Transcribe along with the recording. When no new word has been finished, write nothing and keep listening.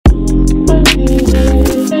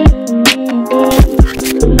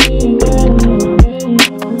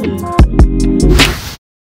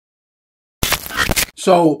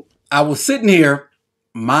So I was sitting here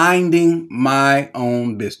minding my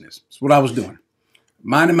own business. That's what I was doing.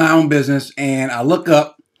 Minding my own business. And I look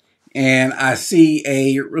up and I see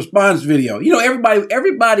a response video. You know,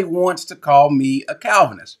 everybody wants to call me a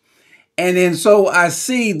Calvinist. And then so I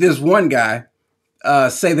see this one guy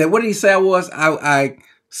say that, what did he say I was? I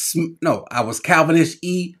was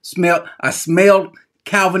Calvinish-y, I smelled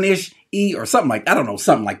Calvinish-y or something like, I don't know,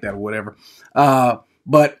 something like that or whatever.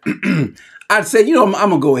 But I'd say, you know, I'm going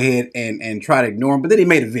to go ahead and try to ignore him. But then he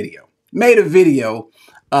made a video,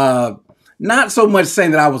 not so much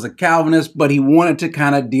saying that I was a Calvinist, but he wanted to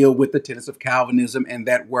kind of deal with the tenets of Calvinism and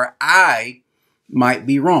that where I might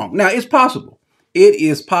be wrong. Now, it's possible. It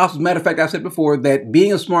is possible. Matter of fact, I said before that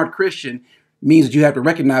being a smart Christian means that you have to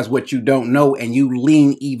recognize what you don't know and you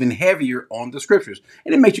lean even heavier on the scriptures.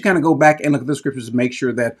 And it makes you kind of go back and look at the scriptures to make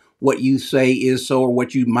sure that what you say is so or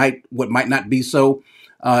what might not be so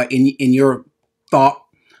in your thought,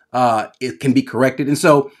 it can be corrected. And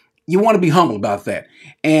so you want to be humble about that.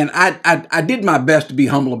 And I did my best to be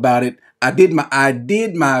humble about it. I did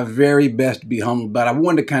my very best to be humble about it. I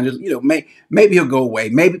wanted to kind of, you know, maybe he'll go away.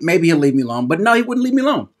 Maybe he'll leave me alone. But no, he wouldn't leave me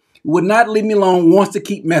alone. He would not leave me alone, wants to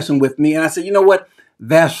keep messing with me. And I said, you know what?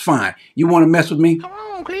 That's fine. You want to mess with me? Come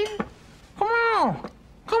on, Cleveland. Come on.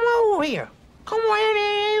 Come over here. Come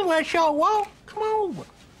on in. Where's short walk? Come over.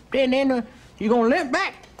 Then you're going to limp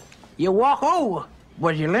back. You walk over,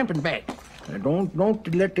 but you're limping back. Don't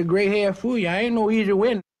let the gray hair fool you. I ain't no easy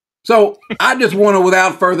win. So I just want to,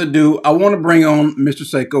 without further ado, I want to bring on Mr.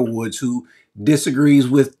 SaikoWoods, who disagrees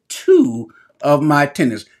with two of my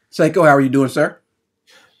tenets. Saiko, how are you doing, sir?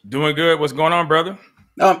 Doing good. What's going on, brother?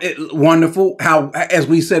 Wonderful. How, as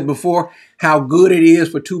we said before, how good it is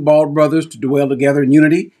for two bald brothers to dwell together in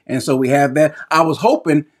unity. And so we have that. I was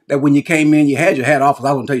hoping that when you came in, you had your hat off.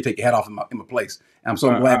 I was going to tell you to take your hat off in my place. And I'm so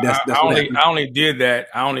glad that's what happened. I only did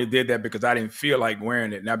that because I didn't feel like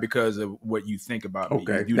wearing it, not because of what you think about me.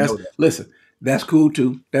 Okay. You know that. Listen, that's cool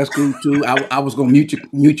too. That's cool too. I was going to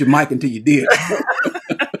mute your mic until you did.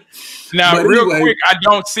 Now, but real quick, I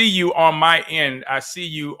don't see you on my end. I see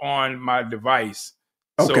you on my device.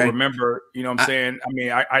 Okay. So remember, you know what I'm saying? I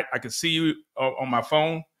mean, I can see you on my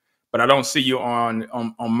phone, but I don't see you on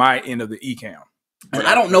my end of the eCam. And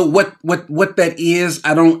I don't know what that is.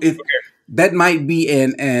 I don't. That might be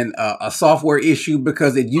a software issue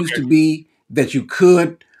because it used to be that you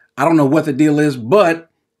could. I don't know what the deal is, but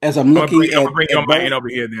as I'm looking at, I'll bring you on my end over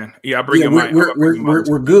here. Then, I'll bring you on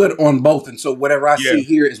we're good on both, and so whatever I see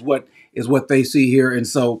here is what they see here, and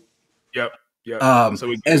so yep. We don't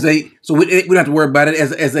have to worry about it.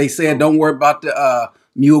 As they said, don't worry about the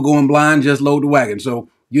mule going blind. Just load the wagon. So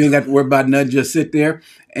you ain't got to worry about nothing. Just sit there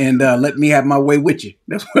and let me have my way with you.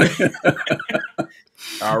 That's what.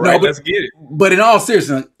 All right, let's get it. But in all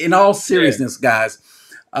seriousness, guys,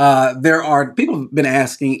 there are people have been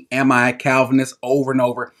asking, "Am I a Calvinist?" over and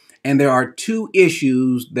over, and there are two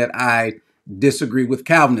issues that I disagree with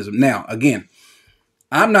Calvinism. Now, again,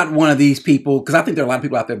 I'm not one of these people because I think there are a lot of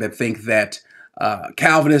people out there that think that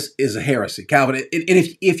Calvinist is a heresy. And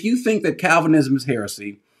if you think that Calvinism is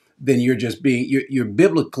heresy, then you're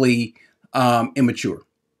biblically immature.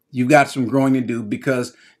 You've got some growing to do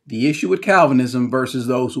because the issue with Calvinism versus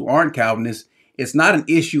those who aren't Calvinists, it's not an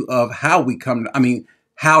issue of how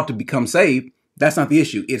to become saved. That's not the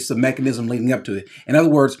issue. It's the mechanism leading up to it. In other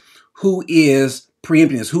words, who is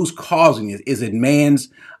preempting this? Who's causing it? Is it man's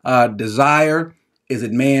desire? Is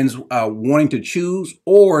it man's wanting to choose?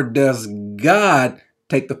 Or does God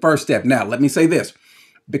take the first step? Now, let me say this,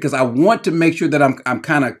 because I want to make sure that I'm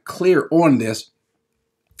kind of clear on this.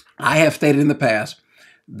 I have stated in the past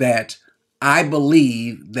that I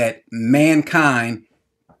believe that mankind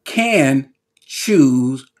can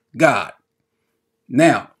choose God.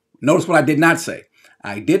 Now, notice what I did not say.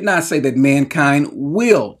 I did not say that mankind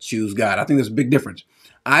will choose God. I think there's a big difference.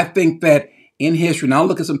 I think that in history, and I'll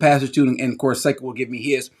look at some passages too, and of course, Saiko will give me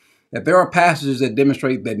his, that there are passages that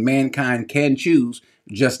demonstrate that mankind can choose,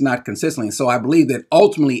 just not consistently. And so I believe that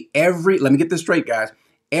ultimately let me get this straight, guys,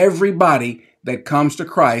 everybody that comes to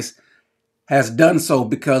Christ has done so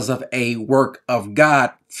because of a work of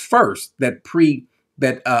God first that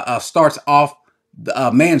starts off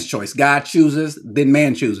man's choice. God chooses, then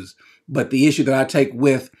man chooses. But the issue that I take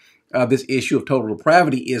with this issue of total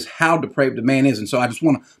depravity is how depraved the man is. And so I just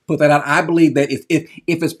want to put that out. I believe that if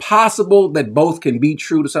it's possible that both can be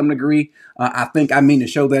true to some degree, I think I mean to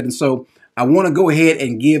show that. And so I want to go ahead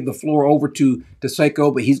and give the floor over to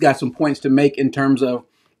Saiko, but he's got some points to make in terms of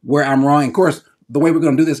where I'm wrong. And of course, the way we're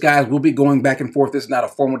going to do this, guys, we'll be going back and forth. This is not a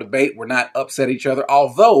formal debate. We're not upset each other.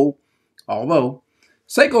 Although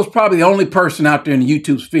Seiko's probably the only person out there in the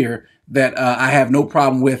YouTube sphere that I have no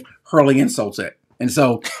problem with hurling insults at. And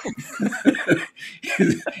so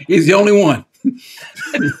he's the only one.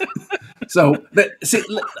 So see,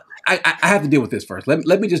 I have to deal with this first.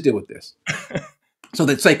 Let me just deal with this so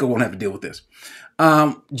that Seiko won't have to deal with this.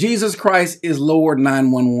 Jesus Christ is Lord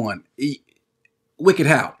 911. Wicked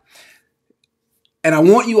how? And I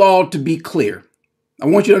want you all to be clear. I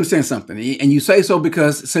want you to understand something. And you say so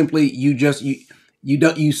because simply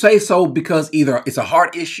you say so because either it's a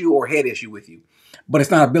heart issue or head issue with you, but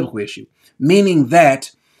it's not a biblical issue. Meaning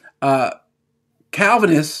that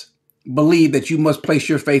Calvinists believe that you must place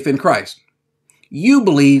your faith in Christ. You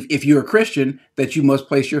believe, if you're a Christian, that you must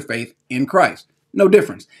place your faith in Christ. No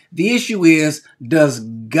difference. The issue is, does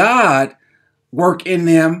God work in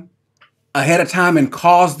them ahead of time and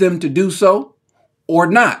cause them to do so or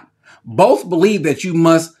not? Both believe that you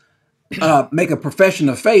must make a profession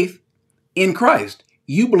of faith in Christ.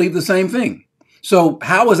 You believe the same thing. So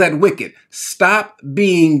how is that wicked? Stop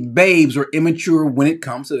being babes or immature when it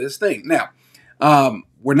comes to this thing. Now,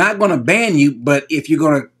 we're not going to ban you, but if you're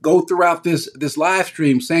going to go throughout this live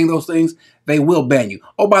stream saying those things, they will ban you.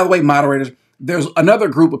 Oh, by the way, moderators, there's another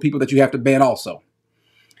group of people that you have to ban also.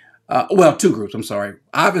 Well, two groups, I'm sorry.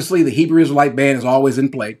 Obviously, the Hebrew Israelite ban is always in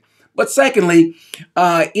play. But secondly,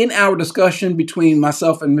 in our discussion between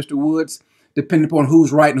myself and Mr. Woods, depending upon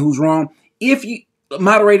who's right and who's wrong, if you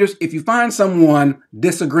moderators, if you find someone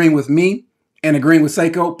disagreeing with me and agreeing with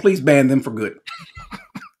Seiko, please ban them for good.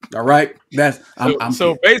 All right,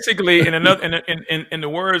 so basically, in the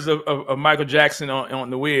words of Michael Jackson on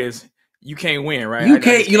The Wiz, you can't win, right? You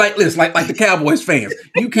can't. You like the Cowboys fans.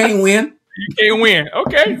 You can't win. You can't win.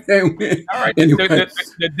 Okay. You can't win. All right. Anyway.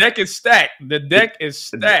 The deck is stacked. The deck is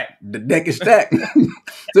stacked. The deck is stacked.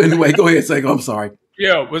 So anyway, go ahead, Seiko. I'm sorry.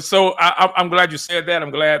 Yeah, but so I'm glad you said that.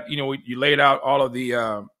 I'm glad you laid out all of the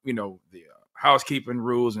the housekeeping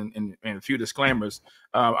rules and a few disclaimers.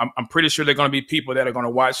 I'm pretty sure there are going to be people that are going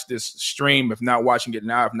to watch this stream, if not watching it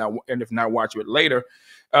now, if not watching it later,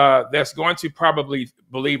 that's going to probably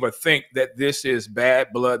believe or think that this is bad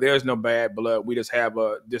blood. There's no bad blood. We just have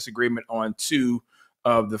a disagreement on 2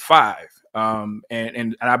 of the 5.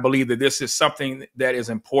 And I believe that this is something that is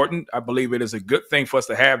important. I believe it is a good thing for us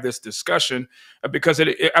to have this discussion because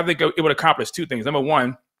I think it would accomplish 2 things. Number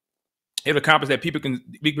one, it would accomplish that people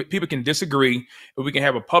can disagree, but we can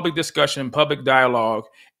have a public discussion, public dialogue,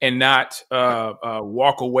 and not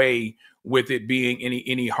walk away with it being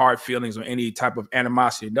any hard feelings or any type of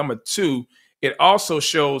animosity. Number 2, it also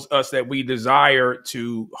shows us that we desire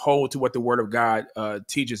to hold to what the Word of God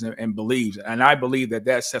teaches and believes, and I believe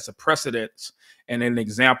that sets a precedent and an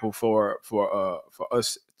example for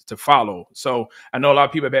us to follow. So I know a lot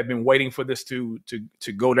of people have been waiting for this to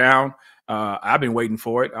go down. I've been waiting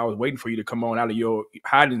for it. I was waiting for you to come on out of your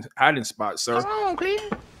hiding spot, sir. Come on,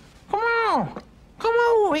 Cleveland. Come on. Come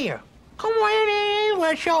over here. Come on in.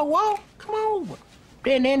 Let's show walk. Come over.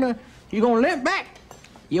 Then you're going to limp back.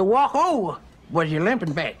 You walk over, but you're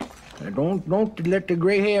limping back. Don't let the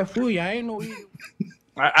gray hair fool you. I ain't no either.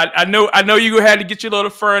 I know you had to get your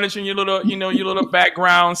little furniture and your little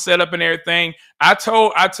background set up and everything. I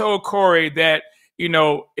told Corey that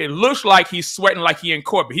it looks like he's sweating like he in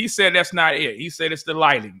court, but he said that's not it. He said it's the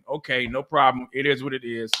lighting. Okay, no problem. It is what it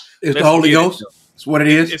is. It's the Holy Ghost. It's what it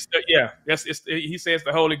is. He says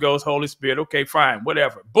the Holy Ghost, Holy Spirit. Okay, fine,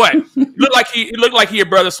 whatever. But it looked like he a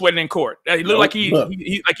brother sweating in court. He looked like he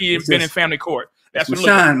had been in family court. That's what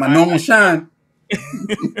shine. My normal shine.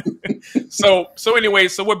 So anyway,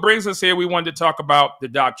 so what brings us here? We wanted to talk about the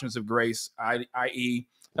doctrines of grace, i.e.,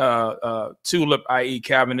 tulip, i.e.,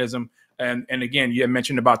 Calvinism. And again, you had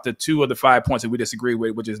mentioned about the 2 of the 5 points that we disagree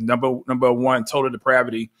with, which is number 1, total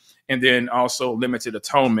depravity, and then also limited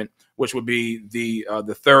atonement, which would be the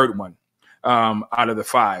third one out of the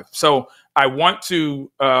 5. So I want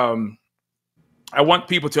people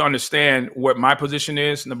to understand what my position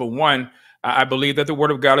is. Number 1, I believe that the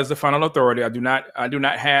Word of God is the final authority. I do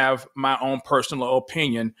not have my own personal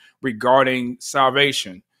opinion regarding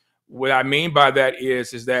salvation. What I mean by that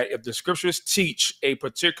is that if the scriptures teach a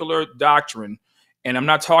particular doctrine, and I'm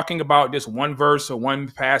not talking about just one verse or one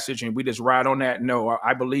passage and we just ride on that. No,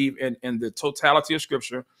 I believe in the totality of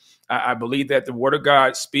scripture. I believe that the Word of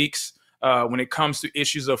God speaks when it comes to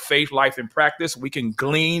issues of faith, life, and practice. We can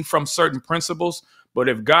glean from certain principles, but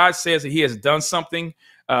if God says that he has done something,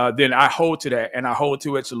 then I hold to that, and I hold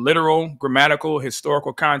to its literal, grammatical,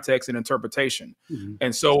 historical context and interpretation. Mm-hmm.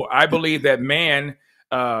 And so I believe that man,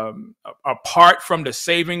 apart from the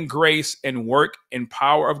saving grace and work and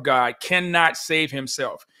power of God, cannot save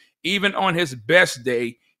himself. Even on his best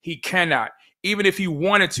day, he cannot. even if he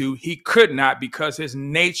wanted to, he could not, because his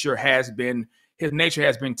nature has been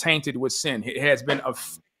tainted with sin. It has been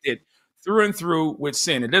affected through and through with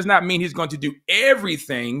sin. It does not mean he's going to do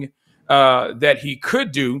everything that he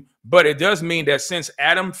could do, but it does mean that since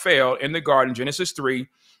Adam fell in the garden, Genesis 3,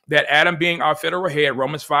 that Adam being our federal head,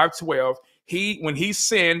 Romans 5:12, when he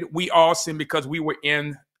sinned, we all sinned because we were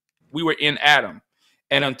in Adam.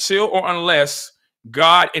 And until or unless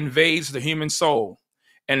God invades the human soul,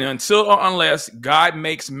 and until or unless God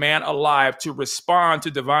makes man alive to respond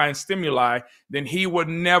to divine stimuli, then he would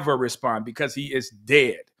never respond, because he is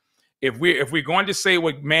dead. If we're going to say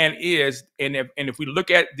what man is, and if we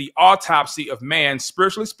look at the autopsy of man,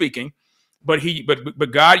 spiritually speaking,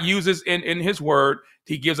 but God uses in his word,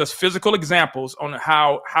 he gives us physical examples on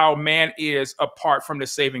how man is apart from the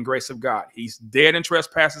saving grace of God. He's dead in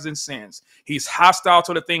trespasses and sins. He's hostile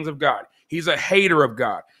to the things of God. He's a hater of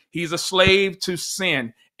God. He's a slave to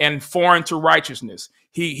sin and foreign to righteousness.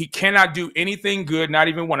 He cannot do anything good, not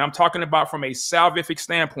even one. I'm talking about from a salvific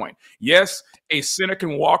standpoint. Yes, a sinner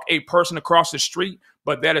can walk a person across the street,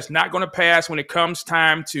 but that is not going to pass when it comes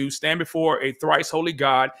time to stand before a thrice holy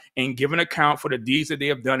God and give an account for the deeds that they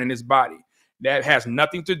have done in his body. That has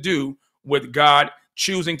nothing to do with God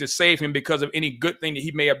choosing to save him because of any good thing that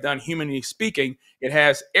he may have done, humanly speaking. It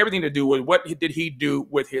has everything to do with what did he do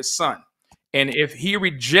with his son. And if he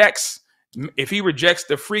rejects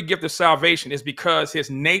the free gift of salvation, it's because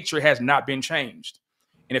his nature has not been changed.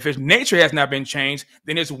 And if his nature has not been changed,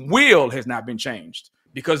 then his will has not been changed,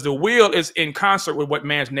 because the will is in concert with what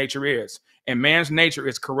man's nature is. And man's nature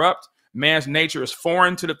is corrupt. Man's nature is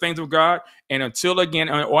foreign to the things of God. And until again,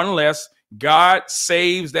 or unless God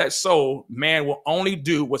saves that soul, man will only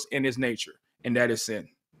do what's in his nature, and that is sin.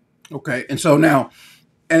 Okay. And so now,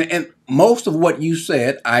 and most of what you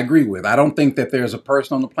said, I agree with. I don't think that there's a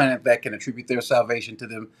person on the planet that can attribute their salvation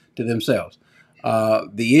to themselves.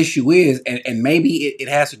 The issue is, and maybe it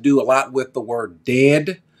has to do a lot with the word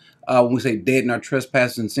dead, when we say dead in our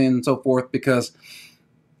trespasses and sin and so forth, because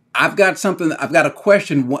I've got a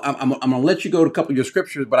question. I'm going to let you go to a couple of your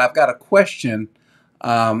scriptures, but I've got a question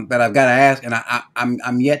that I've got to ask, and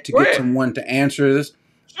I'm yet to get someone to answer this.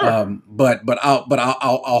 Sure. But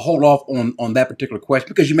I'll hold off on that particular question,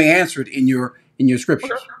 because you may answer it in your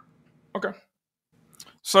scriptures. Okay.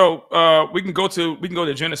 So we can go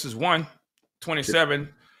to Genesis 1:27.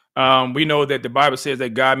 We know that the Bible says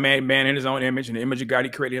that God made man in his own image. In the image of God, he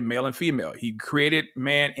created him, male and female. He created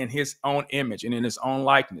man in his own image and in his own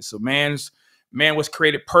likeness. So man was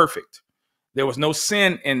created perfect. There was no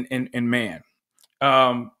sin in man.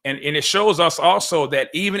 And it shows us also that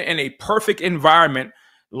even in a perfect environment,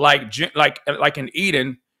 like in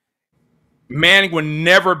Eden, man will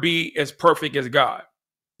never be as perfect as God.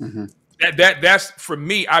 Mm-hmm. That's for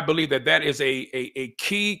me. I believe that is a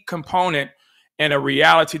key component and a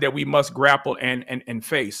reality that we must grapple and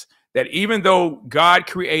face. That even though God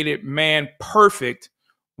created man perfect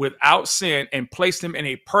without sin and placed him in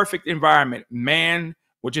a perfect environment, man,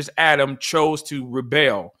 which is Adam, chose to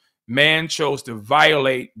rebel. Man chose to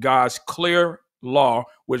violate God's clear law,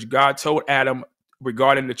 which God told Adam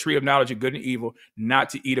regarding the tree of knowledge of good and evil, not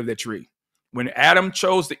to eat of that tree. When Adam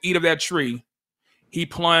chose to eat of that tree, he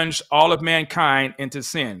plunged all of mankind into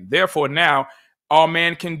sin. Therefore, now all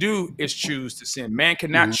man can do is choose to sin. Man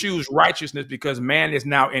cannot choose righteousness, because man is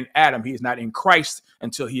now in Adam. He is not in Christ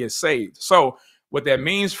until he is saved. So what that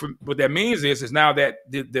means is now that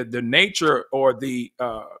the nature, or the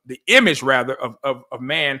image rather of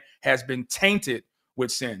man has been tainted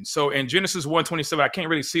with sin. So in Genesis 1:27, I can't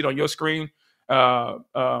really see it on your screen,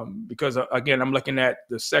 because again, I'm looking at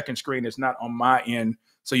the second screen. It's not on my end,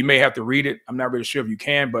 so you may have to read it. I'm not really sure if you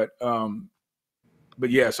can, but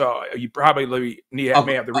yeah. So you probably may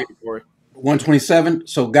have to read it for it. 1:27.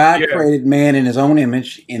 So God created man in his own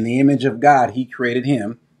image. In the image of God, he created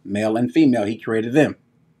him, male and female. He created them.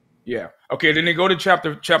 Yeah. Okay. Then they go to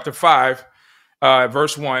chapter 5,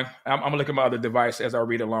 verse 1. I'm gonna look at my other device as I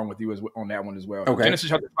read along with you on that one as well. Okay. Genesis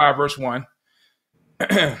chapter 5, verse 1.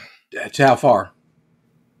 That's how far?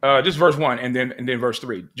 Just verse 1 and then verse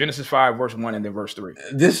 3. Genesis 5, verse 1 and then verse 3.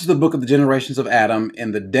 This is the book of the generations of Adam.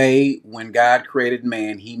 In the day when God created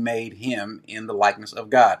man, he made him in the likeness of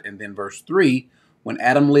God. And then verse 3, when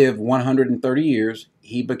Adam lived 130 years,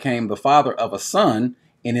 he became the father of a son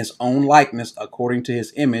in his own likeness according to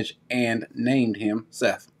his image, and named him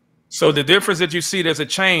Seth. So the difference that you see, there's a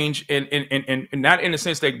change in not in the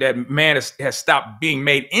sense that man has stopped being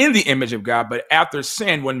made in the image of God, but after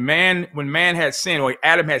sin, when man had sinned, or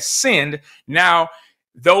Adam had sinned, now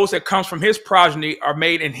those that comes from his progeny are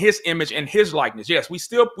made in his image and his likeness. Yes, we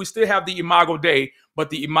still have the Imago Dei, but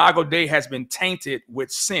the Imago Dei has been tainted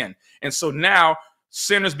with sin. And so now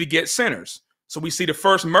sinners beget sinners. So we see the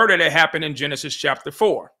first murder that happened in Genesis chapter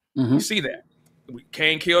 4. We see that.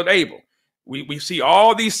 Cain killed Abel. We see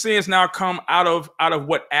all these sins now come out of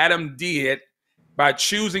what Adam did by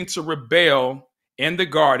choosing to rebel in the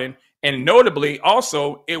garden. And notably,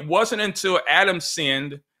 also, it wasn't until Adam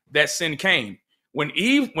sinned that sin came. When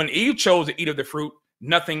Eve chose to eat of the fruit,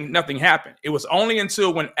 nothing happened. It was only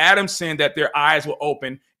until when Adam sinned that their eyes were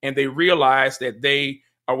open and they realized that they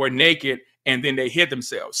were naked, and then they hid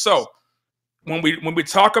themselves. So when we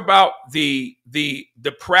talk about the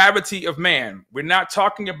depravity of man, we're not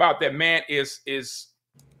talking about that man is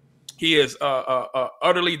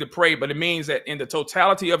utterly depraved, but it means that in the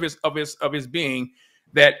totality of his being,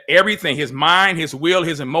 that everything, his mind, his will,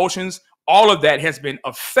 his emotions, all of that has been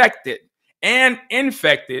affected and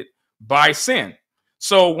infected by sin.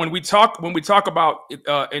 So when we talk about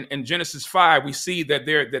in Genesis 5, we see that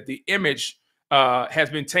the image has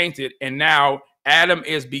been tainted, and now Adam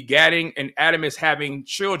is begatting, and Adam is having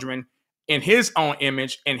children in his own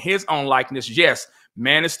image, in his own likeness. Yes,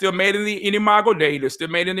 man is still made in the Imago Dei, they're still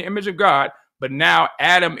made in the image of God, but now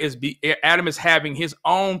Adam is having his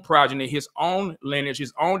own progeny, his own lineage,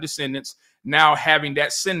 his own descendants, now having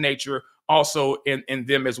that sin nature also in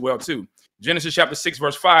them as well too. Genesis chapter 6,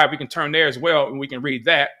 verse 5, we can turn there as well, and we can read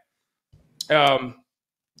that.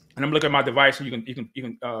 And I'm looking at my device, and you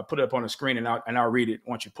can put it up on the screen, and I'll read it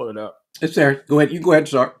once you pull it up. It's there. Go ahead. You go ahead,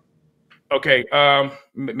 sir. Okay.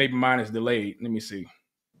 Maybe mine is delayed. Let me see.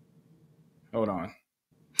 Hold on.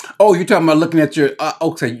 Oh, you're talking about looking at your.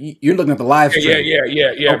 Okay, you're looking at the live stream.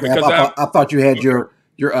 Yeah. Okay, I thought you had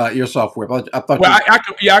your software. I thought. Well,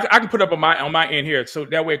 I can put up on my end here, so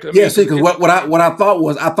that way. Yeah, see, because what I thought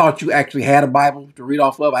was, I thought you actually had a Bible to read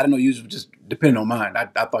off of. I didn't know you just depended on mine.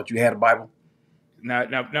 I thought you had a Bible.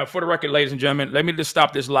 Now, for the record, ladies and gentlemen, let me just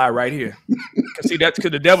stop this lie right here. See, that's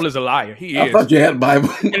because the devil is a liar. He is. I thought you had a Bible.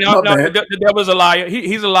 The devil is a liar.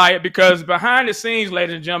 He's a liar because behind the scenes,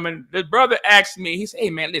 ladies and gentlemen, the brother asked me. He said,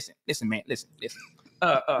 "Hey, man, listen.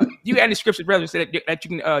 You got any scriptures, brother, that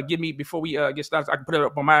you can give me before we get started? So I can put it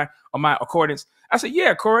up on my accordance." I said,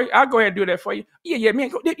 "Yeah, Corey, I'll go ahead and do that for you." Yeah,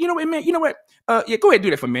 man. You know what, man? You know what? Yeah, go ahead and do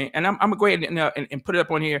that for me, and I'm gonna go ahead and put it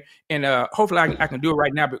up on here, and hopefully I can do it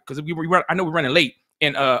right now because I know we're running late.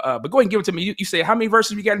 And but go ahead and give it to me. You say how many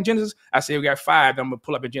verses we got in Genesis? I say we got 5. I'm gonna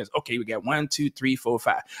pull up in Genesis. Okay, we got 1, 2, 3, 4,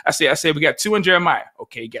 5. I said we got 2 in Jeremiah.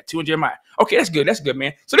 Okay, you got 2 in Jeremiah. Okay, that's good,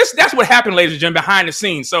 man. So that's what happened, ladies and gentlemen, behind the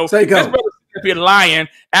scenes. So this brother be lying,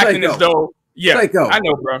 acting as though I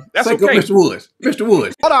know, bro. That's okay. Mr.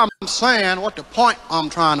 Woods. What I'm saying, what the point I'm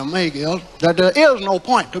trying to make is that there is no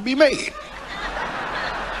point to be made.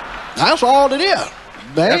 That's all it is.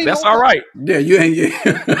 That's all right. Yeah, you ain't.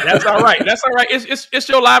 Yeah. That's all right. That's all right. It's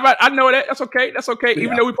your live. I know that. That's okay. Yeah.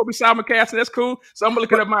 Even though we probably simulcasting, that's cool. So I'm gonna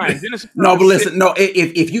look at mine. No, but listen. No,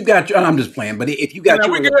 if you got your, I'm just playing. But if you got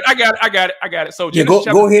your, we're good. I got it. So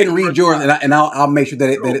go ahead and read yours, and I'll make sure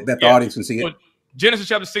that the audience can see it. So Genesis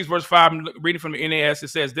chapter 6, verse 5. I'm reading from the NAS. It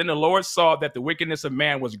says, "Then the Lord saw that the wickedness of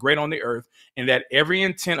man was great on the earth, and that every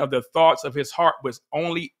intent of the thoughts of his heart was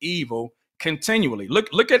only evil continually."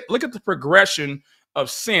 Look at the progression of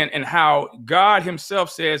sin and how God himself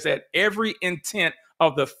says that every intent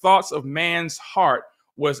of the thoughts of man's heart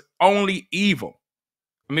was only evil.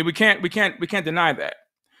 I mean, we can't deny that.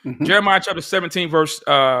 Mm-hmm. Jeremiah chapter 17, verse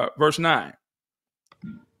 9.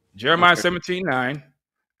 Jeremiah 17:9.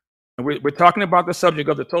 And we're talking about the subject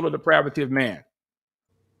of the total depravity of man.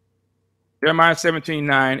 Jeremiah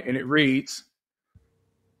 17:9, and it reads,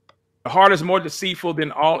 "The heart is more deceitful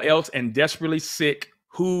than all else and desperately sick.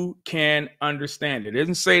 Who can understand it?" It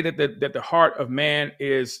doesn't say that the heart of man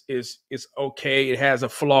is okay. It has a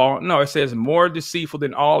flaw. No, it says more deceitful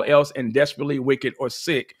than all else and desperately wicked or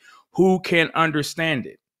sick. Who can understand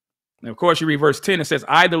it? And of course, you read verse 10. It says,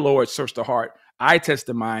 "I, the Lord, search the heart. I test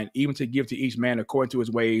the mind, even to give to each man according to his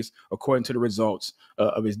ways, according to the results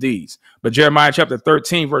of his deeds." But Jeremiah chapter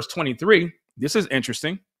 13, verse 23. This is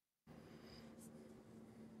interesting.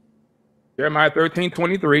 Jeremiah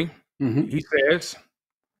 13:23. Mm-hmm. He says,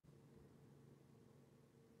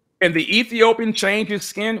 "And the Ethiopian change his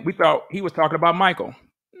skin?" We thought he was talking about Michael.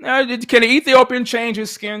 Can the Ethiopian change his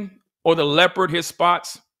skin, or the leopard his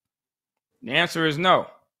spots? The answer is no.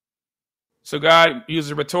 So God uses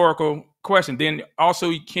a rhetorical question. Then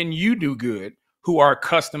also, can you do good who are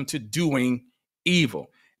accustomed to doing evil?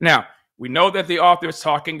 Now, we know that the author is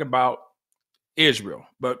talking about Israel,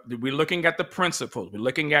 but we're looking at the principles. We're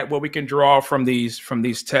looking at what we can draw from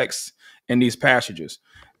these texts in these passages.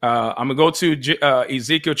 I'm gonna go to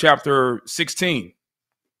Ezekiel chapter 16.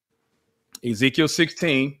 Ezekiel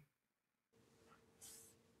 16.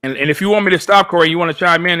 And if you want me to stop, Corey, you want to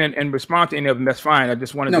chime in and respond to any of them, that's fine. I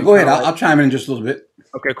just wanted to go ahead. I'll chime in just a little bit.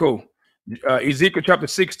 Okay, cool. Ezekiel chapter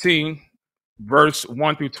 16, verse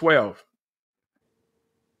 1 through 12.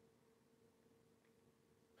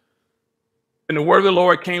 And the word of the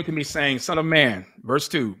Lord came to me, saying, Son of man, verse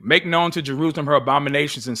 2, make known to Jerusalem her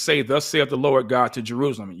abominations, and say, Thus saith the Lord God to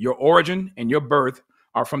Jerusalem, your origin and your birth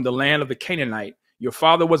are from the land of the Canaanite. Your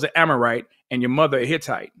father was an Amorite, and your mother a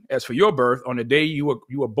Hittite. As for your birth, on the day you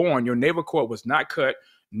were born, your navel cord was not cut,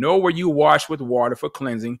 nor were you washed with water for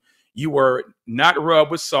cleansing. You were not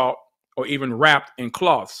rubbed with salt, or even wrapped in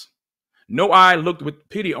cloths. No eye looked with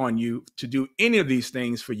pity on you to do any of these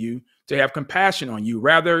things for you, to have compassion on you.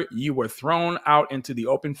 Rather, you were thrown out into the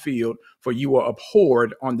open field, for you were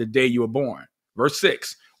abhorred on the day you were born. Verse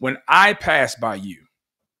 6, when I passed by you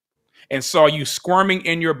and saw you squirming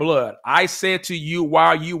in your blood, I said to you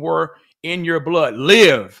while you were in your blood,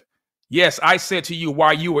 live. Yes, I said to you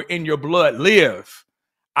while you were in your blood, live.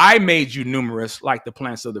 I made you numerous like the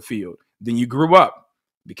plants of the field. Then you grew up,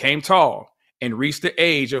 became tall, and reached the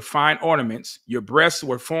age of fine ornaments. Your breasts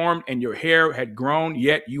were formed and your hair had grown,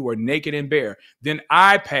 yet you were naked and bare. Then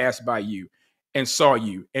I passed by you and saw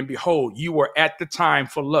you, and behold, you were at the time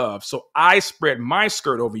for love. So I spread my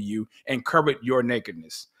skirt over you and covered your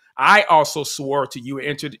nakedness. I also swore to you and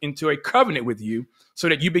entered into a covenant with you, so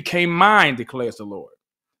that you became mine, declares the Lord.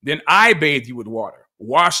 Then I bathed you with water,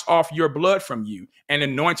 washed off your blood from you, and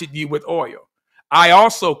anointed you with oil. I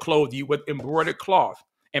also clothed you with embroidered cloth,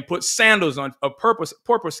 and put sandals of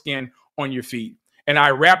purple skin on your feet. And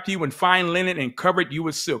I wrapped you in fine linen and covered you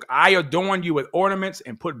with silk. I adorned you with ornaments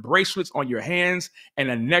and put bracelets on your hands and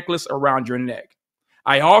a necklace around your neck.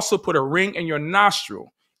 I also put a ring in your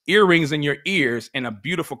nostril, earrings in your ears, and a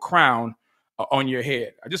beautiful crown on your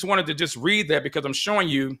head. I just wanted to just read that because I'm showing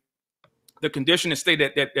you the condition and state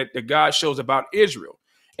that God shows about Israel.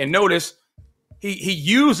 And notice, He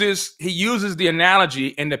uses the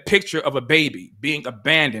analogy and the picture of a baby being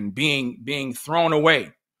abandoned, being thrown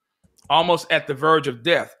away, almost at the verge of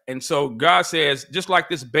death. And so God says, just like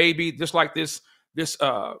this baby, just like this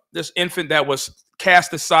infant that was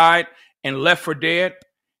cast aside and left for dead,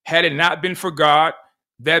 had it not been for God,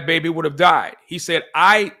 that baby would have died. He said,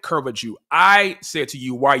 I covered you. I said to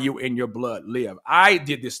you while you were in your blood, live. I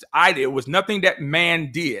did this. It was nothing that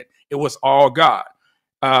man did. It was all God.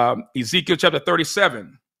 Ezekiel chapter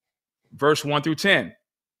 37, verse 1 through 10.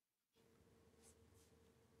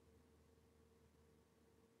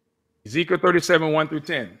 Ezekiel 37, 1 through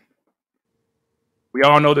 10. We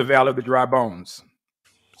all know the valley of the dry bones.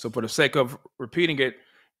 So for the sake of repeating it,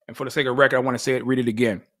 and for the sake of record, I want to say it, read it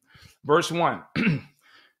again. Verse 1.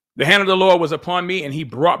 The hand of the Lord was upon me, and he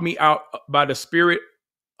brought me out by the Spirit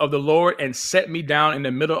of the Lord and set me down in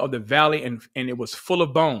the middle of the valley, and it was full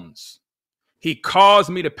of bones. He caused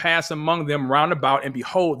me to pass among them round about, and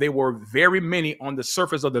behold, they were very many on the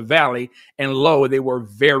surface of the valley, and lo, they were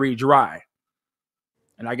very dry.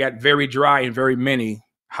 And I got very dry and very many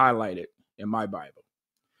highlighted in my Bible.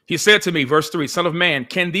 He said to me, verse 3, Son of man,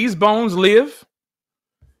 can these bones live?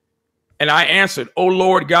 And I answered, O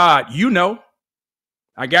Lord God, you know.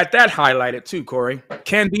 I got that highlighted too, Corey.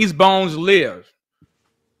 Can these bones live?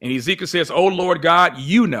 And Ezekiel says, O Lord God,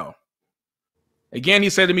 you know. Again, he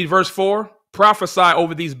said to me, verse 4, prophesy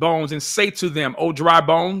over these bones and say to them, O dry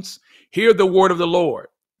bones, hear the word of the Lord.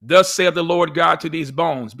 Thus saith the Lord God to these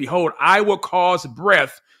bones, behold, I will cause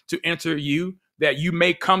breath to enter you, that you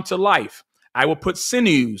may come to life. I will put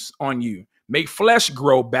sinews on you, make flesh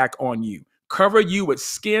grow back on you, cover you with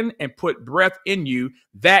skin and put breath in you,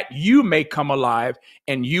 that you may come alive,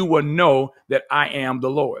 and you will know that I am the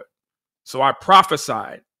Lord. So I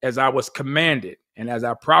prophesied as I was commanded. And as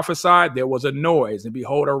I prophesied, there was a noise, and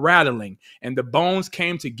behold, a rattling, and the bones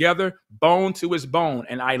came together, bone to his bone.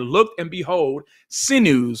 And I looked, and behold,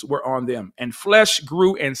 sinews were on them, and flesh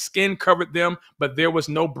grew, and skin covered them, but there was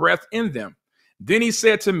no breath in them. Then he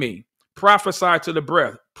said to me, prophesy to the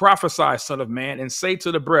breath, prophesy, son of man, and say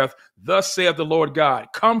to the breath, thus saith the Lord God,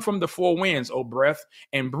 come from the four winds, O breath,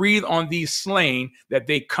 and breathe on these slain, that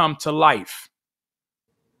they come to life.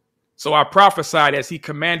 So I prophesied as he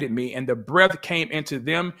commanded me, and the breath came into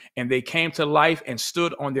them, and they came to life and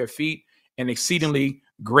stood on their feet, an exceedingly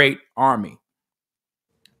great army.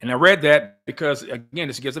 And I read that because, again,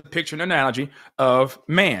 this gives a picture and analogy of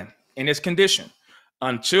man in his condition.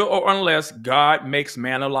 Until or unless God makes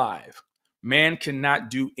man alive, man cannot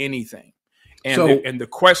do anything. And the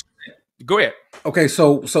question, go ahead. Okay,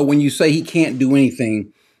 so when you say he can't do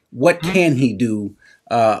anything, what can he do?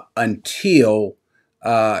 until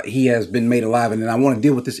he has been made alive. And then I want to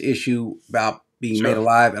deal with this issue about being made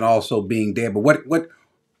alive and also being dead. But what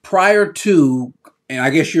prior to, and I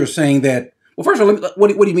guess you're saying that, well, first of all, what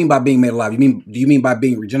do you mean by being made alive? Do you mean by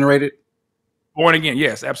being regenerated? Born again,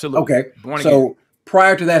 yes, absolutely. Okay. Born so again.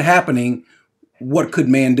 Prior to that happening, what could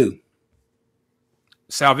man do?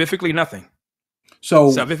 Salvifically, nothing. So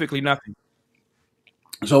salvifically, nothing.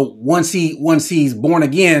 So once he's born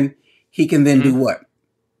again, he can then do what?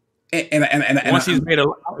 And once he's made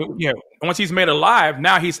once he's made alive,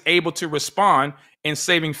 now he's able to respond in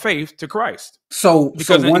saving faith to Christ. Because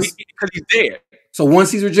he's dead. So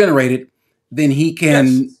once he's regenerated, then he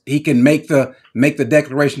can make the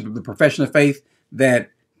declaration of the profession of faith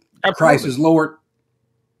that Christ is Lord.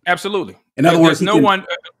 Absolutely. In other words,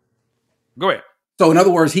 go ahead. So in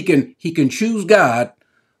other words, he can choose God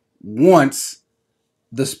once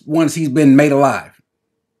he's been made alive.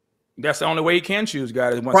 That's the only way he can choose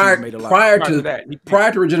God is once he's made alive.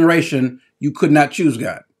 Prior to regeneration, you could not choose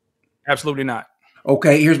God. Absolutely not.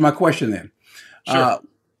 Okay, here's my question then. Sure.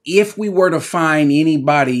 If we were to find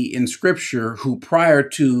anybody in Scripture who, prior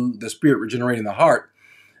to the Spirit regenerating the heart,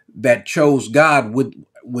 that chose God, would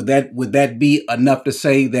that be enough to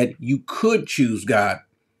say that you could choose God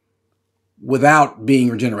without being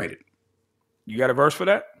regenerated? You got a verse for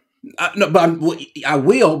that? No, but I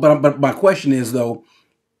will. But my question is, though,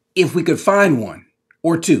 if we could find one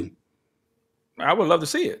or two, I would love to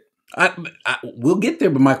see it. We'll get there.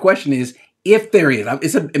 But my question is, if there is,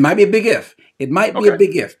 it might be a big if. It might be a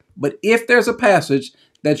big if. But if there's a passage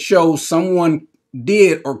that shows someone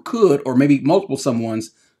did or could, or maybe multiple someones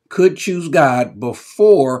could choose God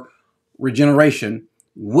before regeneration,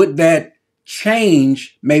 would that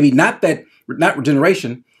change? Maybe not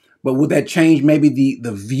regeneration, but would that change maybe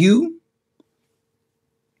the view?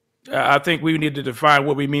 I think we need to define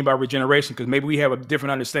what we mean by regeneration, because maybe we have a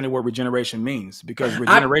different understanding of what regeneration means. Because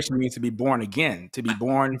regeneration means to be born again, to be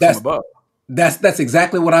born from above. That's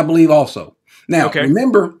exactly what I believe also. Now,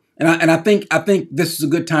 remember, and I think this is a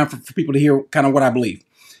good time for people to hear kind of what I believe,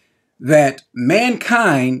 that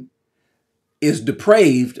mankind is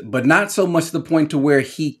depraved, but not so much to the point to where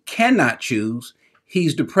he cannot choose.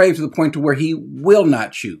 He's depraved to the point to where he will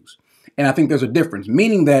not choose. And I think there's a difference,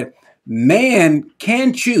 meaning that man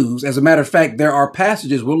can choose. As a matter of fact, there are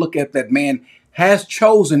passages we'll look at that man has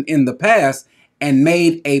chosen in the past and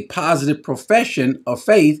made a positive profession of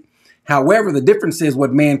faith. However, the difference is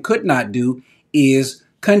what man could not do is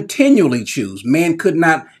continually choose. Man could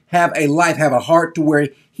not have a life, have a heart to where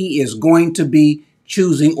he is going to be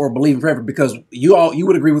choosing or believing forever. Because you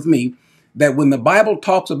would agree with me that when the Bible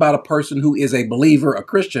talks about a person who is a believer, a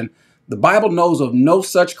Christian, the Bible knows of no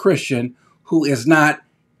such Christian who is not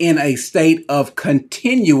in a state of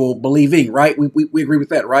continual believing, right? We agree with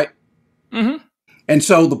that, right? Mm-hmm. And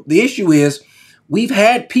so the issue is we've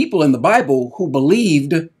had people in the Bible who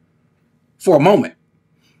believed for a moment,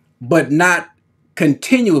 but not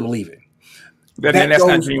continually believing. That's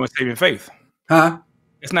not genuine saving faith. Huh?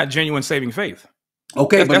 It's not genuine saving faith.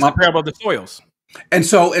 Okay, that's the parable of the soils. And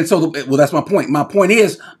so, that's my point. My point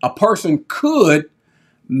is a person could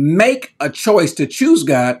make a choice to choose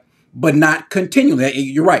God, but not continually.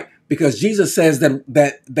 You're right, because Jesus says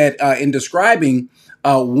that in describing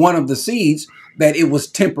one of the seeds, that it was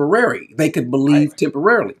temporary. They could believe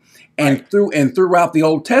temporarily. And throughout the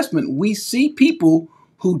Old Testament, we see people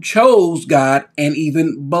who chose God and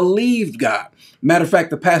even believed God. Matter of fact,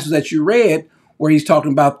 the passage that you read where he's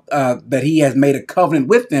talking about that he has made a covenant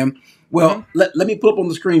with them. Well, let me put up on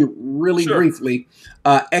the screen really briefly,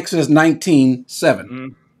 Exodus 19:7. Mm-hmm.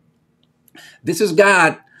 This is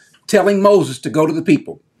God telling Moses to go to the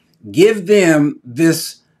people, give them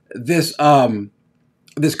this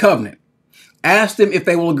covenant, ask them if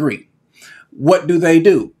they will agree. What do they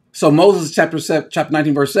do? So Moses, chapter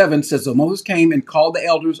 19, verse 7 says, so Moses came and called the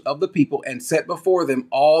elders of the people and set before them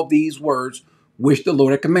all these words which the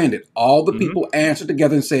Lord had commanded. All the people answered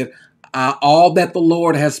together and said, all that the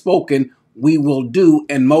Lord has spoken, we will do.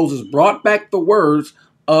 And Moses brought back the words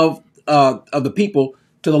of the people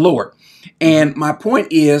to the Lord. And my point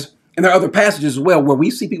is, and there are other passages as well where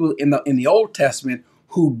we see people in the Old Testament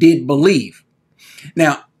who did believe.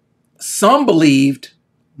 Now, some believed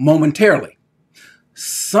momentarily.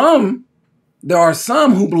 There are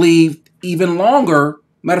some who believed even longer.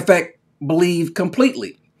 Matter of fact, believed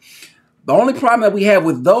completely. The only problem that we have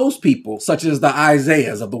with those people, such as the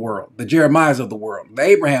Isaiahs of the world, the Jeremiahs of the world, the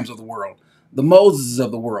Abrahams of the world, the Moses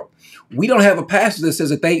of the world, we don't have a passage that says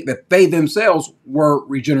that they themselves were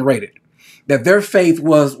regenerated, that their faith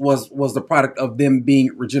was the product of them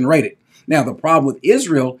being regenerated. Now, the problem with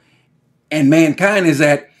Israel and mankind is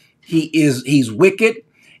that he's wicked,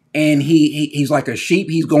 and he's like a sheep.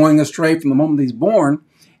 He's going astray from the moment he's born.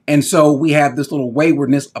 And so we have this little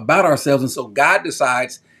waywardness about ourselves. And so God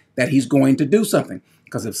decides that he's going to do something.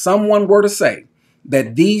 Because if someone were to say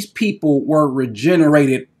that these people were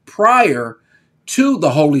regenerated prior to the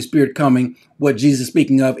Holy Spirit coming, what Jesus is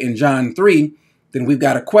speaking of in John 3, then we've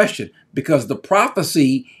got a question, because the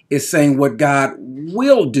prophecy is saying what God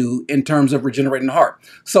will do in terms of regenerating the heart.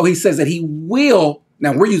 So he says that he will.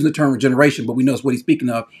 Now we're using the term regeneration, but we know it's what he's speaking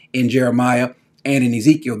of in Jeremiah and in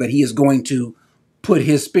Ezekiel, that he is going to put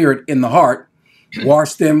his spirit in the heart,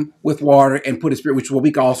 wash them with water, and put his spirit, which is what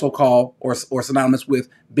we can also call or synonymous with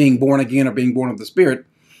being born again or being born of the Spirit.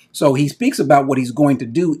 So he speaks about what he's going to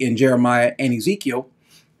do in Jeremiah and Ezekiel.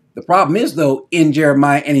 The problem is, though, in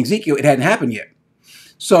Jeremiah and Ezekiel, it hadn't happened yet.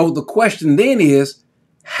 So the question then is,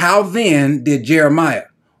 how then did Jeremiah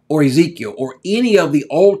or Ezekiel or any of the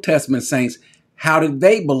Old Testament saints, how did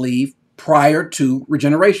they believe prior to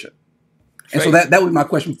regeneration? Faith. And so that was my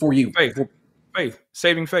question for you. Faith,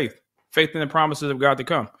 saving faith in the promises of God to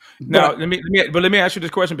come. Now, let me ask you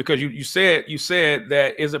this question, because you said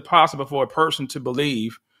that is it possible for a person to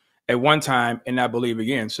believe at one time and not believe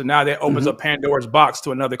again? So now that opens up Pandora's box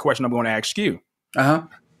to another question I'm going to ask you.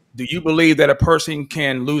 Do you believe that a person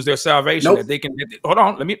can lose their salvation? Nope. That they can? Hold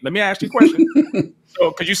on, let me ask you a question.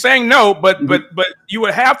 So, because you're saying no, but you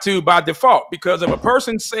would have to by default, because if a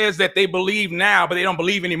person says that they believe now but they don't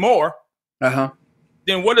believe anymore,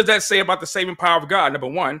 then what does that say about the saving power of God? Number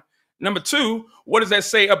one. Number two, what does that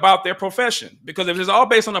say about their profession? Because if it's all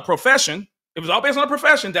based on a profession,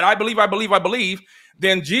 that I believe,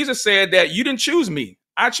 then Jesus said that you didn't choose me.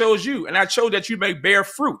 I chose you, and I chose that you may bear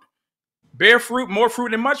fruit. Bear fruit, more fruit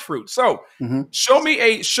than much fruit. So show me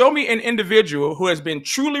an individual who has been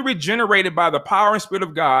truly regenerated by the power and Spirit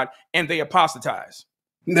of God, and they apostatize.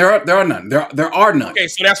 There are none. There are none. Okay,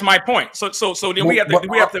 so that's my point. So then we have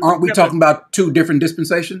to. Aren't we talking about two different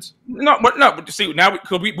dispensations? No, but see now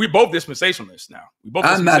because we both dispensationalists now.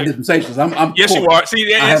 I'm not dispensationalist. I'm yes, you are. See,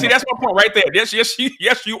 that's my point right there.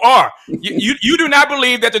 Yes, you are. You do not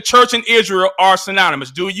believe that the church and Israel are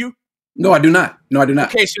synonymous, do you? No, I do not.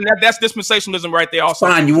 Okay, so that's dispensationalism right there. Also,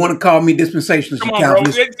 fine. You want to call me dispensationalist? Come on, bro.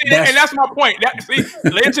 And that's my point.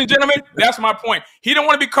 Ladies and gentlemen, that's my point. He don't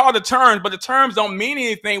want to be called the terms, but the terms don't mean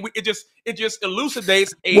anything. It just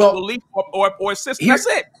elucidates a belief or a system. That's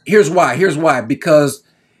it. Here's why. Because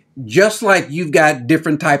just like you've got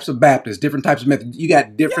different types of Baptists, different types of Methodists, you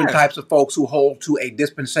got different types of folks who hold to a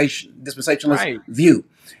dispensationalist view,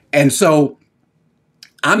 and so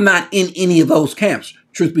I'm not in any of those camps.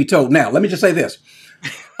 Truth be told. Now, let me just say this.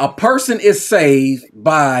 A person is saved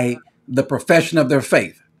by the profession of their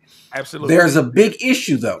faith. Absolutely. There's a big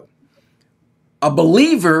issue, though. A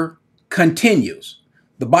believer continues.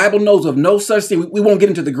 The Bible knows of no such thing. We won't get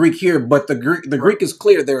into the Greek here, but the Greek is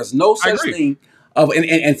clear. There is no such thing of,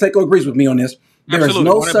 and Seiko agrees with me on this. There is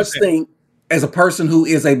no 100%. Such thing as a person who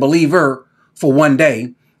is a believer for one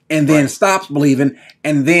day and then stops believing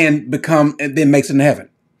and then makes it in heaven.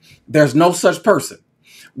 There's no such person,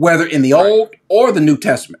 whether in the Old or the New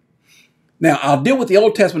Testament. Now, I'll deal with the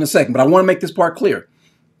Old Testament in a second, but I want to make this part clear.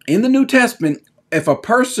 In the New Testament, if a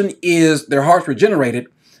person is their heart's regenerated,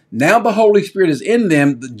 now the Holy Spirit is in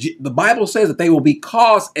them. The Bible says that they will be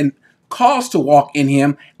caused to walk in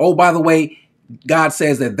him. Oh, by the way, God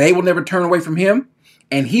says that they will never turn away from him,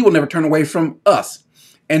 and he will never turn away from us.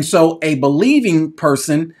 And so a believing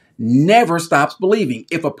person never stops believing.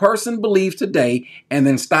 If a person believes today and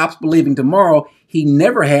then stops believing tomorrow, he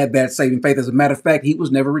never had that saving faith. As a matter of fact, he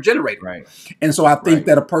was never regenerated. Right. And so I think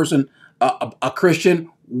that a person, a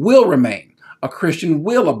Christian will remain. A Christian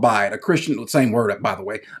will abide. A Christian, same word, by the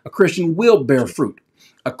way, a Christian will bear fruit.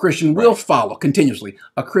 A Christian will follow continuously.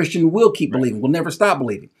 A Christian will keep believing, will never stop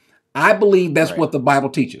believing. I believe that's what the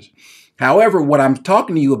Bible teaches. However, what I'm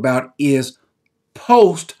talking to you about is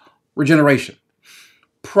post-regeneration.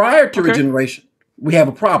 Prior to regeneration, we have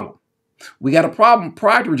a problem. We got a problem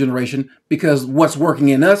prior to regeneration because what's working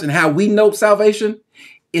in us and how we know salvation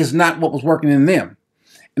is not what was working in them.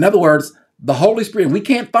 In other words, the Holy Spirit, we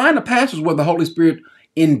can't find a passage where the Holy Spirit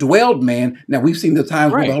indwelled man. Now, we've seen the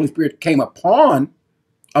times where the Holy Spirit came upon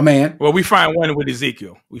a man. Well, we find one with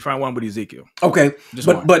Ezekiel. Okay,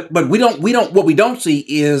 but we don't. What we don't see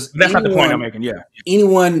is that's not the point I'm making. Yeah,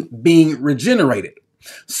 anyone being regenerated.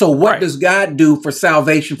 So what does God do for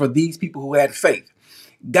salvation for these people who had faith?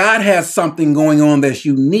 God has something going on that's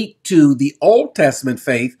unique to the Old Testament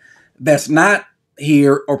faith that's not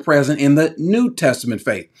here or present in the New Testament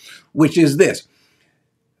faith, which is this.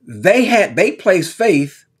 They placed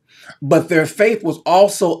faith, but their faith was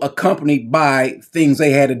also accompanied by things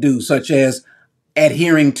they had to do, such as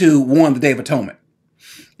adhering to one, the Day of Atonement.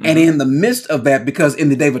 And in the midst of that, because in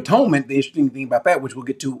the Day of Atonement, the interesting thing about that, which we'll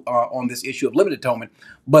get to on this issue of limited atonement,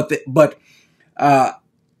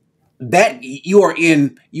 that you are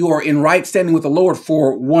in right standing with the Lord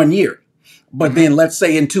for 1 year. But then let's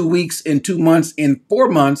say in 2 weeks, in 2 months, in 4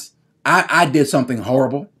 months, I did something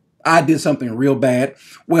horrible. I did something real bad.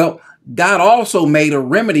 Well, God also made a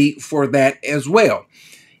remedy for that as well.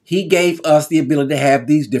 He gave us the ability to have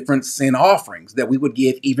these different sin offerings that we would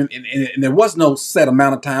give even, and there was no set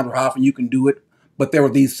amount of time or how often you can do it, but there were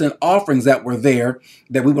these sin offerings that were there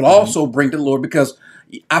that we would also bring to the Lord because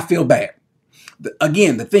I feel bad.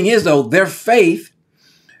 Again, the thing is though, their faith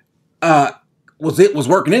was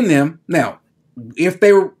working in them. Now, if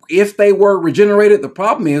they were regenerated, the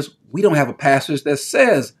problem is we don't have a passage that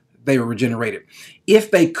says they were regenerated.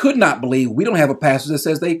 If they could not believe, we don't have a passage that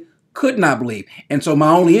says they could not believe. And so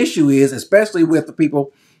my only issue is, especially with the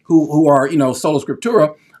people who are, sola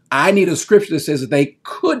scriptura, I need a scripture that says that they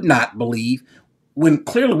could not believe when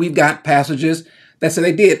clearly we've got passages that say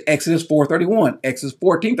they did. Exodus 4:31, Exodus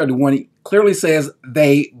 14:31 clearly says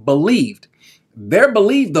they believed. Their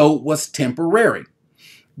belief, though, was temporary.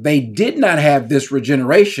 They did not have this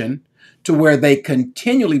regeneration to where they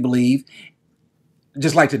continually believe.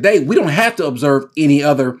 Just like today, we don't have to observe any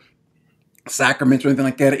other sacraments or anything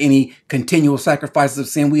like that, any continual sacrifices of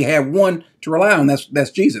sin. We have one to rely on. That's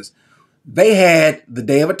Jesus. They had the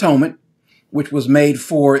Day of Atonement, which was made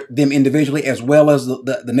for them individually as well as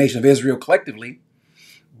the nation of Israel collectively.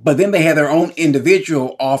 But then they had their own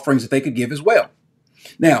individual offerings that they could give as well.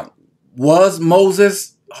 Now, was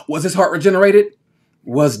his heart regenerated?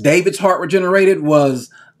 Was David's heart regenerated? Was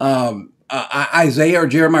Isaiah or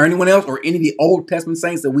Jeremiah or anyone else or any of the Old Testament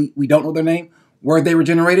saints that we don't know their name, were they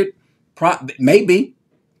regenerated? Maybe.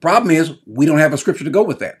 Problem is, we don't have a scripture to go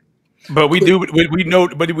with that. But we do. We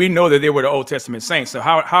know that they were the Old Testament saints. So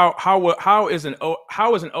how is an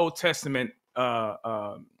Old Testament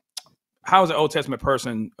how is an Old Testament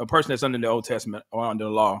person, a person that's under the Old Testament or under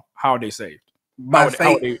the law, how are they saved? By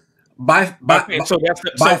faith. By faith. So that's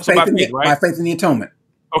by faith, right? By faith in the atonement.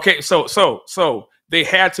 Okay, so they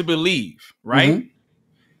had to believe, right?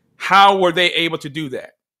 How were they able to do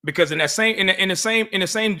that? Because in the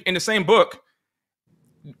same book,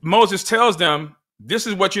 Moses tells them, this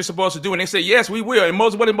is what you're supposed to do. And they say, yes, we will. And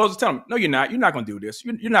Moses, what did Moses tell them? No, you're not. You're not going to do this.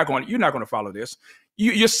 You're not going to follow this.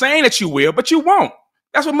 You're saying that you will, but you won't.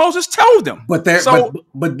 That's what Moses told them. But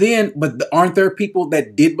aren't there people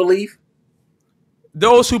that did believe?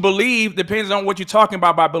 Those who believe depends on what you're talking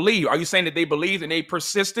about by believe. Are you saying that they believed and they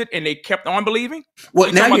persisted and they kept on believing? Well,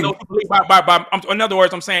 in other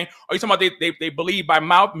words, I'm saying, are you talking about they believe by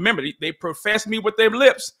mouth? Remember, they profess me with their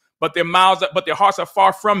lips, but their hearts are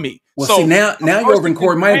far from me. Well, so see, now you're over in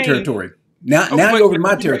Corey my territory. Now you're over in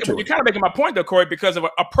my territory. You're kind of making my point though, Corey, because of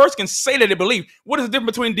a person can say that they believe. What is the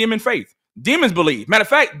difference between demon and faith? Demons believe. Matter of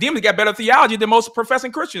fact, demons got better theology than most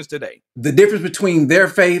professing Christians today. The difference between their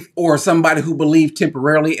faith or somebody who believed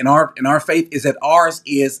temporarily and our faith is that ours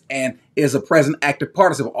is a present active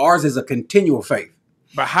participle. Ours is a continual faith.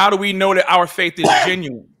 But how do we know that our faith is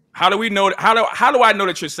genuine? How do we know? How do I know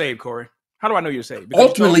that you're saved, Corey? How do I know you're saved?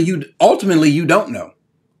 Because ultimately you don't know.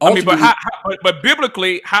 But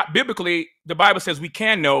biblically, the Bible says we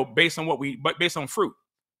can know based on fruit.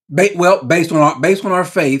 Based on our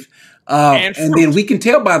faith, and then we can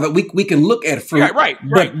tell by that we can look at fruit. Yeah, right.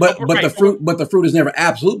 But the fruit is never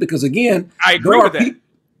absolute because again, I agree with that.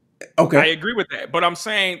 Okay, I agree with that. But I'm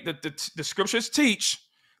saying that the scriptures teach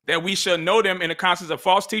that we shall know them in the context of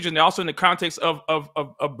false teachers and also in the context of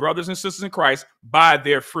brothers and sisters in Christ by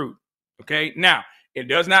their fruit. Okay, now it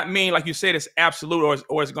does not mean, like you said, it's absolute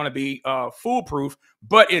or it's going to be foolproof,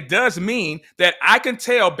 but it does mean that I can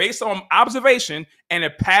tell based on observation and a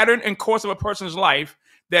pattern and course of a person's life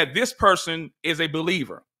that this person is a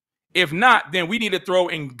believer. If not, then we need to throw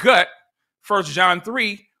in gut 1 John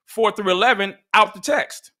 3:4-11 out the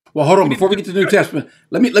text. Well, hold on. Before we get to the New Testament,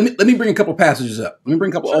 let me bring a couple passages up. Let me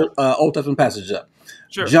bring a couple Old Testament passages up.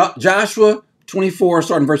 Sure. Joshua 24,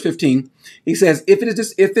 starting verse 15, he says, if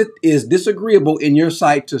it is disagreeable in your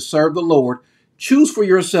sight to serve the Lord, choose for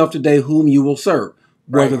yourself today whom you will serve,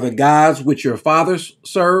 whether the gods which your fathers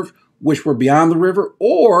served, which were beyond the river,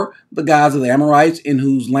 or the gods of the Amorites in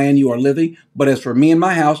whose land you are living. But as for me and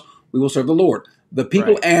my house, we will serve the Lord. The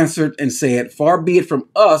people answered and said, far be it from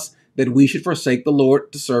us that we should forsake the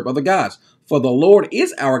Lord to serve other gods. For the Lord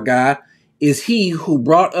is our God, is he who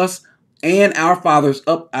brought us and our fathers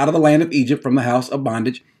up out of the land of Egypt from the house of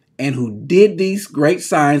bondage, and who did these great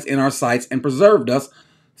signs in our sights and preserved us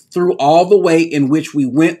through all the way in which we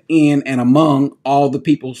went in and among all the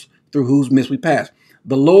peoples through whose midst we passed.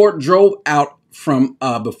 The Lord drove out from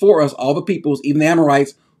before us, all the peoples, even the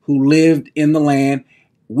Amorites who lived in the land.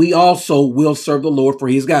 We also will serve the Lord, for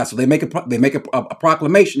He is God. So they make a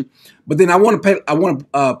proclamation. But then I want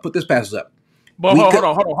to put this passage up. But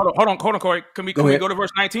hold on, Corey. Can we go to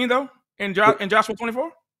verse 19 though in Joshua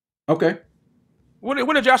 24? Okay. What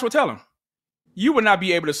did Joshua tell him? You will not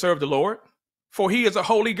be able to serve the Lord, for He is a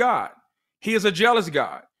holy God. He is a jealous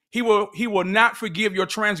God. He will not forgive your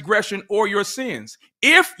transgression or your sins.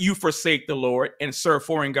 If you forsake the Lord and serve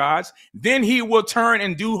foreign gods, then He will turn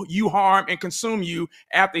and do you harm and consume you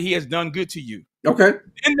after He has done good to you. Okay.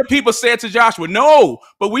 Then the people said to Joshua, no,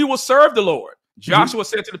 but we will serve the Lord. Joshua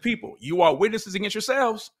said to the people, you are witnesses against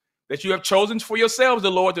yourselves that you have chosen for yourselves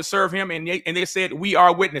the Lord to serve Him. And they said, we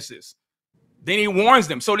are witnesses. Then he warns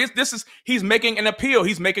them. So he's making an appeal.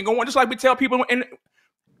 He's making a warning, just like we tell people in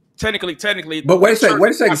technically. But wait a second,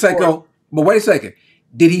 Saiko. But wait a second.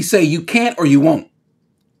 Did he say you can't or you won't?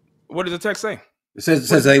 What does the text say? It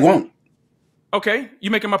says they won't. Okay,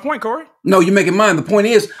 you making my point, Corey? No, you're making mine. The point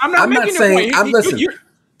is, I'm not saying. Listen.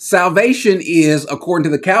 Salvation is, according to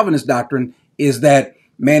the Calvinist doctrine, is that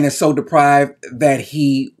man is so deprived that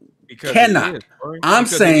he cannot. I'm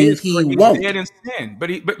saying he won't. He's dead in sin, but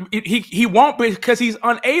he won't because he's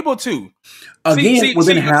unable to. Again,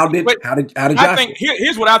 then how did Joshua? I think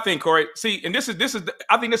here's what I think, Corey. See, and I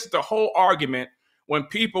think this is the whole argument when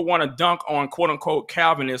people want to dunk on quote unquote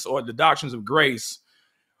Calvinists or the doctrines of grace.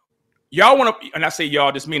 Y'all want to, and I say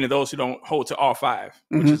y'all, just meaning those who don't hold to all five,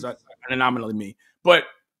 which is nominally me. But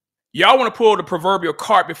y'all want to pull the proverbial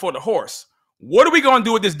cart before the horse. What are we going to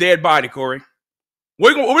do with this dead body, Corey?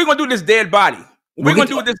 What are we going to do with this dead body? We're going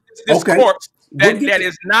to do with this corpse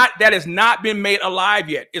that has not been made alive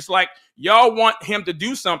yet. It's like y'all want him to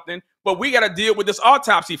do something, but we got to deal with this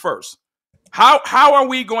autopsy first. How are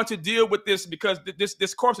we going to deal with this? Because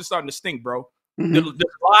this corpse is starting to stink, bro. The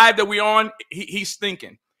live that we're on, he's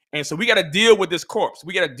stinking. And so we got to deal with this corpse.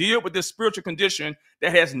 We got to deal with this spiritual condition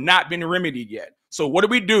that has not been remedied yet. So what do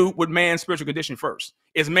we do with man's spiritual condition first?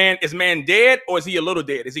 Is man dead, or is he a little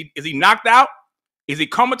dead? Is he knocked out? Is he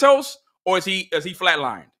comatose, or is he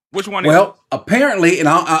flatlined? Which one? Well, apparently, and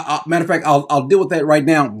matter of fact, I'll deal with that right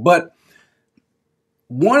now. But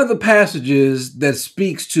one of the passages that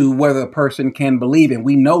speaks to whether a person can believe, and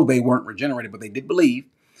we know they weren't regenerated, but they did believe,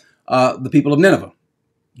 the people of Nineveh.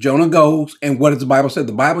 Jonah goes, and what does the Bible say?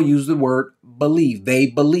 The Bible uses the word believe. They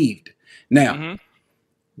believed. Now,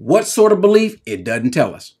 what sort of belief? It doesn't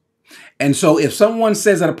tell us. And so if someone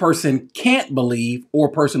says that a person can't believe or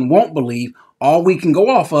a person won't believe, all we can go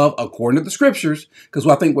off of, according to the scriptures, because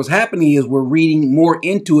what I think what's happening is we're reading more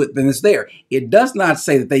into it than is there. It does not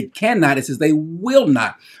say that they cannot. It says they will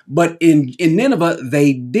not. But in Nineveh,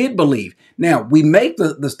 they did believe. Now, we make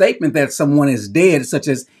the statement that someone is dead, such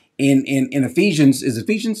as in Ephesians, is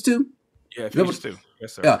Ephesians 2? Yeah, Ephesians 2.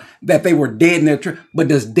 Yes, sir. That they were dead in their but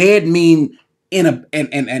does dead mean an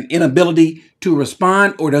inability to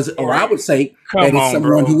respond, or does it, or I would say that it's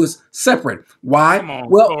someone who is separate? Why? Come on,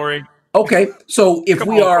 well, Corey. Okay, so if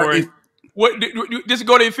we are, just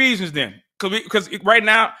go to Ephesians then, because right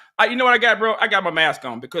now, you know what I got, bro? I got my mask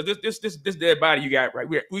on because this dead body you got, right?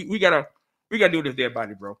 We gotta do this dead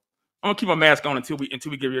body, bro. I'm gonna keep my mask on until we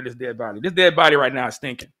get rid of this dead body. This dead body right now is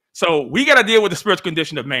stinking. So we gotta deal with the spiritual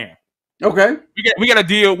condition of man. Okay, we gotta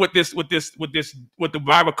deal with this what the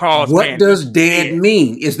Bible calls. What man. does dead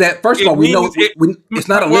mean? Is that first of all we know it's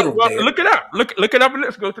not a literal dead. Look it up. Look it up. And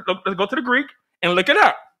let's go to the Greek and look it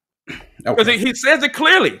up. Because he says it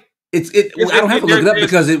clearly. I don't have to look it up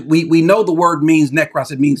because we know the word means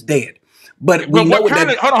necros. It means dead. But we know what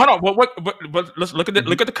that. Hold on. But let's look at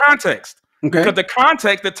the context. Okay. Because the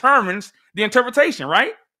context determines the interpretation,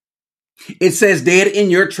 right? It says dead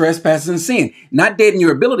in your trespasses and sin, not dead in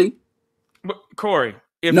your ability. But Corey,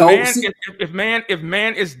 if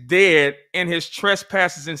man is dead in his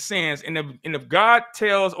trespasses and sins, and if God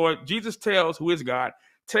tells, or Jesus tells, who is God,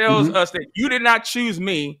 tells us that you did not choose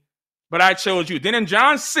me, but I chose you. Then in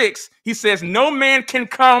John 6, he says, no man can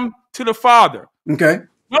come to the Father. Okay.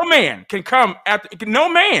 No man can come after, no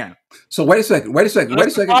man. So wait a second. Let's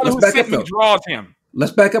back up though. Draws him.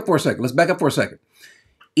 Let's back up for a second.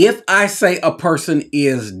 If I say a person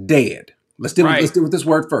is dead, let's deal with this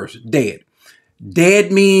word first. Dead.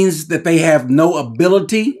 Dead means that they have no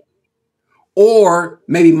ability, or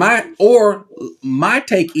maybe my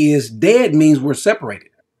take is dead means we're separated.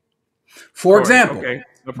 For example,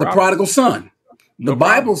 the prodigal son. The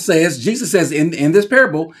Bible says, Jesus says in this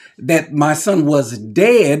parable that my son was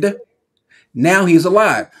dead, now he's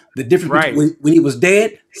alive. The difference between when he was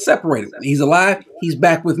dead, separated. When he's alive, he's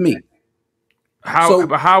back with me. How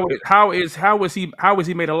was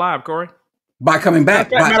he made alive, Corey? By coming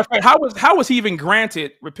back. Matter of fact, how was he even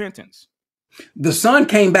granted repentance? The Son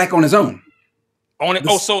came back on his own. On it.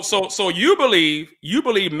 So you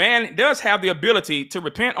believe man does have the ability to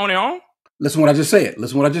repent on their own? Listen what I just said.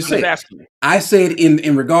 I said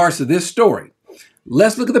in regards to this story,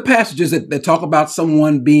 let's look at the passages that talk about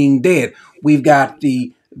someone being dead. We've got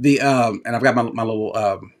the and I've got my little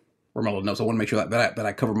notes. I want to make sure that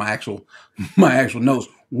I cover my actual notes.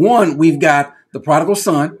 One, we've got the prodigal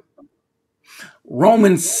son.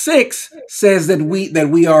 Romans 6 says that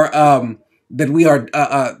we are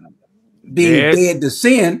being dead to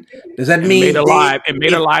sin. Does that mean made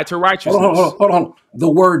alive to righteousness? Hold on. The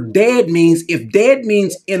word dead means, if dead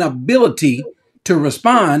means inability to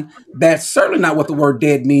respond, that's certainly not what the word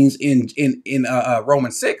dead means in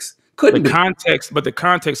Romans 6. Couldn't be. But the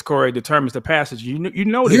context, Corey, determines the passage. You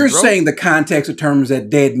know this, You're bro. saying the context determines that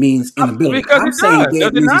dead means inability. Because I'm saying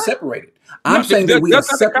dead means he's separated. I'm saying that we are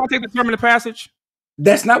separated. Does the context determine the passage?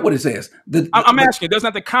 That's not what it says. I'm asking. Does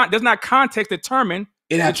not context determine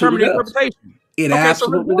the interpretation? It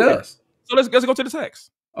absolutely does. So let's go to the text.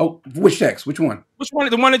 Oh, which text? Which one? Which one?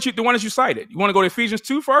 The one that you cited. You want to go to Ephesians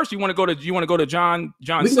 2 first? You want to go to John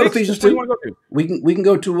 6? We can go to Ephesians 2. We can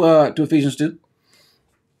go to Ephesians 2.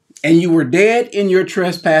 And you were dead in your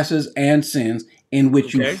trespasses and sins, in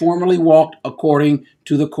which you formerly walked according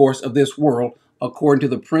to the course of this world, according to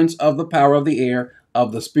the prince of the power of the air,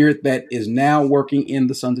 of the spirit that is now working in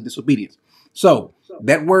the sons of disobedience. So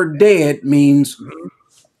that word dead means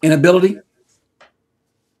inability.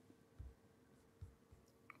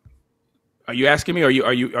 Are you asking me, or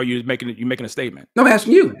are you making a statement? No, I'm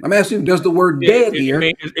asking you. Does the word dead here?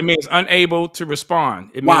 It means unable to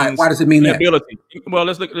respond. Why does it mean inability? Well,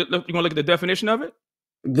 let's look. You want to look at the definition of it?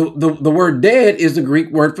 The word dead is the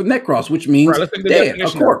Greek word for nekros, which means dead,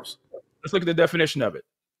 of course. Let's look at the definition of it.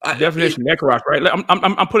 Definition nekros, right?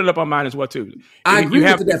 I'm putting it up on mine as well too. I agree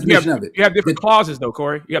with the definition of it. You have different clauses though,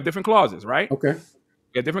 Corey. You have different clauses, right? Okay.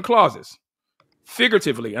 You have different clauses.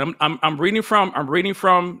 Figuratively, I'm reading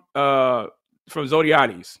from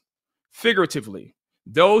Zodiades. Figuratively,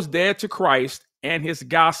 those dead to Christ and his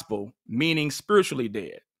gospel, meaning spiritually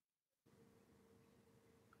dead.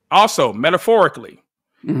 Also, metaphorically,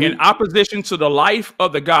 in opposition to the life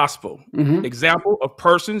of the gospel, example of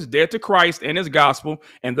persons dead to Christ and his gospel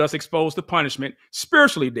and thus exposed to punishment,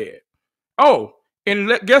 spiritually dead. Oh,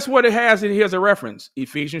 and guess what it has in here as a reference?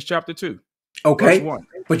 Ephesians chapter 2. Okay,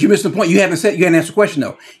 but you missed the point. You haven't answered the question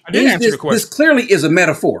though. I didn't answer the question. This clearly is a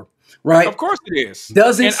metaphor, right? Of course it is. In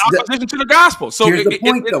opposition to the gospel. So here's the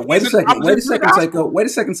point though. Wait a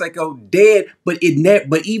second, Psycho. Dead, but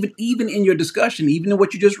even in your discussion, even in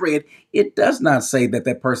what you just read, it does not say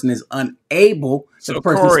that person is unable. So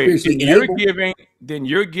Corey, then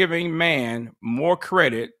you're giving man more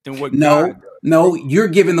credit than what God does. No, you're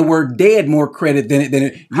giving the word dead more credit than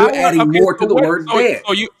you're adding more to the word dead.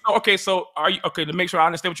 So are you okay? To make sure I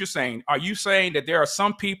understand what you're saying, are you saying that there are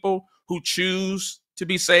some people who choose to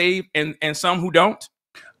be saved and some who don't?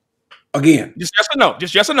 Again, just yes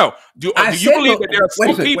or no. Do you believe that there are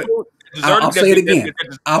some people? I'll say it again.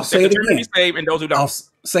 I'll say it again. Saved and those who don't. I'll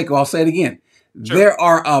say it again. Sure. There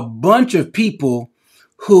are a bunch of people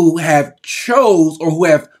who have who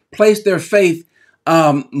have placed their faith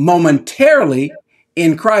momentarily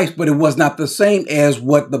in Christ, but it was not the same as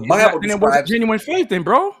what the Bible describes. Then it wasn't genuine faith, then,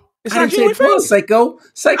 bro. It's not genuine faith. Psycho.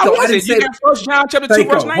 I didn't say that. 1 John chapter 2,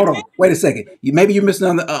 verse 19. Hold on. Wait a second. Maybe you're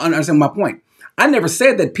misunderstanding my point. I never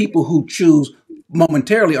said that people who choose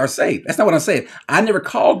momentarily are saved. That's not what I said. I never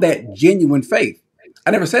called that genuine faith.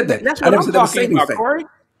 I never said that. That's what I'm talking about, Corey.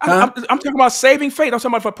 I'm talking about saving faith. I'm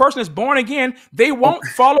talking about if a person is born again, they won't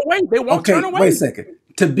fall away. They won't turn away. Wait a second.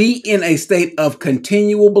 To be in a state of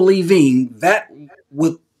continual believing, that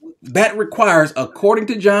requires, according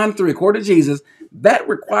to John 3, according to Jesus, that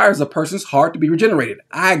requires a person's heart to be regenerated.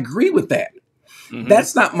 I agree with that.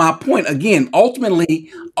 That's not my point. Again,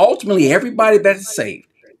 ultimately, everybody that is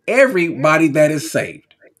saved, everybody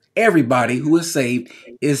who is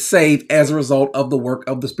saved as a result of the work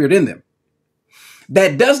of the Spirit in them.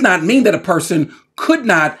 That does not mean that a person could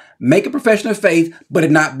not make a profession of faith, but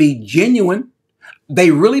it not be genuine.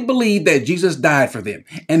 They really believe that Jesus died for them,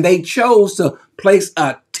 and they chose to place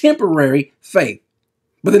a temporary faith,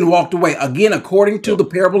 but then walked away. Again, according to the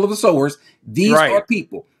parable of the sowers, these are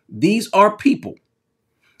people. These are people,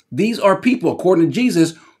 according to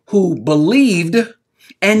Jesus, who believed,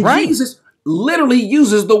 and Jesus literally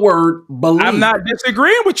uses the word believe. I'm not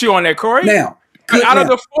disagreeing with you on that, Corey. Now, out of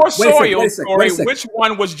the four soils, Corey, which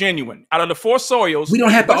one was genuine? Out of the four soils, we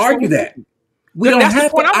don't have to argue that. We don't have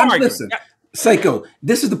to. Listen, Seiko,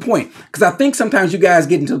 this is the point, because I think sometimes you guys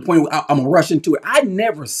get into the point where I'm gonna rush into it. I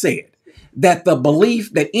never said that the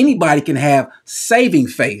belief that anybody can have saving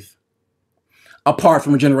faith apart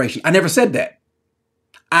from regeneration. I never said that.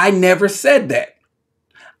 I never said that.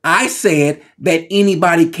 I said that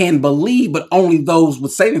anybody can believe, but only those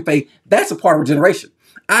with saving faith. That's a part of regeneration.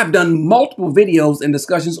 I've done multiple videos and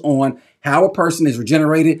discussions on how a person is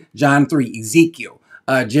regenerated. John 3, Ezekiel,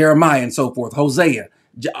 Jeremiah, and so forth, Hosea.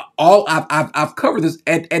 I've covered this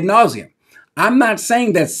ad nauseum. I'm not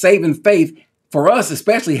saying that saving faith for us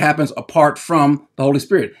especially happens apart from the Holy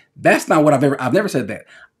Spirit. That's not what I've never said that.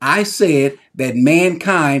 I said that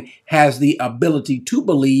mankind has the ability to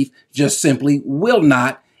believe, just simply will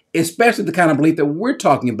not, especially the kind of belief that we're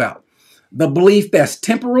talking about. The belief that's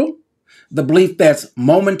temporal, the belief that's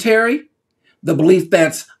momentary, the belief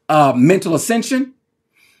that's mental ascension.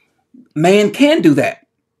 Man can do that.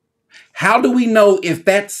 How do we know if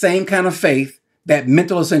that same kind of faith, that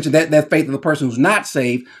mental ascension, that faith of the person who's not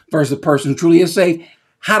saved versus the person who truly is saved,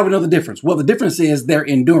 how do we know the difference? Well, the difference is they're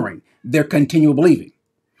enduring, they're continual believing.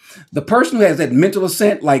 The person who has that mental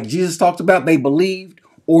assent, like Jesus talked about, they believed,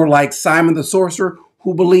 or like Simon the sorcerer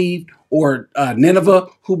who believed, or Nineveh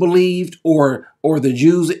who believed, or the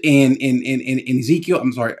Jews in Ezekiel,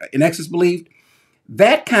 in Exodus believed.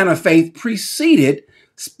 That kind of faith preceded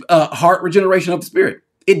heart regeneration of the Spirit.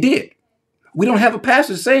 It did. We don't have a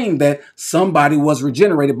passage saying that somebody was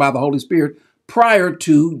regenerated by the Holy Spirit prior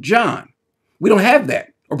to John. We don't have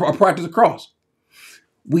that, or prior to the cross.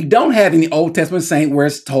 We don't have any Old Testament saint where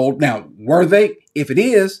it's told, now, were they? If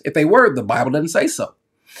they were, the Bible doesn't say so.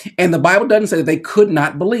 And the Bible doesn't say that they could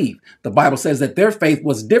not believe. The Bible says that their faith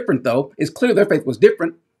was different, though. It's clear their faith was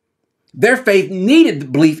different. Their faith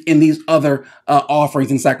needed belief in these other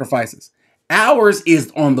offerings and sacrifices. Ours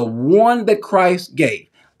is on the one that Christ gave.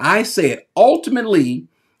 I said, ultimately,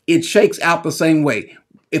 it shakes out the same way.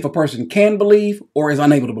 If a person can believe or is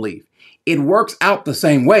unable to believe, it works out the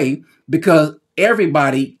same way because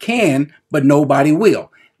everybody can, but nobody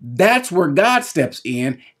will. That's where God steps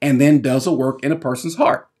in and then does a work in a person's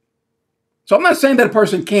heart. So I'm not saying that a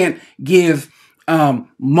person can't give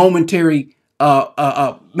momentary, matter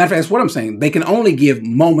of fact, that's what I'm saying. They can only give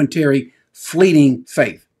momentary, fleeting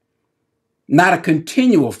faith, not a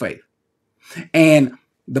continual faith. And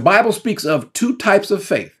the Bible speaks of two types of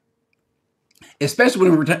faith, especially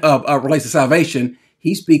when it relates to salvation.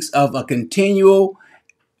 He speaks of a continual,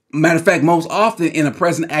 matter of fact, most often in a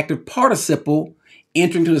present active participle,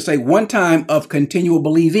 entering to say one time of continual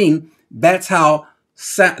believing. That's how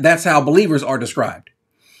believers are described.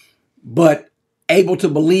 But able to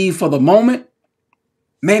believe for the moment,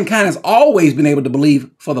 mankind has always been able to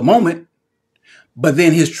believe for the moment, but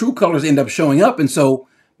then his true colors end up showing up. And so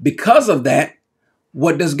because of that,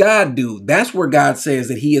 what does God do? That's where God says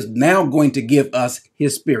that he is now going to give us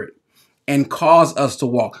his Spirit and cause us to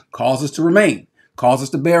walk, cause us to remain, cause us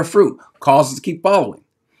to bear fruit, cause us to keep following.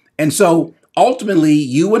 And so ultimately,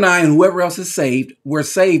 you and I and whoever else is saved, we're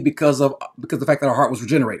saved because of the fact that our heart was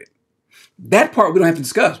regenerated. That part we don't have to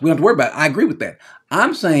discuss. We don't have to worry about it. I agree with that.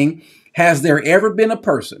 I'm saying, has there ever been a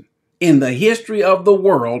person in the history of the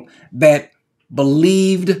world that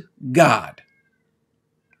believed God?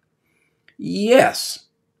 Yes,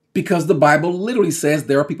 because the Bible literally says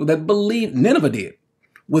there are people that believe. Nineveh did,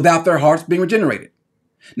 without their hearts being regenerated.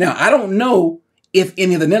 Now, I don't know if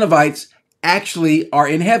any of the Ninevites actually are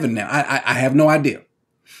in heaven now. I have no idea.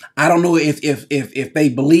 I don't know if they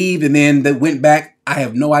believed and then they went back. I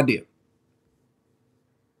have no idea.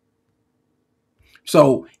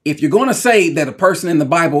 So if you're going to say that a person in the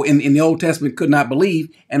Bible in the Old Testament could not believe,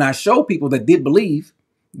 and I show people that did believe,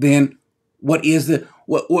 then where's the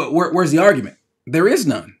argument? There is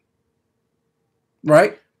none.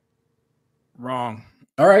 Right? Wrong.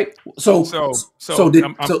 All right. I'm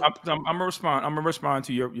gonna respond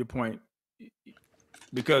to your point,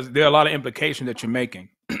 because there are a lot of implications that you're making.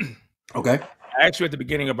 Okay. I asked you at the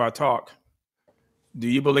beginning of our talk, do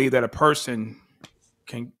you believe that a person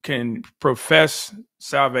can profess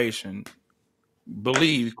salvation,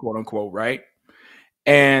 believe, quote unquote, right,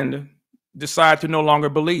 and decide to no longer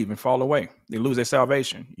believe and fall away? They lose their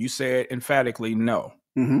salvation. You said emphatically no.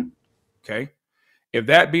 Mm-hmm. Okay. If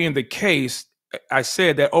that being the case, I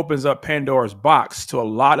said that opens up Pandora's box to a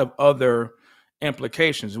lot of other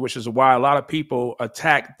implications, which is why a lot of people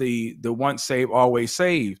attack the once saved, always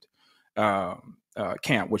saved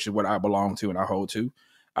camp, which is what I belong to and I hold to.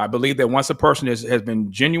 I believe that once a person has been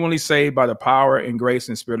genuinely saved by the power and grace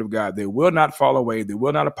and Spirit of God, they will not fall away. They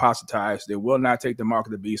will not apostatize. They will not take the mark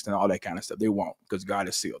of the beast and all that kind of stuff. They won't, because God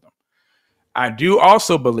has sealed them. I do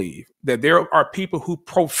also believe that there are people who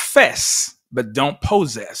profess but don't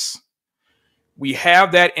possess. We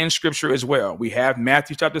have that in Scripture as well. We have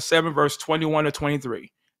Matthew chapter 7, verse 21 to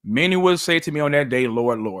 23. Many will say to me on that day,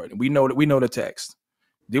 Lord, Lord. We know the text.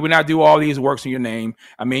 Did we not do all these works in your name?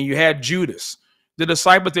 I mean, you had Judas. The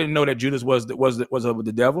disciples didn't know that Judas was of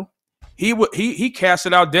the devil. He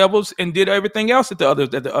casted out devils and did everything else that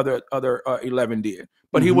the other 11 did,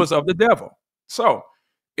 but he was of the devil. So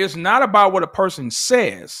it's not about what a person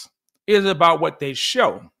says; it's about what they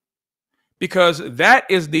show, because that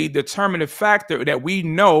is the determinative factor that we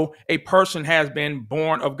know a person has been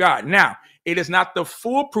born of God. Now, it is not the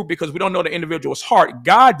foolproof because we don't know the individual's heart.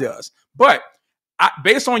 God does, but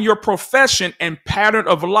based on your profession and pattern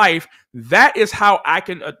of life, that is how I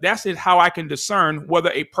can discern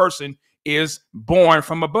whether a person is born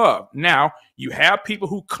from above. Now, you have people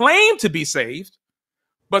who claim to be saved,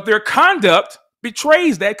 but their conduct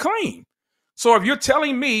betrays that claim. So if you're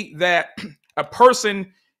telling me that a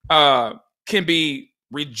person can be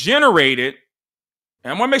regenerated,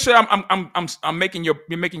 and I want to make sure I'm making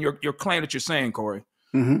your claim that you're saying, Corey.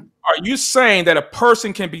 Are you saying that a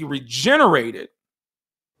person can be regenerated,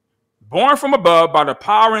 born from above by the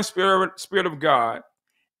power and spirit of God,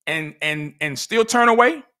 and still turn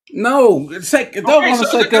away? No, that's what you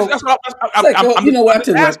know what?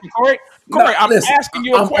 Corey, I'm asking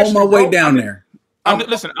you a question. I'm on my way down there.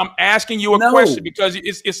 I'm asking you a question because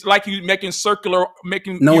it's like you using circular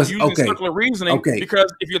reasoning. Okay.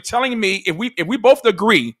 Because if you're telling me, if we both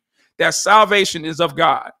agree that salvation is of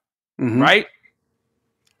God, right,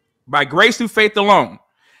 by grace through faith alone,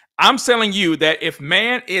 I'm telling you that if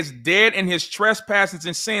man is dead in his trespasses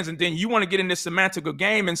and sins, and then you want to get in this semantical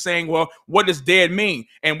game and saying, well, what does dead mean?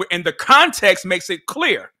 And the context makes it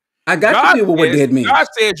clear. I got to deal with what dead means. God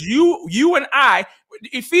says you and I,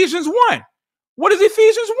 Ephesians 1. What does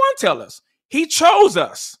Ephesians 1 tell us? He chose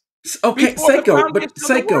us. Okay, Seiko,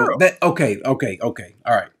 okay.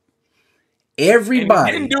 All right.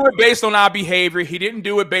 Everybody. And he didn't do it based on our behavior. He didn't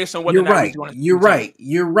do it based on whether or not he's going to. You're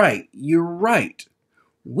right.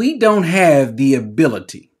 We don't have the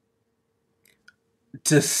ability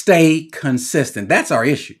to stay consistent. That's our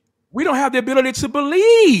issue. We don't have the ability to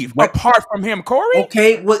believe apart from him, Corey.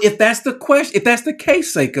 Okay, well, if that's the question, if that's the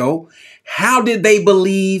case, Seiko, how did they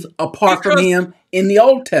believe apart from him in the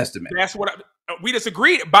Old Testament? That's what we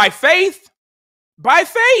disagreed. By faith. By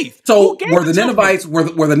faith. So were the Ninevites, were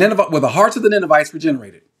the hearts of the Ninevites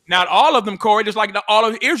regenerated? Not all of them, Corey, just like all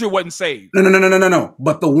of Israel wasn't saved. No.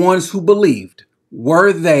 But the ones who believed,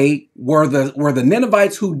 were the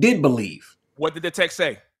Ninevites who did believe? What did the text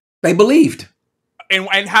say? They believed. And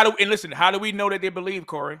listen, how do we know that they believe,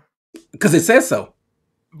 Corey? Because it says so.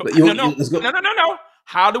 No.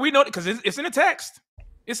 How do we know? Because it's in the text.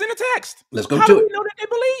 It's in the text. Let's go how to do it. We know that they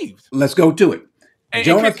believed? Let's go to it.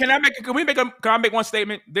 Can I make one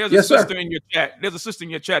statement? There's a sister in your chat. There's a sister in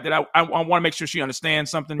your chat that I want to make sure she understands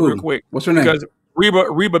something real quick. What's her name? Because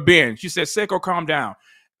Reba Ben. She said, Seiko, calm down.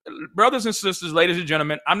 Brothers and sisters, ladies and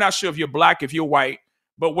gentlemen, I'm not sure if you're black, if you're white,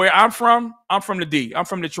 but where I'm from the D. I'm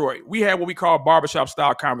from Detroit. We have what we call barbershop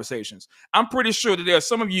style conversations. I'm pretty sure that there are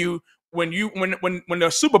some of you when the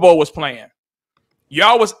Super Bowl was playing,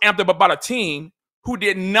 y'all was amped up about a team who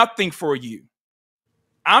did nothing for you.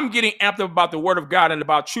 I'm getting amped up about the word of God and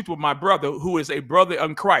about truth with my brother, who is a brother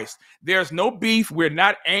in Christ. There's no beef. We're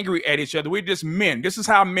not angry at each other. We're just men. This is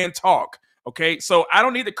how men talk. Okay, so I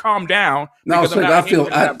don't need to calm down. No,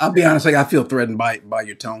 I'll be honest, I feel threatened by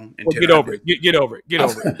your tone. And get over it. Get over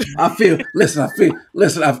it. I'm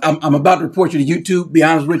about to report you to YouTube. Be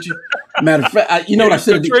honest with you. Matter of fact, you know what I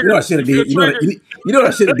should have did. You know what I should have did. You know what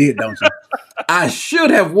I should have did, don't you? I should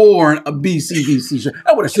have worn a BCVC shirt.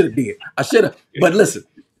 That's what I should have did. I should have. But listen.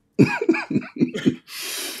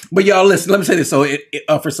 But y'all listen. Let me say this. So,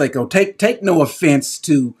 for Seiko, take no offense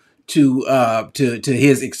to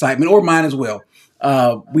his excitement or mine as well.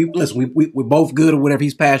 We're both good or whatever.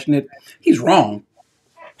 He's passionate. He's wrong.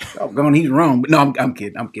 He's wrong. But no, I'm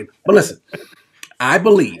kidding. But listen, I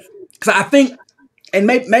believe, because I think, and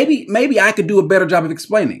maybe I could do a better job of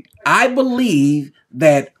explaining. I believe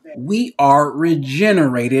that we are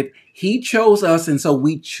regenerated. He chose us, and so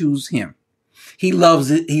we choose him. He loves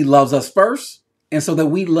it. He loves us first, and so that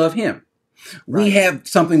we love him. Right. We have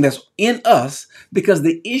something that's in us, because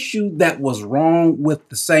the issue that was wrong with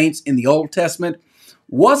the saints in the Old Testament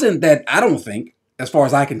wasn't that, I don't think, as far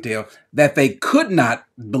as I can tell, that they could not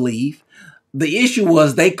believe. The issue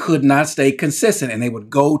was they could not stay consistent, and they would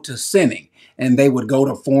go to sinning, and they would go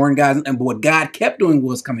to foreign gods. And what God kept doing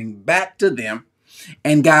was coming back to them,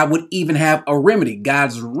 and God would even have a remedy.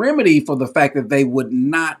 God's remedy for the fact that they would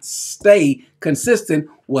not stay consistent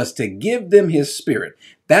was to give them his spirit.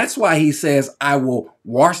 That's why he says, I will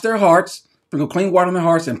wash their hearts, sprinkle clean water in their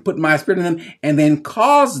hearts, and put my spirit in them, and then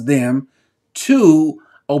cause them to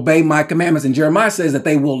obey my commandments. And Jeremiah says that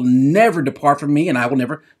they will never depart from me and I will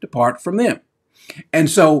never depart from them. And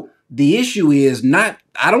so the issue is not,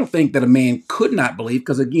 I don't think that a man could not believe,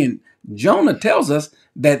 because again, Jonah tells us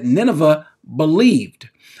that Nineveh believed.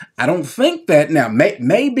 I don't think that, now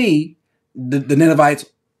maybe the Ninevites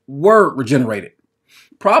were regenerated.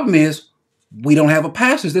 Problem is, we don't have a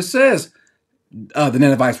passage that says the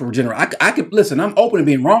Ninevites were regenerated. I could listen. I'm open to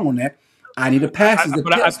being wrong on that. I need a passage.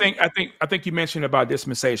 I think you mentioned about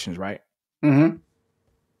dispensations, right? Mm-hmm.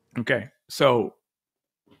 Okay, so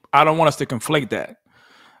I don't want us to conflate that.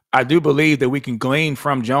 I do believe that we can glean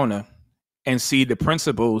from Jonah and see the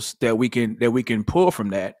principles that we can pull from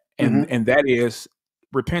that, and that is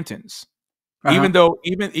repentance. Even though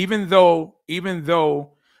we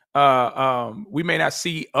may not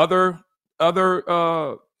see other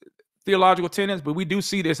theological tenets, but we do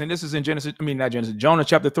see this, and this is in Jonah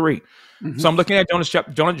chapter 3. So I'm looking at Jonah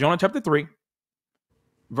chapter 3,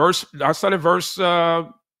 verse. I started verse.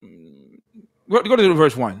 Go to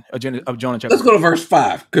verse 1 of Jonah chapter. Let's go to verse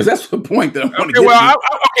 5, because that's the point that I want to get. We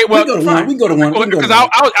go to one. Because I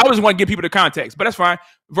always want to give people the context, but that's fine.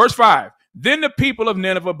 Verse 5. Then the people of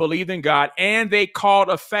Nineveh believed in God, and they called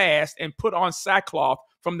a fast and put on sackcloth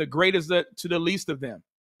from the greatest to the least of them.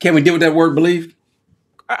 Can we deal with that word believe?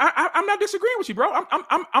 I'm not disagreeing with you, bro.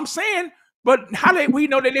 I'm saying, but we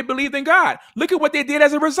know that they believed in God? Look at what they did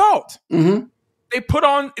as a result. They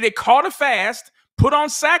called a fast, put on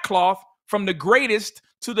sackcloth from the greatest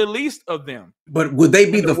to the least of them. But would they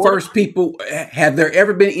be the first people? Have there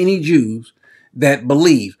ever been any Jews that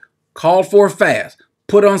believe, called for a fast,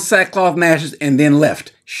 put on sackcloth and ashes, and then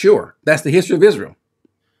left? Sure. That's the history of Israel.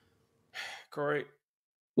 Correct.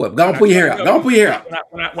 What? Don't put your hair out. Don't put your hair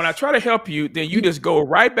out. When I try to help you, then you just go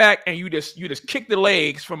right back and you just kick the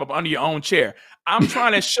legs from up under your own chair. I'm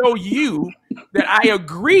trying to show you that I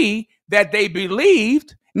agree that they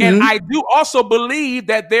believed, and I do also believe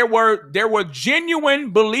that there were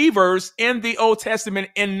genuine believers in the Old Testament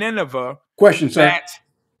in Nineveh. Question, sir.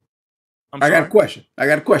 I got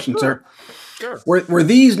a question, sir. Sure. Were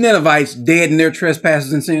these Ninevites dead in their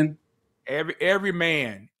trespasses and sin? Every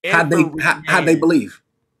man. How'd they believe?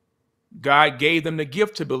 God gave them the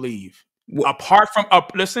gift to believe. What? Apart from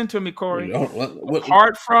listen to me, Corey.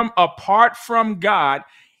 Apart from God.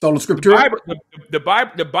 Sola Scriptura.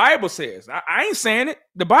 The Bible says. I ain't saying it.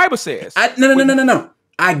 The Bible says. No.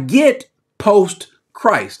 I get post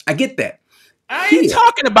Christ. I get that. I ain't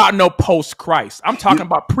talking about no post Christ. I'm talking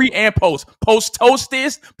about pre and post. Post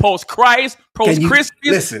Toastis, post Christ, post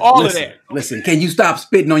Christmas, all of that. Listen, can you stop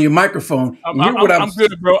spitting on your microphone? I'm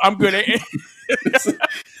good, bro. I'm good at it.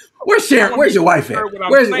 Where's Sharon? Where's your wife at?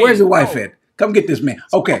 Where's your wife at? Come get this man.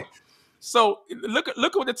 Okay. So look at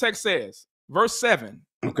what the text says. Verse 7.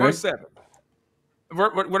 Okay. Verse 7.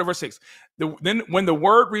 What verse 6? Then when the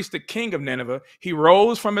word reached the king of Nineveh, he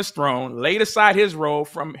rose from his throne, laid aside his robe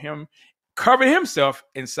from him, covered himself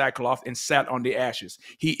in sackcloth, and sat on the ashes.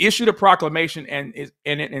 He issued a proclamation and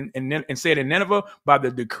said in Nineveh, by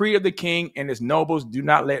the decree of the king and his nobles, do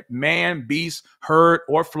not let man, beast, herd,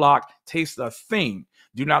 or flock taste a thing.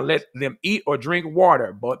 Do not let them eat or drink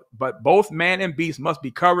water, but both man and beast must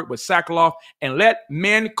be covered with sackcloth, and let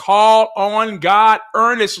men call on God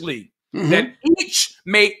earnestly, that each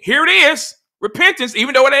may, here it is, repentance,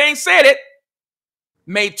 even though it ain't said it,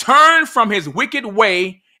 may turn from his wicked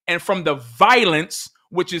way and from the violence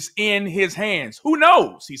which is in his hands. Who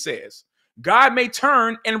knows, he says. God may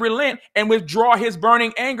turn and relent and withdraw his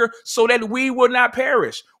burning anger so that we will not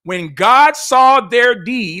perish. When God saw their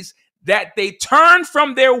deeds, that they turned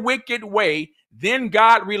from their wicked way, then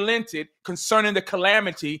God relented concerning the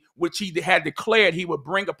calamity which he had declared he would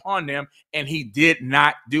bring upon them, and he did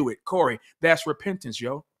not do it. Corey, that's repentance,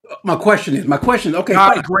 yo. My question, okay.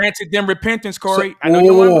 God granted them repentance, Corey. I know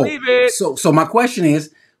you want to believe it. So my question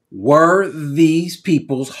is, were these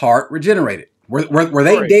people's heart regenerated? Were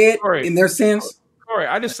they dead in their sins? Corey,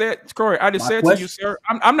 I just said to you, sir,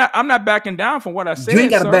 I'm not backing down from what I said. You ain't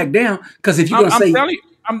got to back down, because if you're going to say,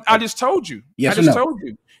 I just told you. Yes, I just told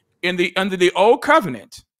you. Under the old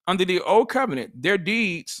covenant, their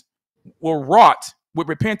deeds were wrought with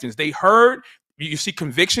repentance. They heard. You see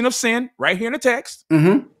conviction of sin right here in the text.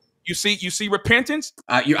 You see repentance.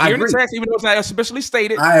 I agree. In the text, even though it's not especially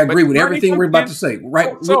stated. I agree with everything we're about to say.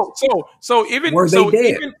 Right. So even were they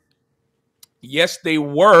dead? Yes, they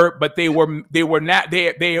were, but they were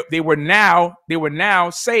now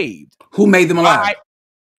saved. Who made them alive?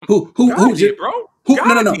 Who did, bro?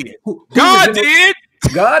 God did. God did.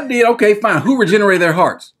 God did. Okay, fine. Who regenerated their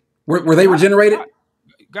hearts? Were they regenerated?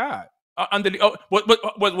 God.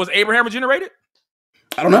 Was Abraham regenerated?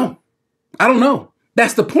 I don't know.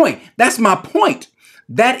 That's the point. That's my point.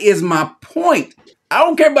 That is my point. I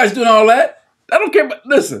don't care about doing all that. I don't care about,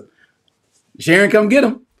 listen, Sharon, come get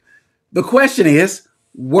them. The question is,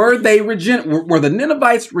 were the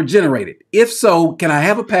Ninevites regenerated? If so, can I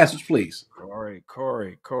have a passage, please? Corey.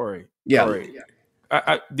 Yeah. Corey.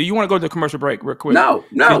 Do you want to go to the commercial break real quick? No.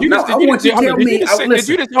 I want you to tell me.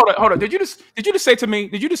 Hold on. Did you just say to me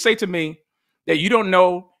that you don't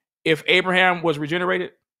know if Abraham was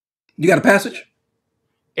regenerated? You got a passage?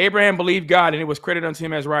 Abraham believed God, and it was credited unto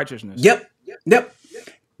him as righteousness. Yep.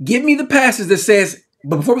 Give me the passage that says.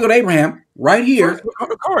 But before we go to Abraham, right here,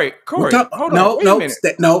 Corey, hold on.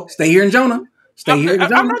 Stay here in Jonah. I'm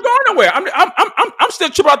not going nowhere. I'm still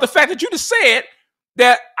tripping about the fact that you just said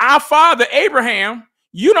that our father Abraham,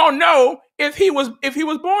 you don't know if he was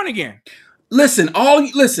born again. Listen,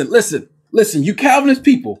 you Calvinist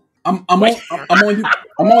people. I'm on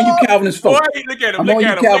you Calvinist folk. Boy, look at him. I'm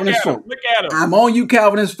on you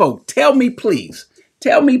Calvinist folk. Tell me please,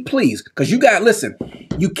 because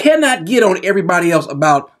you cannot get on everybody else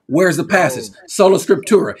about where's the passage, sola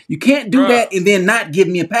scriptura. You can't do that and then not give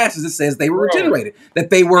me a passage that says they were regenerated, that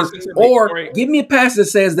they were, or give me a passage that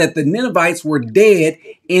says that the Ninevites were dead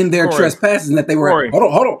in their trespasses and that they were. Hold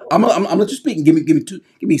on. I'm gonna let you speak and give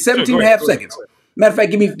me 17 and a half seconds. Matter of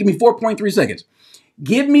fact, give me 4.3 seconds.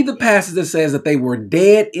 Give me the passage that says that they were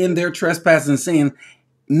dead in their trespasses and sin,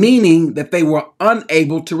 meaning that they were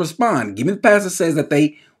unable to respond. Give me the passage that says that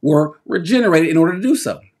they were regenerated in order to do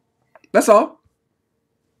so. That's all.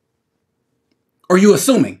 Or you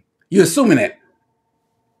assuming? You assuming that?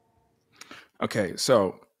 Okay,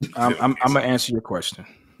 so I'm gonna answer your question.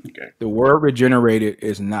 Okay. The word regenerated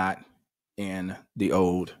is not in the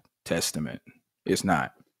Old Testament. It's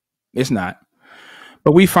not.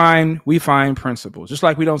 But we find principles, just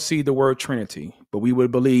like we don't see the word Trinity, but we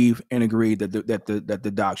would believe and agree that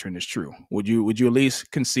the doctrine is true. Would you at least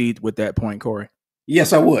concede with that point, Corey?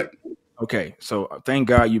 Yes, I would. Okay, so thank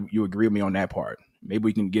God you agree with me on that part. Maybe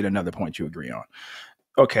we can get another point you agree on.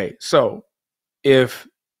 Okay, so if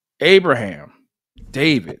Abraham,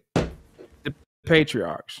 David, the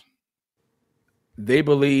patriarchs, they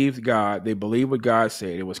believed God, they believed what God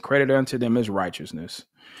said, it was credited unto them as righteousness.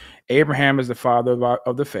 Abraham is the father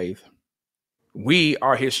of the faith. We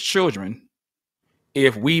are his children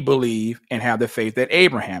if we believe and have the faith that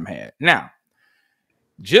Abraham had. Now,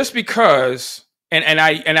 just because, and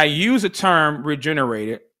I use the term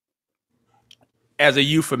regenerated as a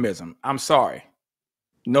euphemism. I'm sorry.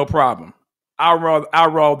 No problem. I'll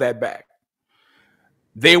roll that back.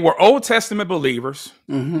 They were Old Testament believers.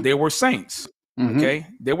 Mm-hmm. They were saints. Mm-hmm. Okay.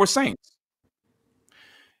 They were saints.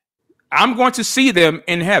 I'm going to see them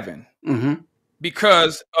in heaven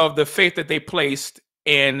because of the faith that they placed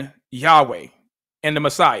in Yahweh and the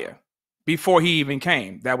Messiah before he even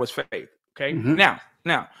came. That was faith. Okay. Mm-hmm.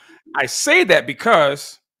 Now, I say that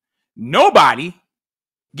because nobody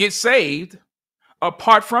gets saved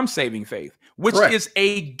apart from saving faith, which Correct. Is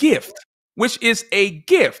a gift,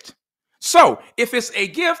 So if it's a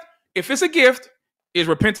gift, is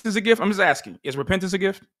repentance a gift? I'm just asking, is repentance a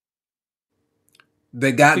gift?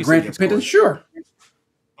 That God grant repentance? Sure.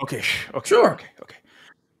 Okay. Sure.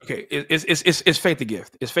 Okay. Is faith a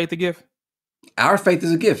gift? Is faith a gift? Our faith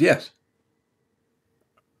is a gift, yes.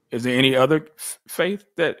 Is there any other faith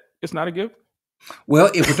that is not a gift?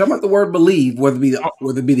 Well, if we're talking about the word believe, whether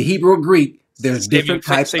it be the Hebrew or Greek, there's different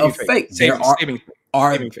types of faith.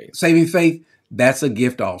 Saving faith, that's a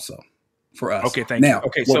gift also for us. Okay, thank you. Now,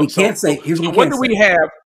 what we can't say, here's what we what can't do say. We have?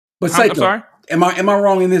 But Saiko, I'm sorry? Am I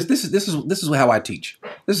wrong in this? This is how I teach.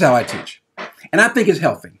 This is how I teach. And I think it's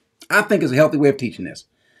healthy. I think it's a healthy way of teaching this.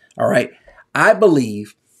 All right. I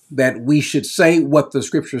believe that we should say what the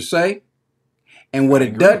scriptures say, and what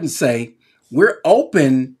it doesn't say, we're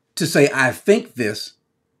open to say, I think this.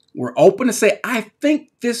 We're open to say, I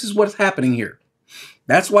think this is what's happening here.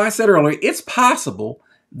 That's why I said earlier, it's possible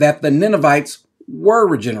that the Ninevites were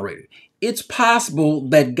regenerated. It's possible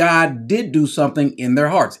that God did do something in their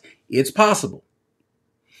hearts. It's possible.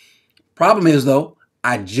 Problem is, though,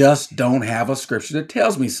 I just don't have a scripture that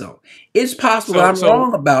tells me so. It's possible that I'm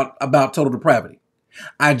wrong about total depravity.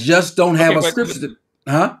 I just don't have a scripture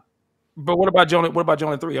that, But what about Jonah? What about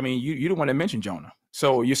Jonah 3? I mean, you don't want to mention Jonah.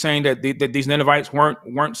 So you're saying that these Ninevites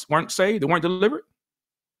weren't saved? They weren't delivered?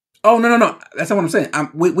 Oh, no. That's not what I'm saying.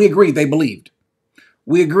 We agree they believed.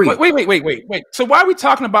 We agree. Wait. So why are we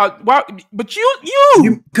talking about why? But you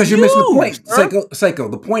because you're missing the point, Saiko.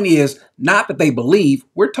 The point is not that they believe.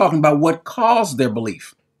 We're talking about what caused their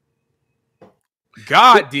belief.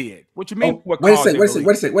 God did. What you mean? Wait a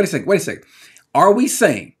second. Are we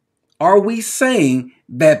saying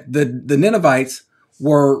that the Ninevites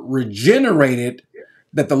were regenerated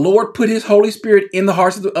that the Lord put his Holy Spirit in the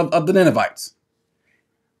hearts of the Ninevites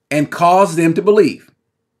and caused them to believe.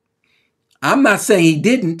 I'm not saying he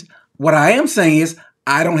didn't. What I am saying is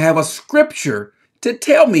I don't have a scripture to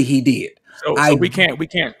tell me he did. So we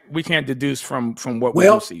can't deduce from what we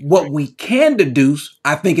do see. What we can deduce,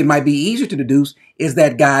 I think it might be easier to deduce, is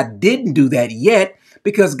that God didn't do that yet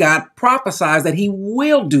because God prophesies that he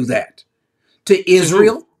will do that to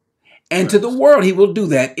Israel and to the world. He will do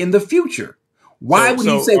that in the future. Why would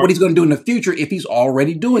he say what he's going to do in the future if he's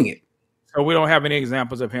already doing it? So we don't have any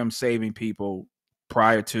examples of him saving people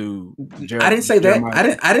prior to I didn't say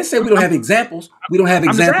that. I didn't say we don't have examples. We don't have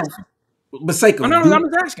examples. But Seiko, I'm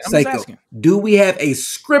asking. Do we have a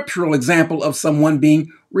scriptural example of someone being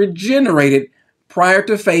regenerated prior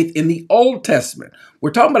to faith in the Old Testament?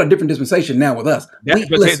 We're talking about a different dispensation now with us.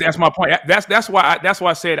 That's my point. That's why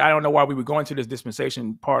I said I don't know why we were going to this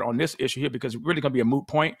dispensation part on this issue here, because it's really going to be a moot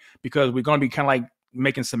point, because we're going to be kind of like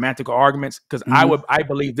making semantic arguments. Because I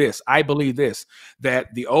believe this,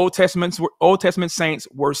 that the Old Testament saints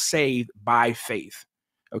were saved by faith.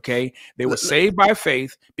 Okay, they were saved by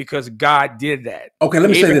faith because God did that. Okay, let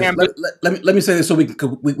me say this. Let me say this so we're going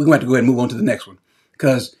to have to go ahead and move on to the next one,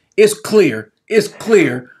 because it's clear. It's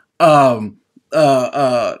clear. The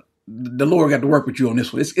Lord got to work with you on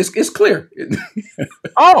this one. It's clear.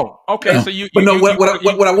 Oh, okay. So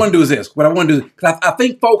what I want to do is this. What I want to do, because I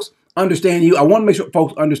think folks understand you. I want to make sure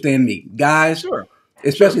folks understand me, guys. Sure.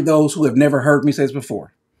 Especially those who have never heard me say this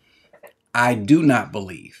before. I do not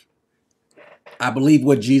believe. I believe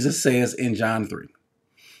what Jesus says in John 3.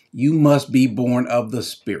 You must be born of the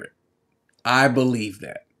Spirit. I believe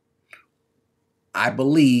that. I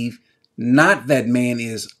believe not that man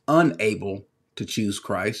is unable to choose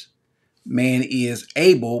Christ. Man is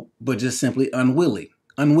able, but just simply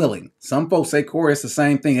unwilling. Some folks say, Corey, it's the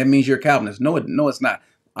same thing. That means you're a Calvinist. No, it's not.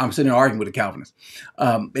 I'm sitting here arguing with a Calvinist.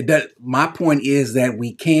 My point is that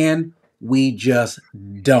we can, we just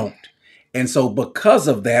don't. And so because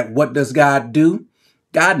of that, what does God do?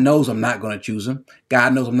 God knows I'm not going to choose him.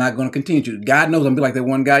 God knows I'm not going to continue to. God knows I'm going to be like that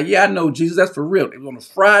one guy. Yeah, I know Jesus. That's for real. It was on a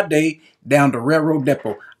Friday down to Railroad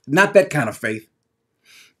Depot. Not that kind of faith.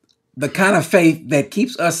 The kind of faith that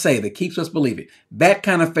keeps us saved, that keeps us believing. That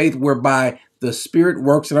kind of faith whereby the Spirit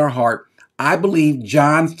works in our heart. I believe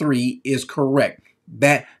John 3 is correct.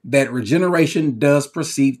 That regeneration does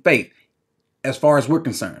precede faith as far as we're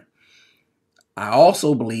concerned. I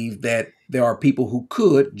also believe that there are people who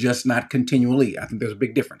could, just not continually. I think there's a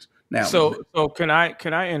big difference. Now, so can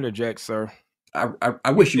I interject, sir?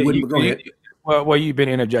 I wish you wouldn't, but go ahead. Well, you've been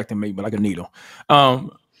interjecting me, but like a needle.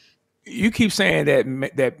 You keep saying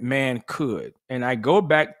that man could, and I go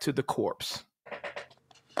back to the corpse,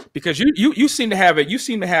 because you seem to have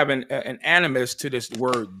an animus to this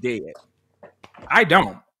word dead. I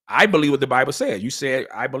don't. I believe what the Bible says. You said,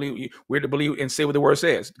 I believe, we're to believe and say what the word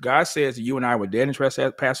says. God says that you and I were dead in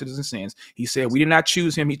trespasses and sins. He said, we did not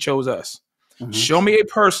choose him. He chose us. Mm-hmm. Show me a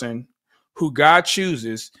person who God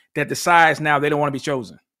chooses that decides now they don't want to be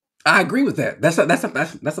chosen. I agree with that. That's not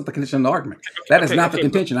the contention of the argument. That is not the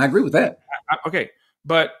contention. I agree with that. Okay.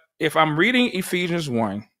 But if I'm reading Ephesians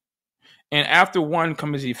 1, and after 1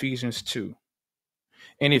 comes Ephesians 2,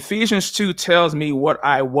 and Ephesians 2 tells me what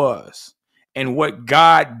I was and what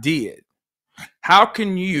God did, how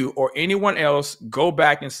can you or anyone else go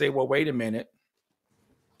back and say, well, wait a minute,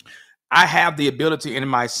 I have the ability in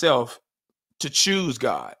myself to choose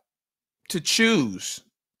God, to choose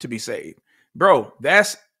to be saved? Bro,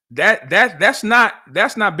 that's not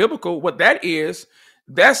biblical. What that is,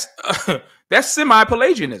 that's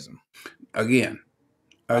Semi-Pelagianism. Again,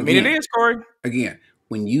 I mean, it is, Corey. Again,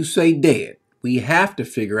 when you say dead, we have to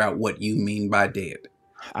figure out what you mean by dead.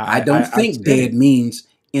 I don't think dead means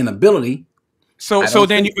inability. So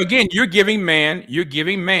then you're giving man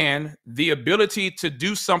the ability to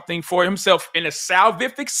do something for himself in a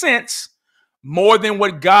salvific sense more than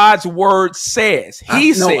what God's word says. I'm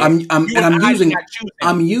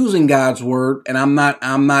using God's word, and I'm not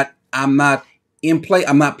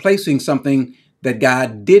placing something that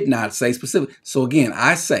God did not say specifically. So again,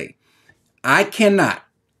 I say I cannot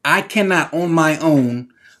on my own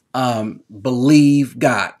believe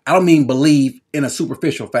God. I don't mean believe in a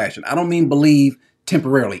superficial fashion. I don't mean believe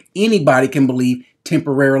temporarily. Anybody can believe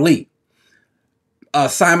temporarily.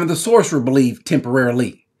 Simon the sorcerer believed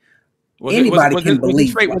temporarily. Anybody can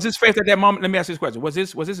believe. Was his faith at that moment? Let me ask you this question: Was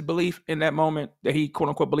his belief in that moment that he quote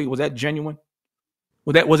unquote believed, was that genuine?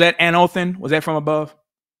 Was that anothen? Was that from above?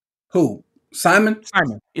 Who? Simon?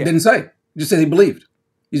 Simon. Yeah. Didn't say. Just said he believed.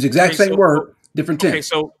 Use the exact same word, different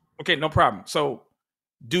tense. Okay, no problem. So,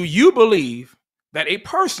 do you believe that a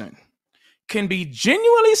person can be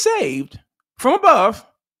genuinely saved from above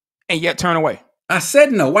and yet turn away? I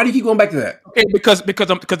said no. Why do you keep going back to that? Okay, because we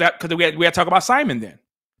had to talk about Simon then.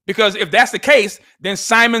 Because if that's the case, then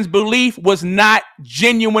Simon's belief was not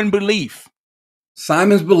genuine belief.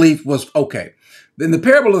 Simon's belief was okay. In the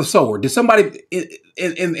parable of the sower, did somebody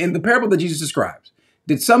in the parable that Jesus describes,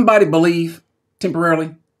 did somebody believe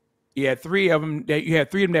temporarily? You had three of them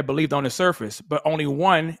that believed on the surface, but only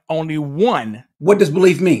one. What does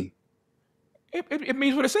belief mean? It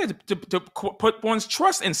means what it says, to put one's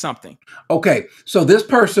trust in something. Okay, so this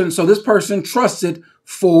person trusted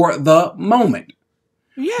for the moment.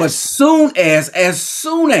 Yes. But as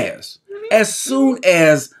soon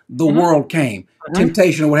as the world came,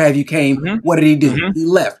 temptation or what have you came, what did he do? He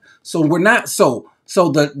left. So we're not so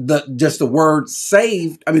the word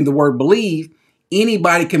saved, I mean the word believe,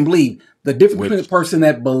 anybody can believe. The difference between the person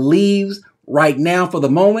that believes right now for the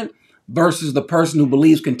moment versus the person who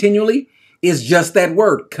believes continually is just that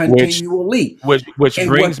word, continually. Which and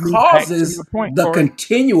brings what me causes back to the point, the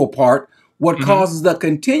continual part. What causes the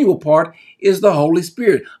continual part is the Holy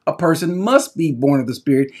Spirit. A person must be born of the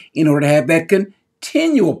Spirit in order to have that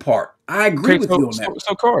continual part. I agree with you on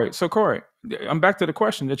that. So Corey, I'm back to the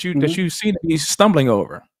question that you seem to be stumbling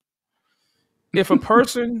over. If a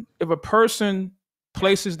person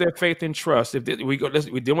places their faith and trust, we're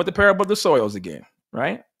dealing with the parable of the soils again,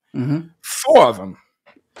 right? 4 of them,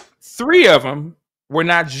 3 of them were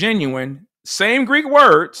not genuine. Same Greek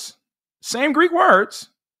words,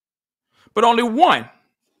 but only one.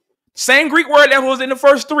 Same Greek word that was in the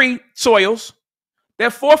first 3 soils.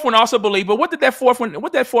 That 4th one also believed, but what did that 4th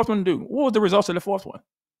one do? What was the results of the 4th one?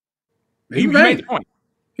 He remained. The point.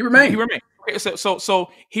 He remained. Okay, so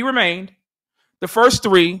he remained. The first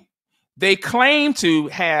 3, they claimed to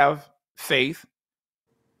have faith,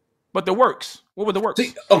 but the works. What were the works?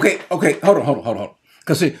 See, okay. Hold on.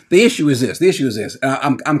 Because the issue is this.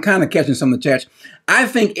 I'm kind of catching some of the chats. I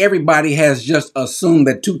think everybody has just assumed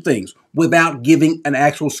that 2 things without giving an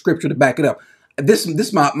actual scripture to back it up. This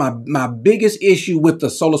is my biggest issue with the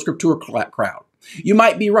sola scriptura crowd. You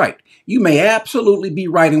might be right. You may absolutely be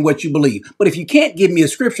right in what you believe. But if you can't give me a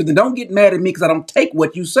scripture, then don't get mad at me because I don't take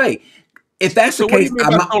what you say. If that's the case,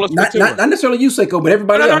 not necessarily you, Saiko, but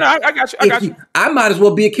everybody else. No, I got you. I might as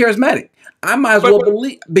well be a charismatic. I might as well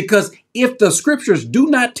believe, because if the scriptures do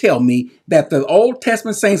not tell me that the Old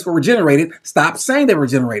Testament saints were regenerated, stop saying they were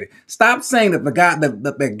regenerated. Stop saying that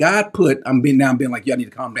that God put. I'm being like, y'all need to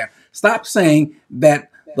calm down. Stop saying that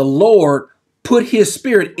the Lord put His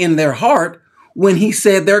Spirit in their heart when He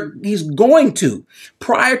said He's going to.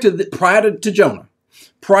 Prior to Jonah,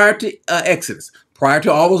 prior to Exodus, prior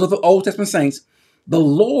to all those other Old Testament saints, the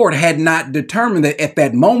Lord had not determined that at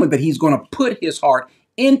that moment that He's going to put His heart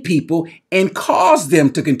in people and cause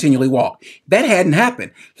them to continually walk. That hadn't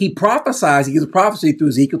happened. He prophesies, he gives a prophecy through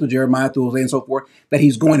Ezekiel, to Jeremiah, through Hosea, and so forth, that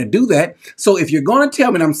He's going to do that. So if you're going to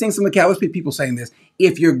tell me, and I'm seeing some of the Calvinist people saying this,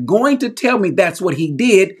 if you're going to tell me that's what He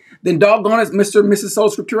did, then doggone it, Mr. and Mrs. Soul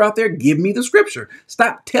Scripture out there, give me the scripture.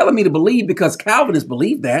 Stop telling me to believe because Calvinists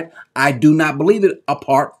believe that. I do not believe it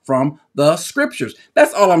apart from the scriptures.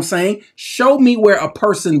 That's all I'm saying. Show me where a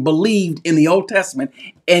person believed in the Old Testament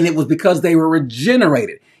and it was because they were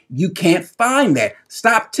regenerated. You can't find that.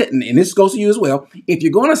 Stop, and this goes to you as well. If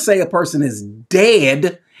you're going to say a person is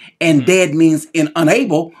dead, and dead means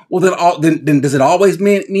unable, well, then does it always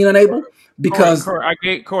mean unable? Because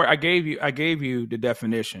Corey, I gave you the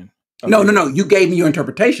definition. No. You gave me your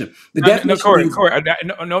interpretation. The definition.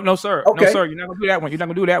 No, sir. Okay. No, sir. You're not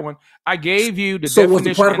gonna do that one. I gave you the definition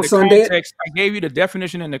in the context. I gave you the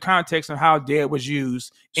definition in the context of how dead was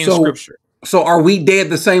used in Scripture. So are we dead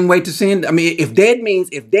the same way to sin? I mean, if dead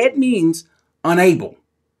means unable.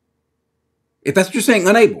 If that's what you're saying,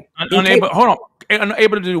 unable. Unable. Hold on.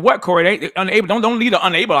 Unable to do what, Corey? Unable. Don't leave the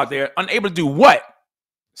unable out there. Unable to do what?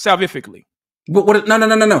 Salvifically. But what?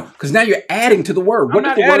 No. Because now you're adding to the word. What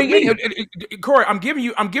I'm not adding it, Corey. I'm giving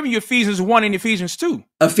you Ephesians 1 and Ephesians 2.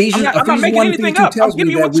 Ephesians 1 and Ephesians 2 tells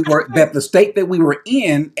me that the state that we were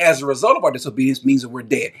in as a result of our disobedience means that we're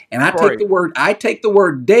dead. And I take the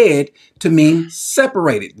word dead to mean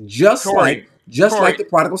separated, just like the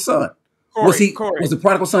prodigal son. Was the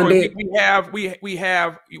prodigal son dead?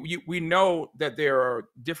 We know that there are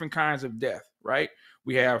different kinds of death, right?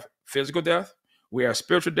 We have physical death, we have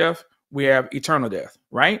spiritual death, we have eternal death,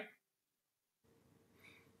 right?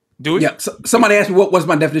 Do we? Yeah. So somebody asked me what was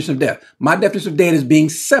my definition of death. My definition of death is being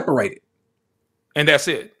separated, and that's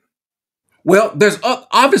it. Well, there's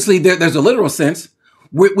obviously there's a literal sense.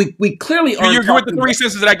 We clearly are. Do you agree with the 3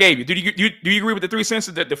 senses that I gave you? Do you agree with the 3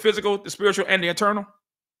 senses, that the physical, the spiritual, and the eternal?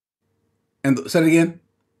 And say it again.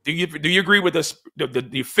 Do you agree with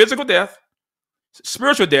the physical death,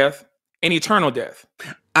 spiritual death, and eternal death.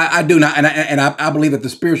 I do not, and I believe that the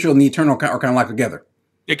spiritual and the eternal are kind of like together.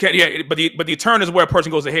 Yeah, but the eternal is where a person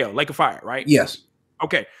goes to hell, lake of fire, right? Yes.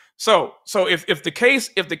 Okay. So if the case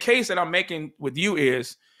that I'm making with you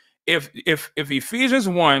is if Ephesians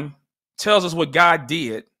 1 tells us what God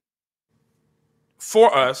did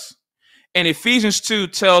for us, and Ephesians 2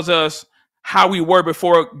 tells us how we were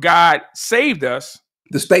before God saved us,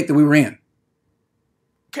 the state that we were in,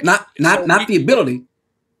 okay. not the ability.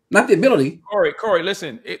 Not the ability. Corey,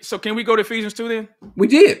 listen. So can we go to Ephesians 2 then? We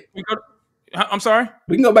did. I'm sorry?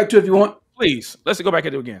 We can go back to it if you want. Please, let's go back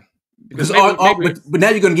into it again. But now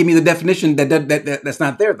you're going to give me the definition that's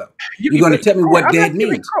not there, though. You're going to tell me what dead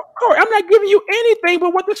means. Corey, I'm not giving you anything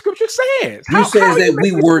but what the scripture says. You says that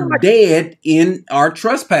we were dead in our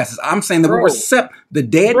trespasses. I'm saying that we were the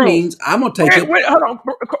dead means I'm going to take it. Wait, hold on.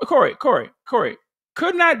 Corey.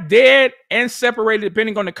 Could not dead and separated,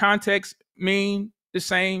 depending on the context, mean the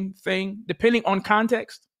same thing depending on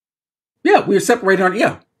context? Yeah, we were separated.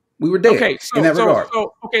 We were dead. Okay, so, in that regard.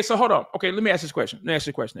 So hold on. Okay, let me ask this question. Then.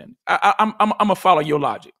 I'm gonna follow your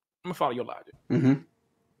logic. Mm-hmm.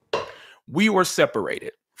 We were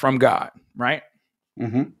separated from God, right?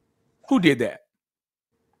 Mm-hmm. Who did that?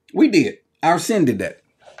 We did. Our sin did that.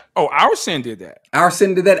 Oh, our sin did that. Our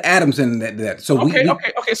sin did that. Adam's sin did that. So okay.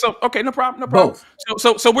 So no problem. Both.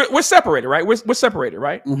 So we're separated, right? We're separated,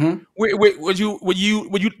 right? Mm-hmm. Would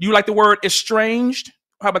you like the word estranged?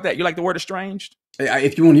 How about that? You like the word estranged?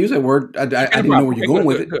 If you want to use that word, I didn't know where you're going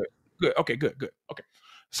with it. Good. Okay. Good. Okay.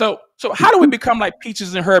 So how do we become like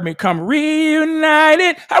Peaches and Herb and become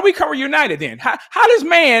reunited? How do we become reunited then? How does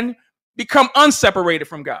man become unseparated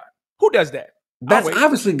from God? Who does that? That's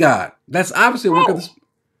obviously God. That's obviously a work of the.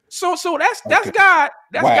 So that's God.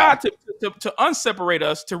 That's God to unseparate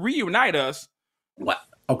us, to reunite us. What?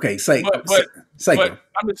 Okay, say. But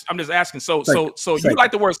I'm just asking. So you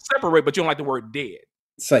like the word separate, but you don't like the word dead.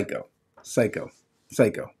 Saiko.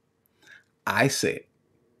 I said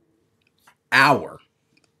our,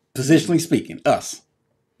 positionally speaking, us.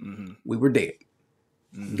 Mm-hmm. We were dead.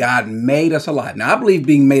 Mm-hmm. God made us alive. Now I believe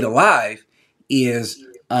being made alive is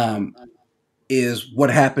what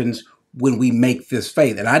happens when we make this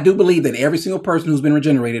faith. And I do believe that every single person who's been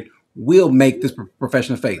regenerated will make this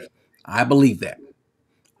profession of faith. I believe that.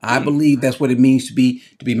 I believe that's what it means to be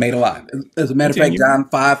made alive. As a matter of fact, John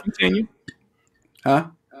 5. Continue. Huh?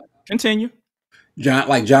 Continue. John,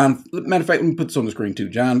 matter of fact, let me put this on the screen too.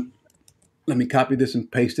 John, let me copy this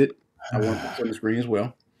and paste it. I want this on the screen as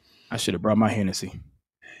well. I should have brought my Hennessy.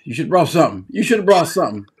 You should have brought something.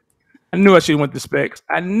 I knew I should have went to specs.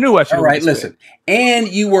 All right, listen. And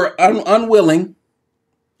you were unwilling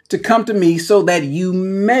to come to me so that you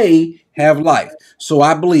may have life. So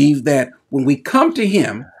I believe that when we come to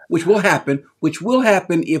him, which will happen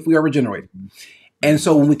if we are regenerated. And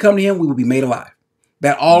so when we come to him, we will be made alive.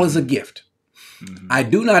 That all is a gift. Mm-hmm. I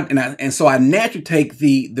do not, and so I naturally take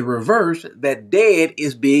the reverse, that dead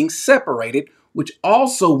is being separated, which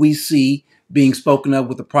also we see being spoken of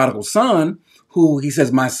with the prodigal son, who he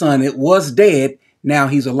says, my son, it was dead, now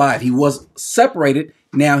he's alive. He was separated,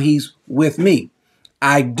 now he's with me.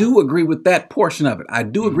 I do agree with that portion of it. I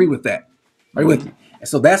do agree with that. Are you with me?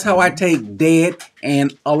 So that's how I take dead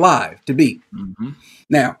and alive to be. Mm-hmm.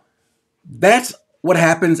 Now, that's what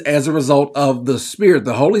happens as a result of the Spirit.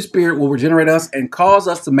 The Holy Spirit will regenerate us and cause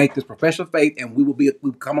us to make this profession of faith, and we will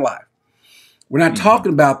become alive. We're not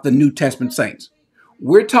talking about the New Testament saints.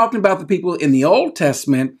 We're talking about the people in the Old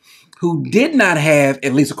Testament who did not have,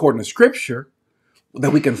 at least according to Scripture,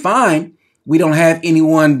 that we can find, we don't have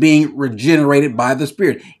anyone being regenerated by the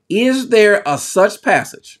Spirit. Is there a such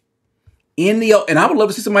passage in the, and I would love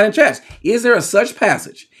to see somebody in chat, is there a such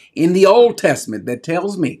passage in the Old Testament that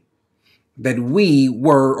tells me that we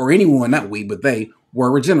were, or anyone, not we, but they were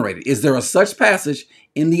regenerated? Is there a such passage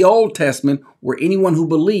in the Old Testament where anyone who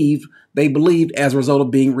believed, they believed as a result of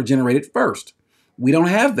being regenerated first? We don't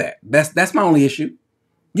have that. That's my only issue.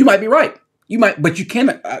 You might be right. You might, but you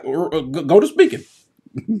cannot go to speaking.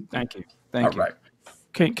 Thank you. All right.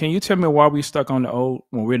 Can you tell me why we stuck on the old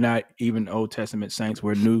when we're not even Old Testament saints?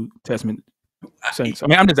 We're New Testament saints. I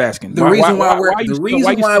mean, I'm just asking. The reason why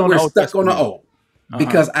we're stuck on the old,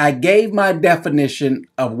 because I gave my definition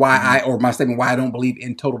of why my statement why I don't believe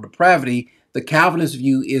in total depravity. The Calvinist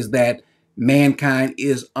view is that mankind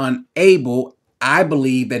is unable. I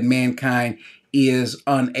believe that mankind is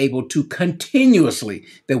unable to continuously,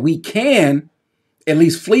 that we can, at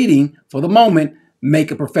least fleeting for the moment, make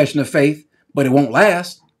a profession of faith, but it won't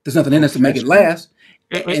last. There's nothing in us to make it last.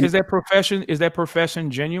 Is that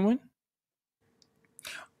profession genuine?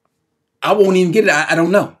 I won't even get it. I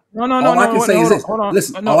don't know. No. All I can say is this.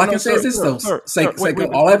 Listen, all I can say is this, though.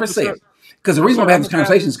 All I ever say. Because the reason I'm having this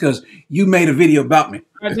conversation is because you made a video about me.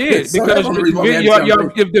 I did So because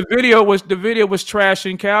the video was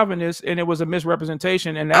trashing Calvinists, and it was a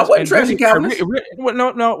misrepresentation. And that's, I wasn't trashing Calvinists.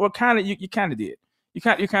 Well, kind of you kind of did. You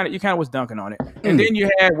kind of was dunking on it. And then you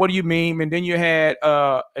had what do you mean? And then you had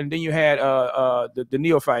the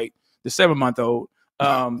neophyte, the 7-month-old,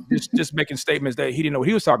 just making statements that he didn't know what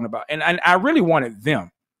he was talking about. And I really wanted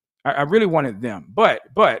them. I really wanted them. But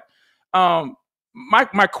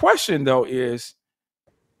my question though is,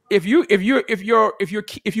 if you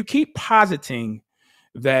keep positing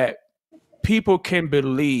that people can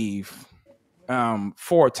believe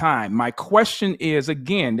for a time, my question is,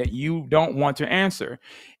 again, that you don't want to answer,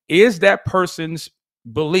 is that person's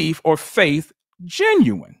belief or faith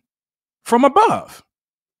genuine from above,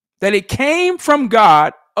 that it came from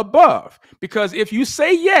God above? Because if you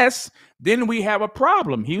say yes, then we have a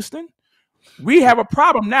problem, Houston. We have a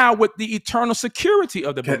problem now with the eternal security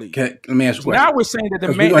of the belief. Let me ask you a question. Now we're saying that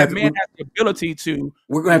the man has the ability to.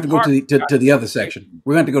 We're going to have to go to the other section.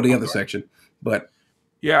 We're going to have to go to the other section. But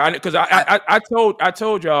yeah, because I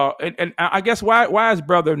told y'all, and I guess why is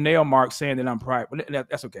Brother Nail Mark saying that I'm private?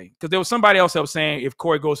 That's okay, because there was somebody else that was saying if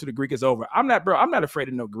Corey goes to the Greek, it's over. I'm not afraid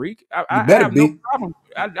of no Greek. I have no problem.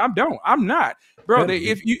 I'm not. Bro,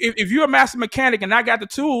 if you're a master mechanic and I got the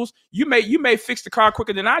tools, you may fix the car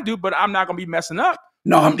quicker than I do, but I'm not gonna be messing up.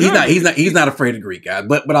 No, he's not afraid of Greek, guys.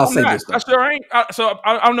 But I'll say this though. I sure ain't. So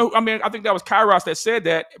I don't know. I mean, I think that was Kairos that said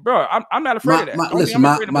that, bro. I'm not afraid of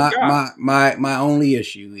that. My only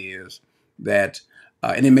issue is that,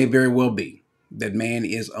 and it may very well be that man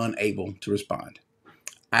is unable to respond.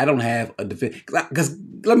 I don't have a defense, because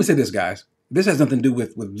let me say this, guys. This has nothing to do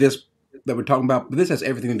with this that we're talking about, but this has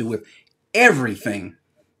everything to do with everything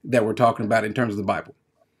that we're talking about in terms of the Bible.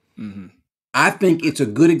 Mm-hmm. I think it's a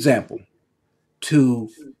good example to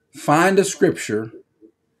find a scripture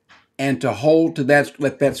and to hold to that,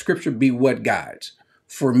 let that scripture be what guides.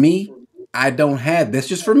 For me, I don't have, that's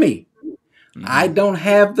just for me. Mm-hmm. I don't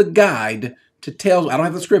have the guide to tell, I don't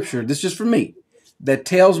have the scripture, this is just for me, that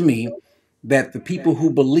tells me that the people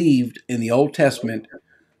who believed in the Old Testament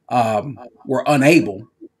were unable.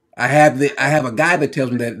 I have a guy that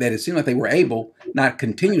tells me that it seemed like they were able, not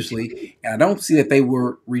continuously, and I don't see that they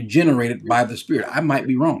were regenerated by the Spirit. I might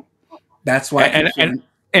be wrong. That's why. And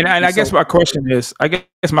I guess my question is, I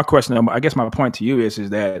guess my point to you is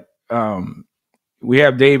that we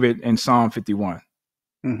have David in Psalm 51,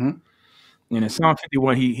 mm-hmm. and in Psalm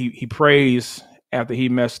 51 he prays after he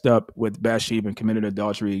messed up with Bathsheba and committed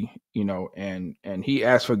adultery, and he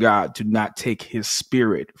asked for God to not take his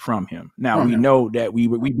spirit from him. Now we know that we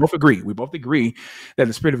both agree that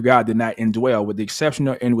the Spirit of God did not indwell, with the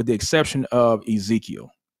exception of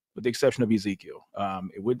Ezekiel.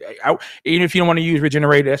 It would, even if you don't want to use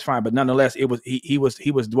regenerated, that's fine. But nonetheless, he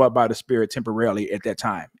was dwelt by the Spirit temporarily at that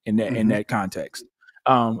time in that context.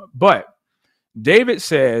 But David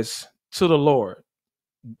says to the Lord,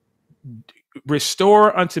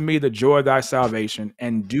 "Restore unto me the joy of thy salvation,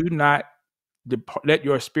 and do not let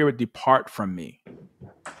your spirit depart from me."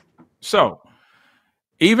 So,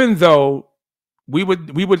 even though we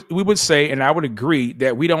would say, and I would agree,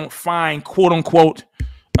 that we don't find quote unquote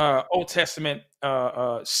Old Testament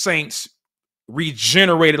saints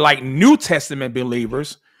regenerated like New Testament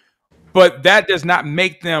believers, but that does not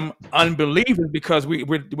make them unbelievers, because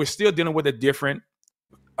we're still dealing with a different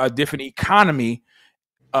economy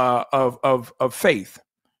of faith,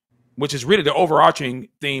 which is really the overarching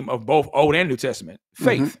theme of both Old and New Testament.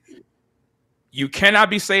 Faith. Mm-hmm. You cannot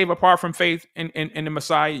be saved apart from faith in the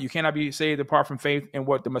Messiah. You cannot be saved apart from faith in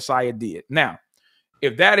what the Messiah did. Now,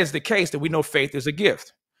 if that is the case, then we know faith is a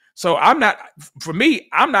gift. So I'm not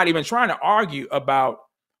even trying to argue about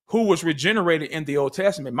who was regenerated in the Old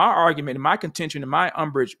Testament. My argument and my contention and my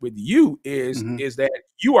umbrage with you is that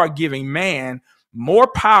you are giving man more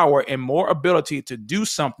power and more ability to do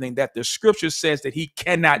something that the scripture says that he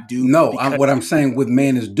cannot do. No, what I'm saying with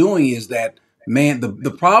man is doing is that man,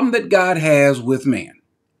 the problem that God has with man,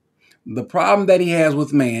 the problem that he has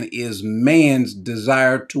with man is man's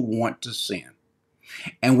desire to want to sin.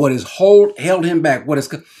 And what has held him back,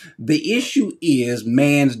 the issue is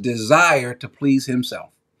man's desire to please himself.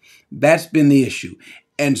 That's been the issue.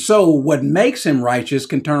 And so what makes him righteous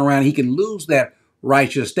can turn around. He can lose that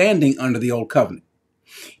righteous standing under the old covenant.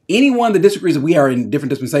 Anyone that disagrees that we are in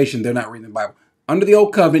different dispensation, they're not reading the Bible. Under the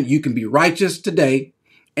old covenant, you can be righteous today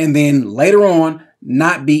and then later on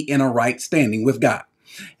not be in a right standing with God.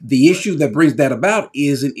 The issue that brings that about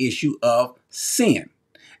is an issue of sin.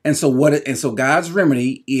 And so God's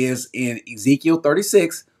remedy is in Ezekiel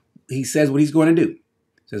 36. He says what he's going to do.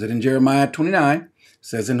 Says it in Jeremiah 29,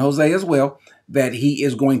 says in Hosea as well, that he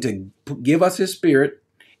is going to give us his spirit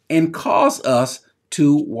and cause us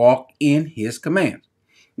to walk in his commands.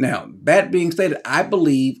 Now, that being stated, I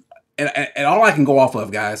believe, and all I can go off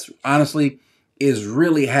of, guys, honestly, is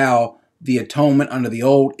really how the atonement under the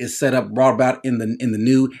old is set up, brought about in the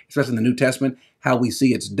new, especially in the New Testament, how we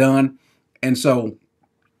see it's done. And so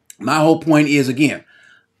my whole point is, again,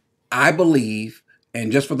 I believe,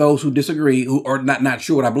 and just for those who disagree, who are not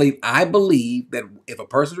sure what I believe that if a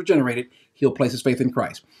person is regenerated, he'll place his faith in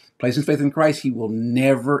Christ. Place his faith in Christ, he will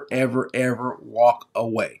never, ever, ever walk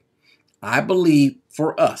away. I believe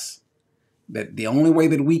for us that the only way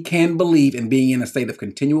that we can believe in being in a state of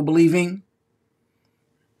continual believing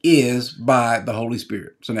is by the Holy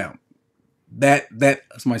Spirit. So now, that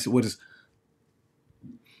somebody said, what is?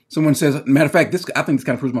 Someone says, matter of fact, I think this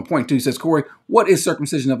kind of proves my point too. He says, Corey, what is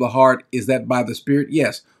circumcision of the heart? Is that by the Spirit?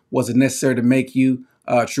 Yes. Was it necessary to make you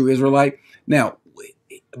a true Israelite? Now,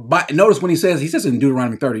 notice when he says in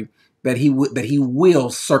Deuteronomy 30 that he will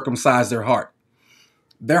circumcise their heart.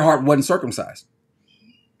 Their heart wasn't circumcised.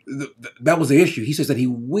 That was the issue. He says that he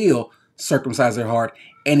will circumcise their heart,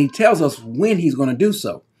 and he tells us when he's going to do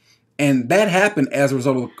so. And that happened as a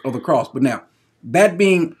result of the cross. But now, that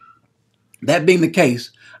being the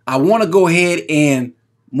case, I want to go ahead and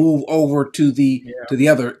move over to the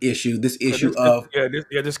other issue. This issue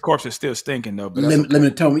this corpse is still stinking though. But limited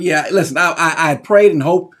atonement. Yeah, listen, I prayed and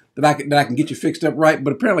hoped that I can get you fixed up right,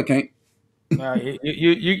 but apparently can't.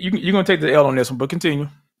 You're gonna take the L on this one, but continue.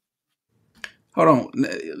 Hold on.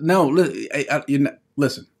 No,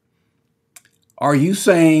 listen. Are you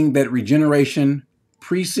saying that regeneration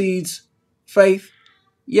precedes faith?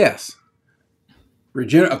 Yes.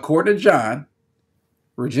 According to John,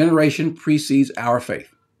 regeneration precedes our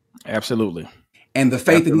faith. Absolutely. And the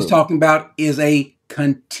faith that he's talking about is a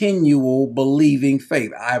continual believing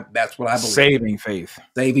faith. That's what I believe. Saving faith.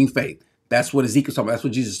 Saving faith. That's what Ezekiel's talking about. That's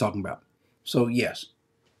what Jesus is talking about. So yes.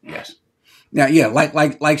 Now, yeah,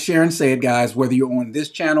 like Sharon said, guys, whether you're on this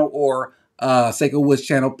channel or SaikoWoods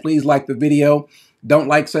channel, please like the video. Don't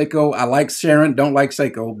like Saiko. I like Sharon. Don't like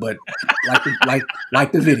Saiko, but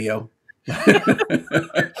like the video.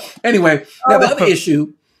 Anyway, now the other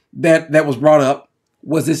issue that was brought up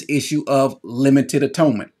was this issue of limited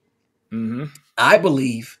atonement. Mm-hmm. I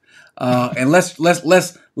believe, and let's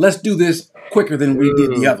do this quicker than we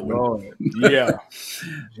did the other one. Yeah,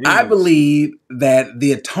 I believe that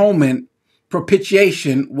the atonement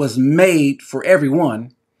propitiation was made for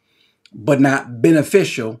everyone, but not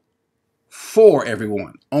beneficial for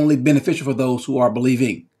everyone. Only beneficial for those who are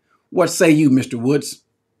believing. What say you, Mr. Woods?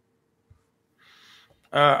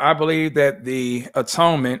 I believe that the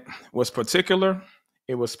atonement was particular.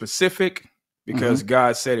 It was specific because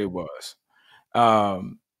God said it was.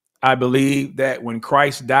 I believe that when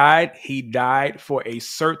Christ died, he died for a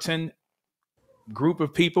certain group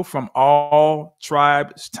of people from all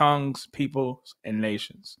tribes, tongues, peoples, and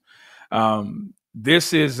nations.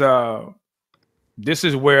 This is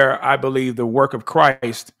where I believe the work of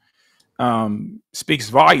Christ speaks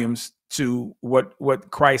volumes to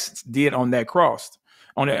what Christ did on that cross.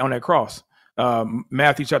 On that cross,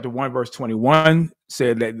 Matthew chapter 1 verse 21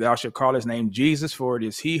 said that thou shalt call his name Jesus, for it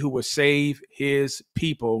is he who will save his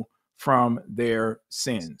people from their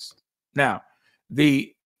sins. Now,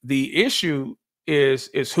 the issue is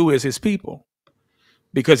who is his people,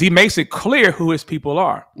 because he makes it clear who his people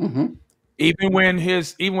are. Mm-hmm. Even when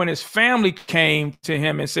his family came to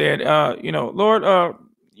him and said, Lord,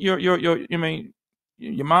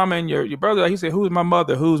 your mama and your brother, he said, who's my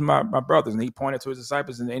mother? Who's my brothers? And he pointed to his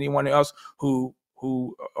disciples and anyone else who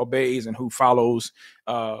obeys and who follows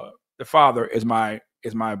the Father is my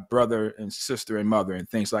brother and sister and mother and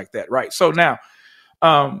things like that. Right. So now,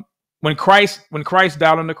 when Christ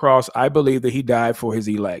died on the cross, I believe that he died for his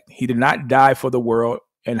elect. He did not die for the world.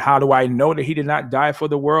 And how do I know that he did not die for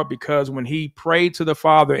the world? Because when he prayed to the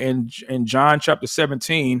Father in John chapter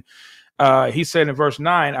 17, he said in verse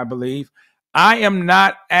 9, I believe, I'm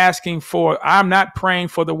not praying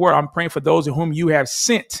for the world. I'm praying for those in whom you have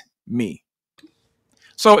sent me.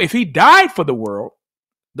 So if he died for the world,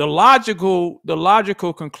 the logical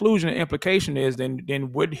conclusion and implication is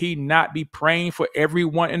then would he not be praying for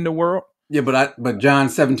everyone in the world? Yeah, but John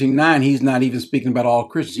 17:9, he's not even speaking about all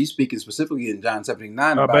Christians. He's speaking specifically in John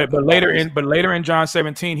 17:9. But later in John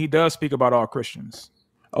 17, he does speak about all Christians.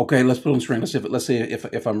 Okay, let's put on the screen. Let's see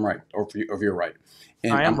if I'm right or if you're right.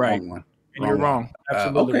 And I am right. And you're wrong.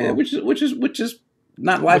 Absolutely. Okay, wrong. which is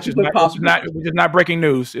Not likely, but possible. Which is not breaking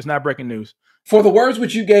news. It's not breaking news. For the words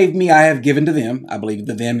which you gave me, I have given to them. I believe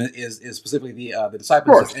the them is specifically the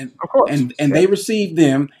disciples. Of course. And they received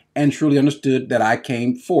them and truly understood that I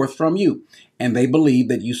came forth from you. And they believed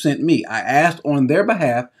that you sent me. I asked on their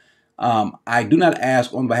behalf. I do not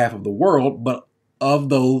ask on behalf of the world, but of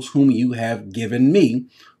those whom you have given me,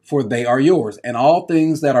 for they are yours. And all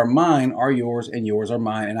things that are mine are yours, and yours are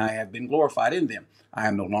mine, and I have been glorified in them. I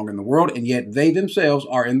am no longer in the world, and yet they themselves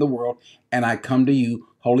are in the world, and I come to you.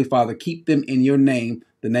 Holy Father, keep them in your name,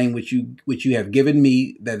 the name which you have given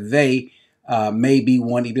me, that they may be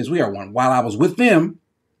one, even as we are one. While I was with them,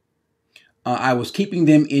 I was keeping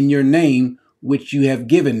them in your name, which you have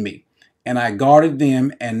given me. And I guarded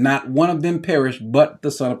them, and not one of them perished, but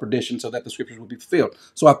the son of perdition, so that the scriptures would be fulfilled.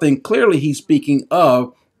 So I think clearly he's speaking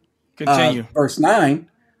of verse 9.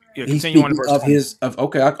 Yeah, he's continue on speaking verse 20.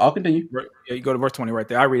 Okay, I'll continue. Yeah, you go to verse 20 right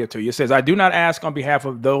there. I read it to you. It says, I do not ask on behalf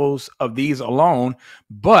of these alone,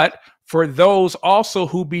 but for those also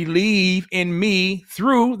who believe in me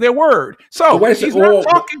through their word. So he's not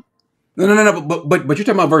talking. No. But you're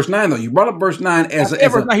talking about verse 9 though. You brought up verse 9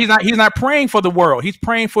 he's not praying for the world. He's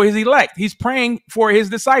praying for his elect. He's praying for his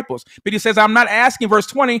disciples. But he says, I'm not asking, verse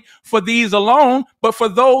 20, for these alone, but for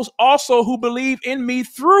those also who believe in me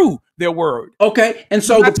through their word. Okay, and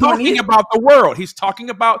so he's not talking about the world. He's talking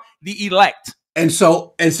about the elect. And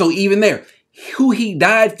so even there, who he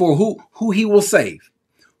died for, who he will save,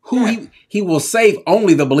 he will save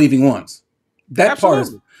only the believing ones. That Absolutely. part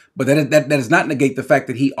is. But that does not negate the fact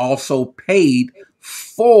that he also paid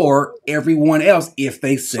for everyone else if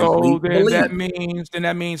they simply believe.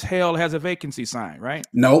 That means hell has a vacancy sign, right?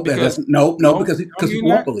 No, because people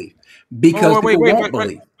won't believe. Because people won't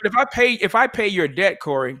believe. But if I pay your debt,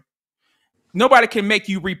 Corey, nobody can make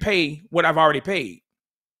you repay what I've already paid.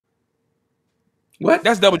 What?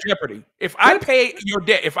 That's double jeopardy. If I pay your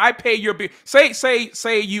debt, if I pay your bill,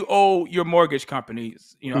 say you owe your mortgage company,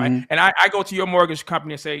 and I go to your mortgage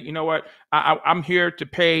company and say, you know what, I'm here to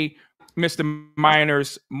pay Mr.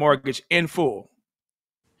 Miner's mortgage in full.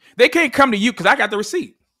 They can't come to you because I got the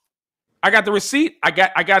receipt. I got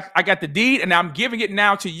the deed, and I'm giving it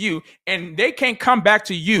now to you. And they can't come back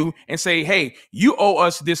to you and say, hey, you owe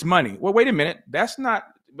us this money. Well, wait a minute. That's not.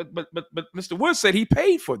 But Mr. Woods said he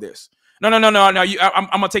paid for this. No. I'm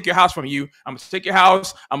gonna take your house from you. I'm gonna take your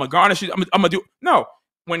house. I'm gonna garnish it. I'm gonna do. No.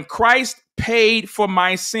 When Christ paid for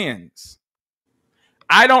my sins,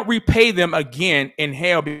 I don't repay them again in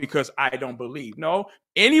hell because I don't believe. No,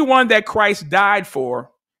 anyone that Christ died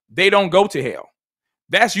for, they don't go to hell.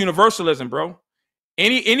 That's universalism, bro.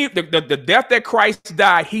 The death that Christ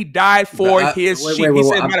died, he died for his sheep. He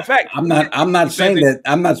said, matter of fact, I'm not saying that.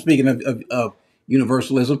 I'm not speaking of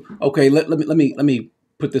universalism. Okay, let me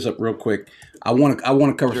put this up real quick. I want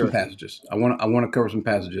to cover some passages. I want to cover some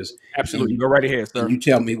passages. Absolutely, go right ahead, sir. You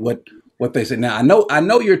tell me what they say. Now I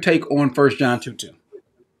know your take on 1 John 2:2.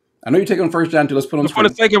 I know your take on 1 John 2. Let's put on the screen. For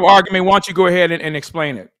the sake of argument, why don't you go ahead and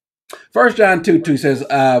explain it? 1 John 2:2 says,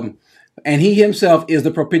 and he himself is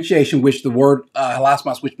the propitiation, which the word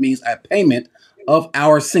halasmos, which means a payment of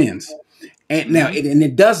our sins. And now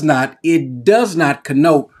it does not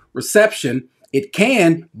connote reception. It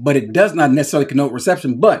can, but it does not necessarily connote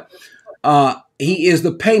reception. But he is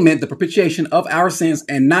the payment, the propitiation of our sins,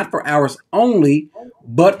 and not for ours only,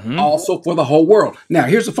 but also for the whole world. Now,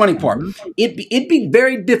 here's the funny part. It'd be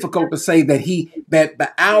very difficult to say that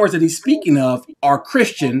the ours that he's speaking of are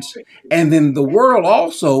Christians, and then the world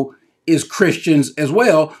also is Christians as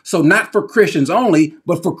well. So not for Christians only,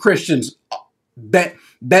 but for Christians.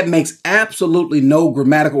 That makes absolutely no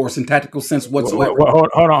grammatical or syntactical sense whatsoever. Well,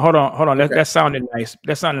 hold on. Okay. That sounded nice.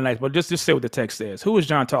 But just say what the text says. Who is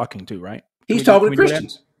John talking to, right? He's talking to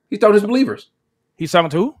Christians. He's talking to believers. He's talking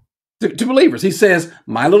to who? To believers. He says,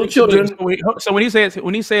 my little children. So when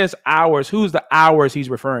he says ours, who's the ours he's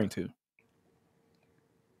referring to?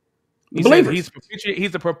 He believers.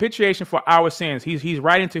 He's the propitiation for our sins. He's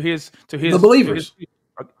writing to the believers.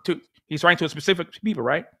 He's writing to a specific people,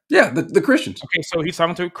 right? Yeah, the Christians. Okay, so he's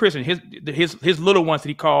talking to Christians, his little ones that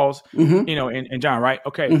he calls, in John, right?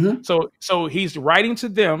 Okay, so he's writing to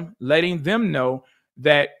them, letting them know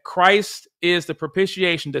that Christ is the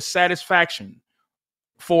propitiation, the satisfaction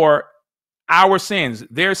for our sins,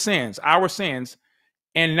 their sins, our sins,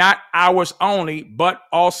 and not ours only, but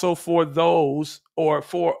also for those or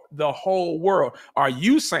for the whole world. Are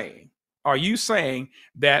you saying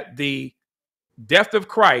that the death of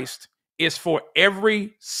Christ is for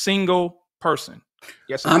every single person?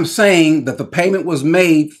 Yes. I'm saying that the payment was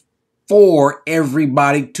made for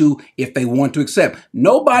everybody to, if they want to accept.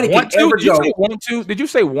 Nobody can ever go. Did you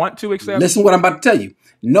say want to accept? Listen to what I'm about to tell you.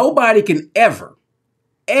 Nobody can ever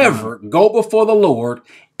ever go before the Lord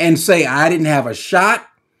and say, I didn't have a shot.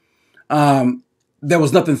 There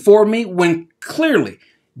was nothing for me, when clearly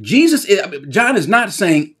John is not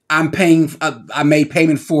saying I made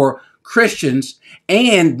payment for Christians,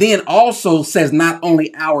 and then also says not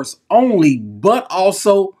only ours only, but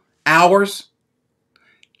also ours.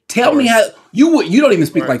 Tell me how you don't even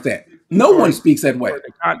speak like that. No one speaks that way.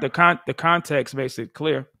 The context makes it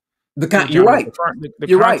clear. You're right.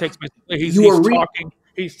 The context makes it clear.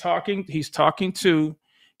 He's talking to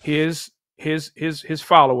his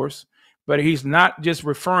followers, but he's not just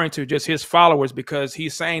referring to just his followers, because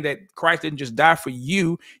he's saying that Christ didn't just die for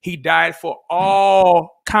you. He died for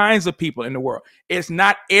all kinds of people in the world. It's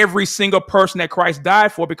not every single person that Christ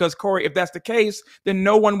died for, because Corey, if that's the case, then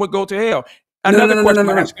no one would go to hell. Another question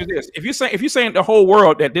I ask you is this: if you're saying the whole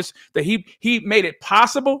world that he made it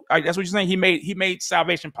possible, that's what you're saying. He made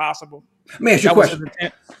salvation possible. Let me ask you a question.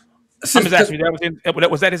 I'm just asking you,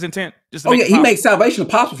 was that his intent? He made salvation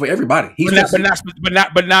possible for everybody. But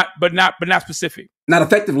not specific. Not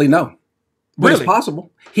effectively, no. But really? It's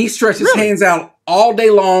possible. He stretched his hands out all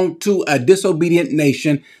day long to a disobedient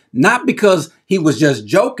nation, not because he was just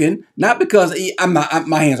joking, not because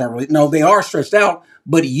my hands aren't really. No, they are stretched out.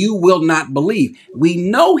 But you will not believe. We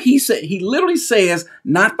know he literally says,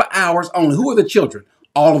 not for ours only. Who are the children?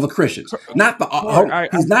 All of the Christians. Not the.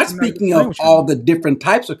 He's not speaking of all the different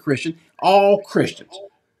types of Christians. All Christians.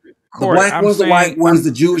 The black ones, the white ones, the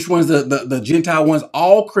Jewish ones, the Gentile ones.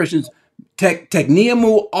 All Christians.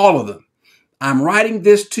 Tekniamu, all of them. I'm writing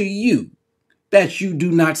this to you, that you do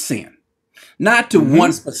not sin. Not to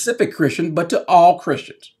one specific Christian, but to all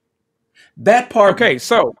Christians. That part. Okay,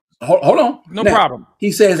 so. Hold on. No problem.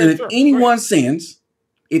 He says that if anyone sins,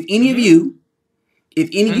 if any of you,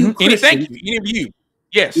 Christians, any of you,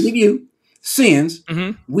 yes, any of you sins,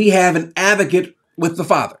 we have an advocate with the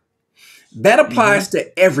Father. That applies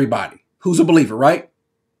to everybody who's a believer, right?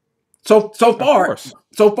 So far,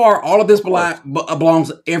 all of this belongs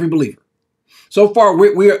to every believer. So far,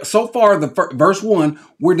 the verse 1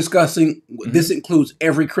 we're discussing. This includes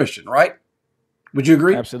every Christian, right? Would you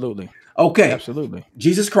agree? Absolutely. Okay. Absolutely.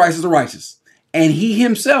 Jesus Christ is the righteous, and he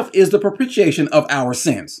himself is the propitiation of our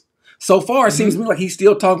sins. So far, it seems to me like he's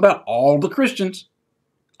still talking about all the Christians,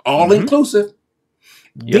 all inclusive.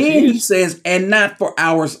 Yes, then he says, and not for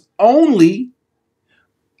ours only,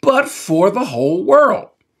 but for the whole world.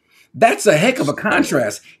 That's a heck of a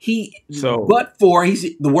contrast. But for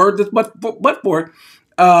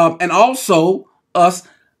and also us,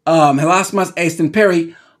 Helasmas Aston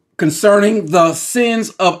Perry, concerning the sins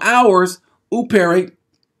of ours, uperi,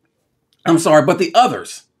 but the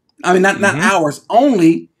others. I mean, not ours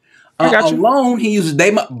only. Alone, he uses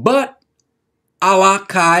dema, but Allah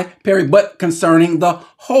kai peri, but concerning the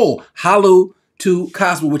whole. Halu to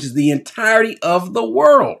Cosmo, which is the entirety of the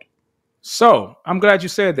world. So I'm glad you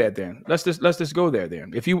said that. Then let's just go there.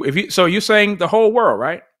 Then if you so you're saying the whole world,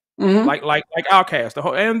 right? Like Outcast, the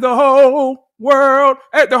whole world,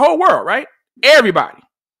 right? Everybody.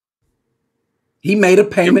 He made a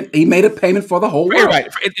payment. He made a payment for the whole world.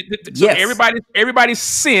 Everybody. Everybody's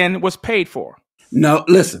sin was paid for. No,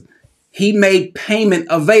 listen. He made payment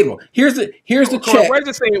available. Here's the check. Where does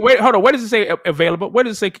it say? Wait, hold on. Where does it say available? Where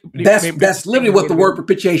does it say? That's literally what the word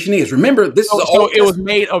propitiation is. Remember, this is it was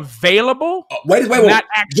made available. Wait. Not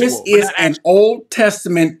actual, this is an Old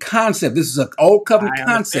Testament concept. This is an Old Covenant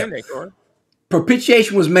concept.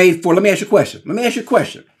 Propitiation was made for. Let me ask you a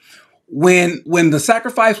question. When the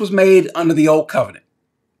sacrifice was made under the Old Covenant,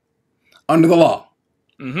 under the law,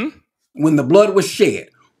 when the blood was shed,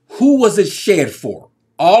 who was it shed for?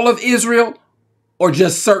 All of Israel, or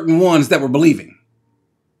just certain ones that were believing?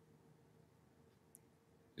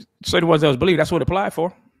 Certain ones that was believing. That's what it applied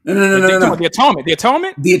for. No. The atonement. The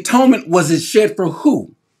atonement. The atonement was it shed for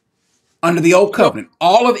who? Under the Old Covenant,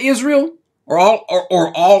 all of Israel,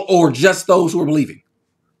 or just those who were believing?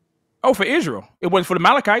 Oh, for Israel. It wasn't for the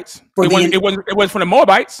Amalekites. It wasn't for the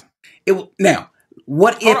Moabites. Now,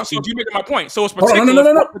 what if? So you're making my point. So it's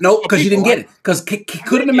particular. No, because you didn't get it. Because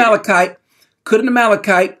could an Amalekite,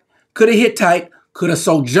 could a Hittite, could a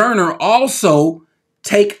sojourner also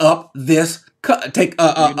take up this? Place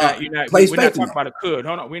we're not talking about a could.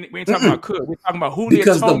 Hold on, we ain't talking about could. We're talking about who.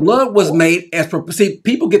 Because the blood was made as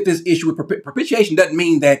people get this issue with propitiation. Doesn't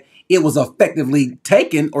mean that it was effectively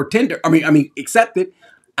taken or tender. I mean accepted.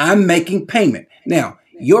 I'm making payment. Now,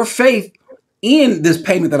 your faith in this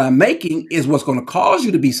payment that I'm making is what's going to cause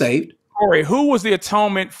you to be saved. Corey, who was the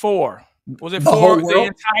atonement for? Was it for the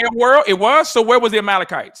entire world? It was. So where was the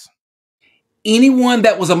Amalekites? Anyone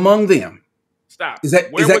that was among them. Stop. Is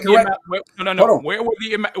that correct? No. Where were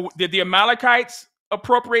did the Amalekites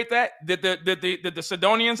appropriate that? Did the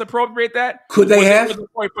Sidonians appropriate that? Could they have? Was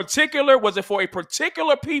it for a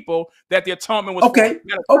particular people that the atonement was okay?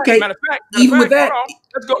 For? Matter of fact, even with that,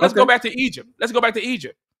 let's go back to Egypt. Let's go back to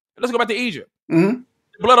Egypt. Mm-hmm.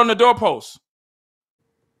 Blood on the doorpost.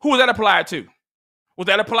 Who was that applied to? Was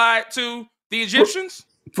that applied to the Egyptians?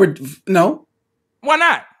 No. Why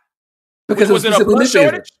not? Because was it a blood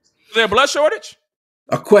shortage? Was there a blood shortage?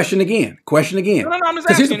 A question again. No, I'm just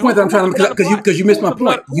asking. Here's the point that I'm trying to, because you missed my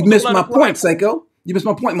point. You missed my point, Seiko. You missed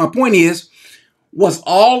my point. My point is, was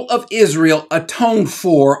all of Israel atoned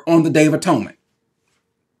for on the Day of Atonement?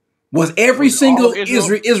 Was every single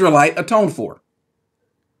Israelite atoned for?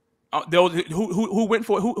 Those who went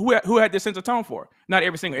for who had their sins atoned for? Not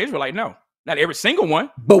every single Israelite. No, not every single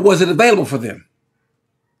one. But was it available for them?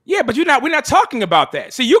 Yeah, but we're not talking about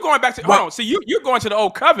that. See, you're going back to hold on. See, you're going to the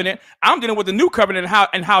old covenant. I'm dealing with the new covenant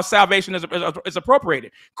and how salvation is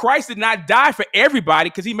appropriated. Christ did not die for everybody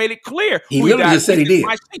because he made it clear. He literally just said he did.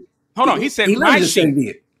 Hold on, he said my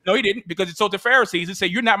sheep. No, he didn't, because he told the Pharisees, he said,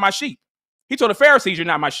 "You're not my sheep." He told the Pharisees, "You're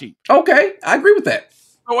not my sheep." Okay, I agree with that.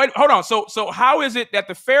 Oh, wait, hold on. So how is it that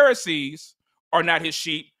the Pharisees are not his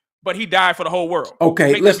sheep, but he died for the whole world?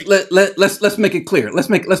 Okay, let's make it clear. Let's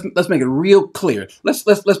make it real clear. Let's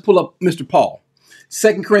pull up Mr. Paul.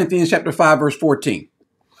 2 Corinthians chapter 5, verse 14.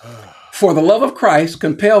 For the love of Christ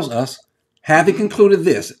compels us, having concluded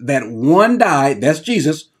this, that one died, that's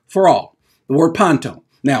Jesus, for all. The word panto.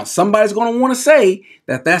 Now, somebody's going to want to say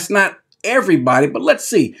that that's not everybody, but let's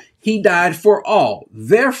see. He died for all.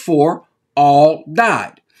 Therefore, all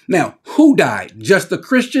died. Now, who died? Just the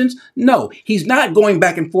Christians? No, he's not going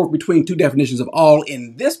back and forth between two definitions of all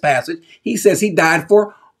in this passage. He says he died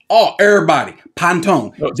for all, everybody.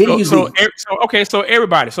 Panton. So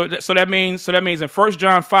everybody. So that means in 1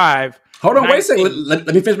 John 5. Hold on, 19, wait a second. Let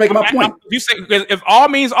me finish making my point. You say if all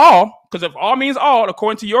means all, because if all means all,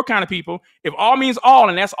 according to your kind of people, if all means all,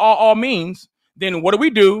 and that's all means, then what do we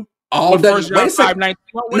do? All does. Wait a second.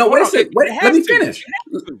 No, wait a second. Let me finish.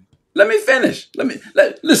 Let me finish.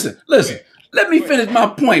 Listen. Let me finish my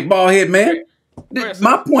point, baldhead man.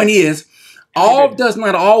 My point is, all does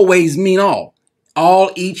not always mean all.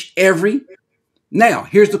 All, each, every. Now,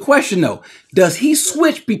 here's the question, though. Does he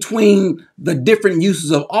switch between the different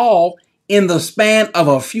uses of all in the span of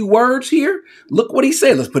a few words here? Look what he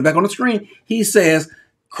said. Let's put it back on the screen. He says,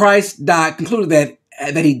 Christ died, concluded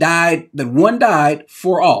that he died, that one died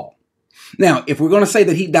for all. Now, if we're going to say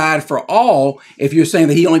that he died for all, if you're saying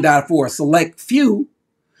that he only died for a select few,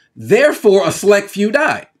 therefore a select few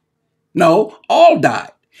died. No, all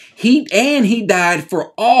died. He died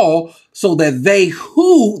for all so that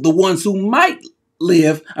the ones who might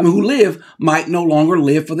live, who live, might no longer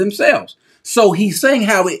live for themselves. So he's saying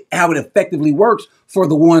how it effectively works for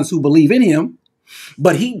the ones who believe in him,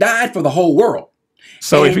 but he died for the whole world.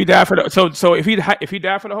 So if he died for if he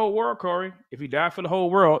died for the whole world, Corey, if he died for the whole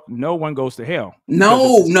world, no one goes to hell.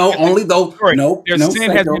 Only though. Their sin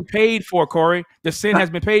has been paid for, Corey. The sin has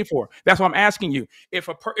been paid for. That's what I'm asking you. If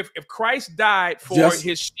Christ died for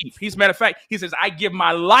his sheep, matter of fact, he says, "I give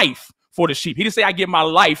my life for the sheep." He didn't say, "I give my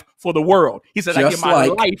life for the world." He says, "I give my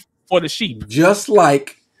life for the sheep." Just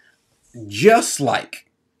like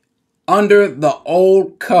under the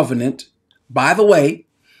old covenant. By the way.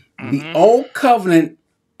 The old covenant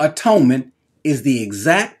atonement is the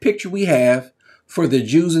exact picture we have for the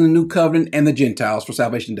Jews in the new covenant and the Gentiles for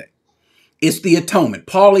Salvation Day. It's the atonement.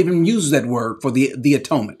 Paul even uses that word for the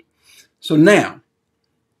atonement. So now,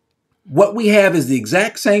 what we have is the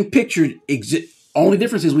exact same picture. Only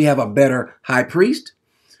difference is we have a better high priest,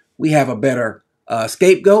 we have a better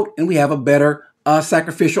scapegoat, and we have a better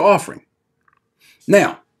sacrificial offering.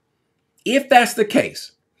 Now, if that's the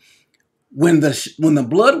case, when the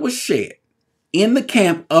blood was shed in the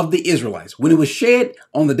camp of the Israelites, when it was shed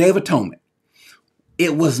on the Day of Atonement,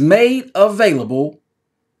 it was made available,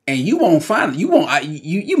 and you won't find it.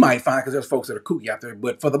 You might find it because there's folks that are kooky out there,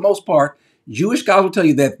 but for the most part, Jewish scholars will tell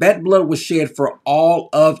you that blood was shed for all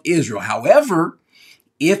of Israel. However,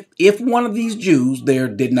 if one of these Jews there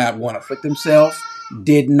did not want to afflict himself,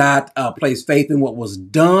 did not place faith in what was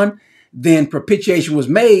done, then propitiation was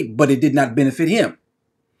made, but it did not benefit him.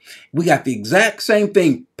 We got the exact same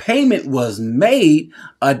thing. Payment was made.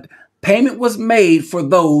 Payment was made for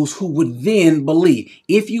those who would then believe.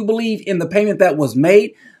 If you believe in the payment that was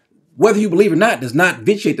made, whether you believe or not, does not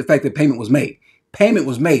vitiate the fact that payment was made. Payment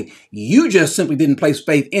was made. You just simply didn't place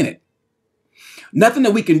faith in it. Nothing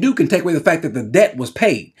that we can do can take away the fact that the debt was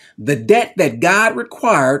paid. The debt that God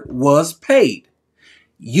required was paid.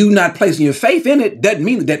 You not placing your faith in it doesn't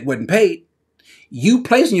mean the debt wasn't paid. You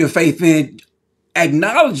placing your faith in it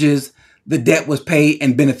acknowledges the debt was paid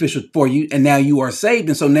and beneficial for you, and now you are saved.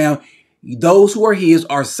 And so now those who are his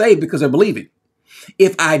are saved because they're believing.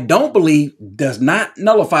 If I don't believe does not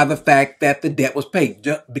nullify the fact that the debt was paid.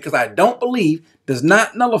 Just because I don't believe does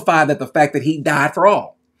not nullify that the fact that he died for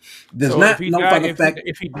all. Does not nullify the fact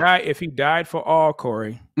if he died for all,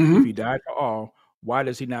 Corey, if he died for all, why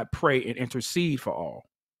does he not pray and intercede for all?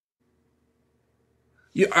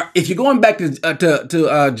 If you're going back to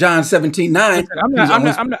John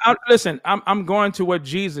 17:9, listen, I'm going to what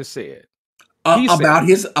Jesus said. About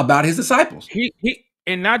his disciples. He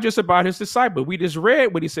and not just about his disciples. We just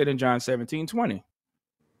read what he said in John 17:20.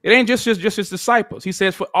 It ain't just his disciples. He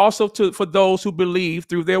says for those who believe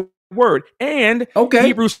through their word. And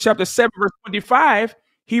Hebrews chapter 7 verse 25.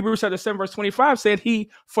 Hebrews chapter 7 verse 25 said he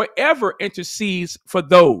forever intercedes for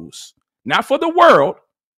those, not for the world,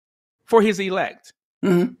 for his elect.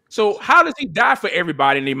 Mm-hmm. So how does he die for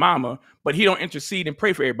everybody and their mama, but he don't intercede and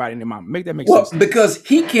pray for everybody and their mama? Make sense. Well, because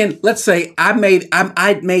he can. Let's say I made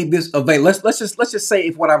this available. Let's just say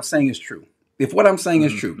if what I'm saying is true. If what I'm saying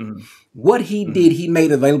is true, what he did, he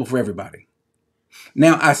made available for everybody.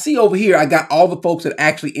 Now I see over here, I got all the folks that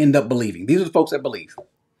actually end up believing. These are the folks that believe,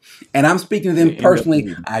 and I'm speaking to them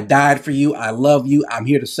personally. I died for you. I love you. I'm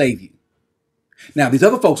here to save you. Now these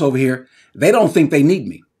other folks over here, they don't think they need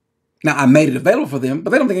me. Now, I made it available for them, but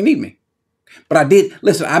they don't think they need me. But I did.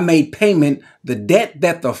 Listen, I made payment, the debt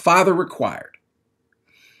that the Father required.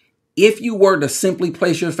 If you were to simply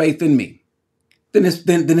place your faith in me, then it's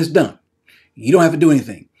done. You don't have to do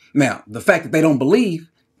anything. Now, the fact that they don't believe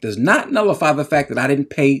does not nullify the fact that I didn't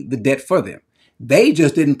pay the debt for them. They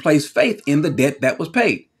just didn't place faith in the debt that was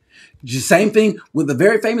paid. Same thing with the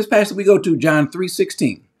very famous passage we go to, John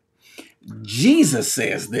 3:16. Jesus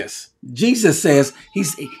says this. Jesus says,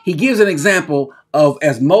 he gives an example of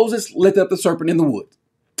as Moses lifted up the serpent in the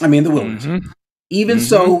wilderness. Even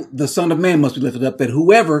so, the Son of Man must be lifted up, that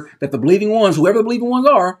whoever the believing ones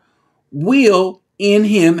are, will in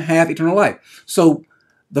him have eternal life. So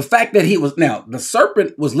the fact that the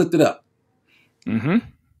serpent was lifted up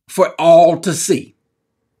for all to see.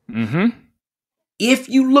 If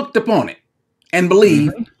you looked upon it and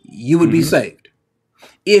believed, you would be saved.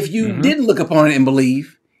 If you didn't look upon it and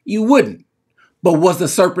believe, you wouldn't. But was the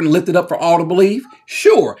serpent lifted up for all to believe?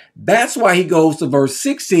 Sure. That's why he goes to verse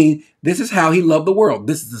 16. This is how he loved the world.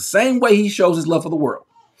 This is the same way he shows his love for the world.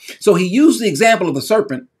 So he used the example of the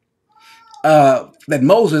serpent that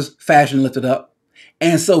Moses fashioned lifted up.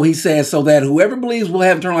 And so he says, so that whoever believes will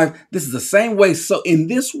have eternal life. This is the same way. So in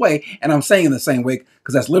this way, and I'm saying in the same way,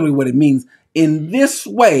 because that's literally what it means. In this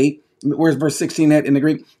way, where's verse 16 at in the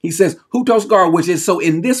Greek? He says, hutos gar, which is so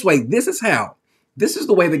in this way, this is how. This is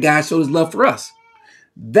the way that God showed his love for us.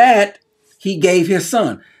 That he gave his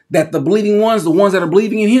son. That the believing ones, the ones that are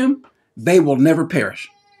believing in him, they will never perish.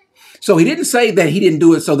 So he didn't say that he didn't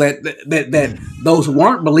do it so that those who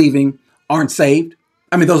aren't believing aren't saved.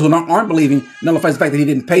 I mean, those who aren't believing nullifies the fact that he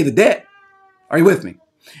didn't pay the debt. Are you with me?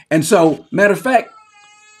 And so, matter of fact.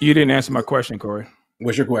 You didn't answer my question, Corey.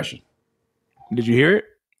 What's your question? Did you hear it?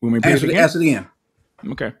 Answer it again.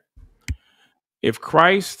 Okay. If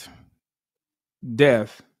Christ's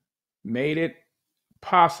death made it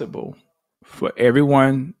possible for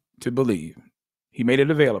everyone to believe, he made it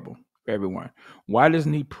available for everyone, why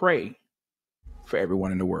doesn't he pray for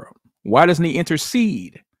everyone in the world? Why doesn't he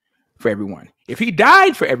intercede for everyone? If he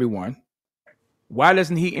died for everyone, why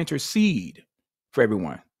doesn't he intercede for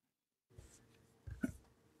everyone?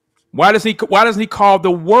 Why doesn't he call the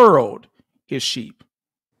world his sheep?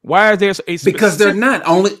 Why is there a specific... Because they're not.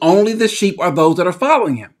 Only the sheep are those that are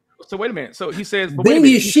following him. So wait a minute. So he says... Then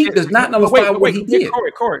his sheep does not nullify what he did.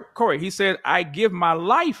 Corey, he said, I give my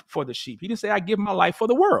life for the sheep. He didn't say, I give my life for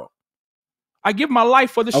the world. I give my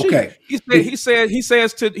life for the sheep. Okay. He says,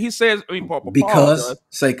 because,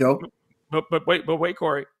 Seiko. But wait,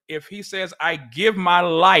 Corey. If he says, I give my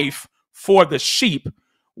life for the sheep,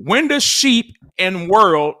 when does sheep and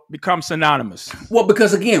world become synonymous? Well,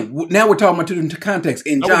 because again, now we're talking about two different contexts.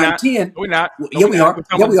 In John 10, we're not. Yeah, we are.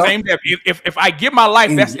 If I give my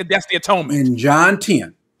life, that's the atonement.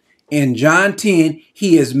 In John 10,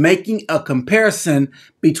 he is making a comparison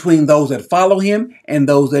between those that follow him and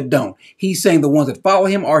those that don't. He's saying the ones that follow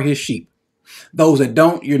him are his sheep. Those that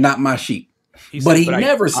don't, you're not my sheep. He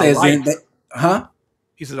never says that, huh?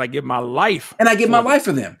 He says, I give my life. And I give my life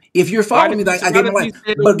for them. If you're following me, I give my life.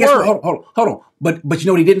 But guess what? Hold on. But you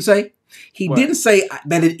know what he didn't say? Didn't say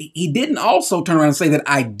that he didn't also turn around and say that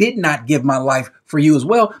I did not give my life for you as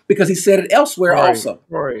well, because he said it elsewhere also.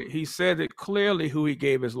 Right. He said it clearly who he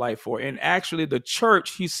gave his life for. And actually the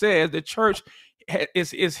church, he says the church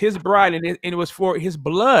is his bride, and it was for his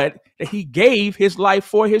blood that he gave his life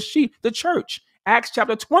for his sheep, the church. Acts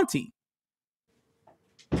chapter 20.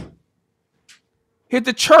 Here's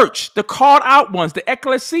the church, the called out ones, the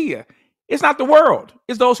ecclesia. It's not the world.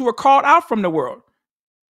 It's those who are called out from the world.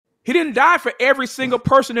 He didn't die for every single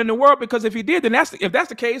person in the world, because if he did, then if that's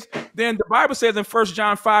the case, then the Bible says in 1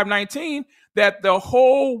 John 5:19 that the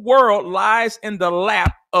whole world lies in the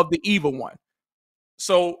lap of the evil one.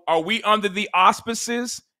 So are we under the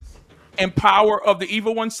auspices and power of the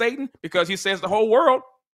evil one, Satan? Because he says the whole world,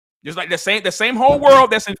 just like the same whole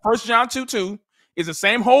world that's in 1 John 2:2 is the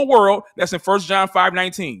same whole world that's in 1 John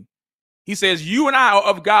 5:19. He says, you and I are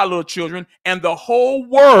of God, little children, and the whole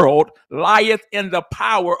world lieth in the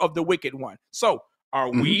power of the wicked one. So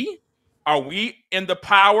are we in the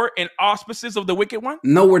power and auspices of the wicked one?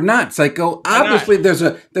 No, we're not, Saiko. Obviously, there's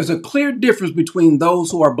a clear difference between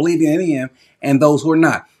those who are believing in him and those who are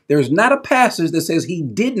not. There's not a passage that says he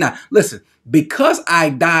did not. Listen, because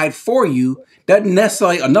I died for you doesn't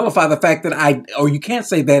necessarily nullify the fact that or you can't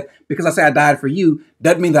say that because I say I died for you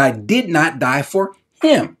doesn't mean that I did not die for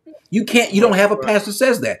him. You don't have a passage that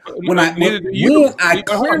says that. When I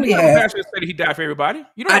clearly have a passage that said he died for everybody.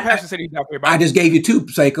 You don't have a passage that said he died for everybody. I just gave you two,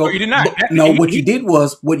 Saiko. No, you did not. What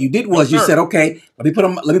you did was you said, okay, let me put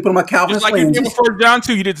on my Calvinist like lenses. You did with 1 John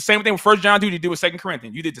 2. You did the same thing with 1 John 2. You did with 2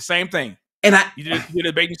 Corinthians. You did the same thing. And you did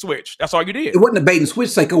a bait and switch. That's all you did. It wasn't a bait and switch,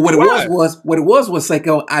 Saiko. What it was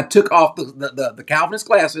Saiko. I took off the Calvinist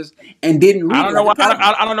glasses and didn't read. I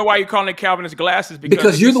don't know why you're calling it Calvinist glasses.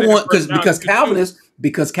 Because you're the one.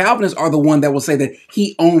 Because Calvinists are the one that will say that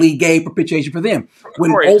he only gave propitiation for them.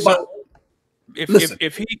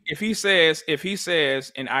 If he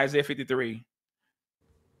says in Isaiah 53,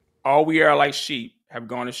 all we are like sheep have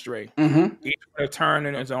gone astray, each one have turned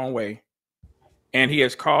in his own way, and he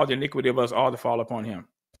has caused the iniquity of us all to fall upon him.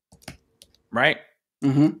 Right?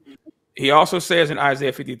 He also says in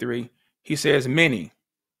Isaiah 53, he says many.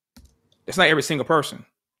 It's not every single person.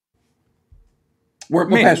 What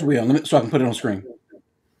passage are we on? So I can put it on screen.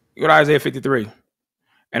 Go to Isaiah 53.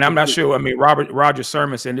 And I'm not sure. I mean, Roger's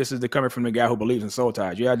sermon said this is the coming from the guy who believes in soul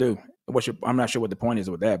ties. Yeah, I do. I'm not sure what the point is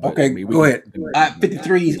with that. But okay, go ahead.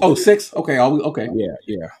 53. Oh, 6. Okay. Okay.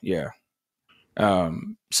 Yeah.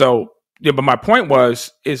 So, yeah, but my point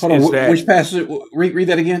was, that which passage? Read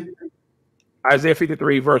that again. Isaiah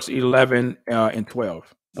 53, verse 11 and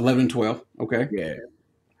 12. 11 and 12. Okay. Yeah.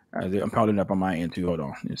 I'm pulling up on my end too. Hold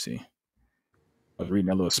on. Let's see. I was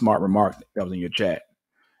reading a little smart remark that was in your chat.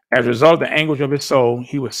 As a result of the anguish of his soul,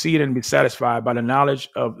 he will see it and be satisfied by the knowledge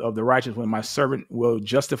of the righteous, when my servant will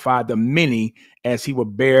justify the many as he will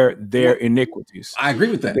bear their iniquities. I agree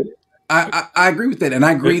with that. I agree with that. And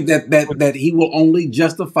I agree that he will only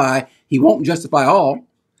justify, he won't justify all.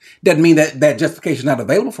 Doesn't mean that justification is not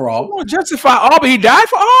available for all. He won't justify all, but he died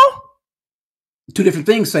for all? Two different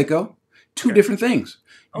things, Saiko. Two different things.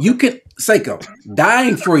 Okay. You can, Saiko,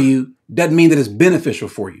 dying for you doesn't mean that it's beneficial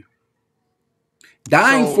for you.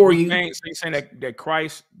 Dying for you. So you're saying that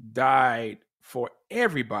Christ died for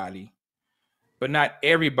everybody, but not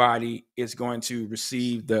everybody is going to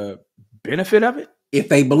receive the benefit of it? If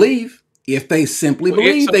they believe, if they simply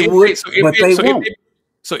believe, they would, but they won't.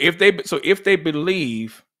 So if they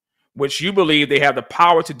believe, which you believe they have the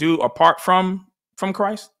power to do apart from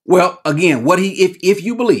Christ? Well, again, if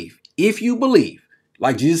you believe,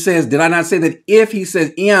 like Jesus says, did I not say that if he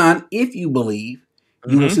says, Eon, if you believe,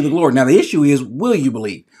 you will see the glory. Now, the issue is, will you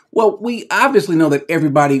believe? Well, we obviously know that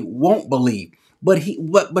everybody won't believe. But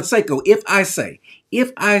Saiko, if I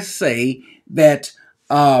say that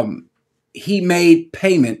he made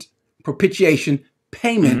propitiation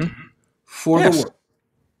payment for the world,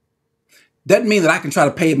 doesn't mean that I can try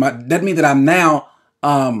to pay doesn't mean that I'm now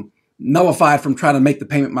nullified from trying to make the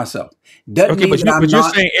payment myself. Doesn't mean that you're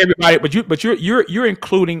saying everybody, but you're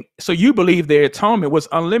including, so you believe the atonement was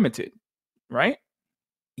unlimited, right?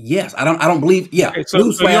 Yes, I don't believe. Yeah, okay,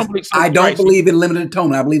 I don't believe in limited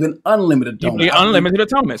atonement. I believe in unlimited atonement. You believe unlimited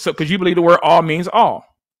atonement. So, because you believe the word "all" means all.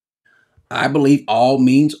 I believe all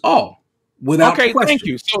means all, without question. Thank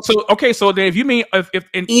you. So then, if you mean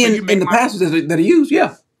in the passages that are used,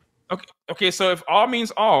 yeah. Okay. So if all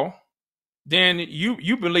means all, then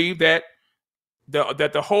you believe that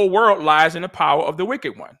the whole world lies in the power of the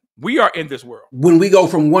wicked one. We are in this world. When we go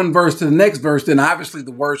from one verse to the next verse, then obviously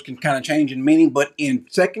the words can kind of change in meaning. But in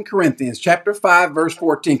 2 Corinthians chapter 5, verse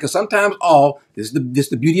 14, because sometimes all, this is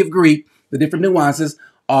the beauty of Greek, the different nuances,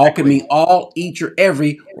 all can mean all, each, or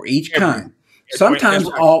every, or each kind. Sometimes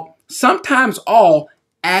all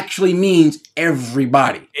actually means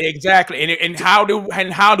everybody. Exactly. And how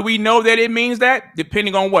do we know that it means that?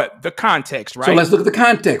 Depending on what? The context, right? So let's look at the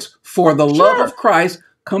context. For the love of Christ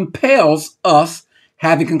compels us,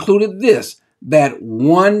 having concluded this, that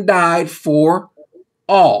one died for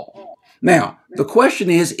all. Now, the question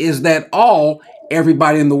is that all,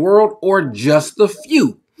 everybody in the world, or just the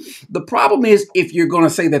few? The problem is, if you're going to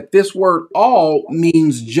say that this word all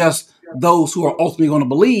means just those who are ultimately going to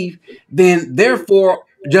believe, then therefore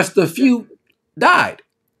just the few died.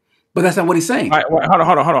 But that's not what he's saying. All right, well,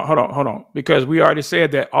 hold on. Because we already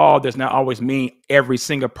said that all does not always mean every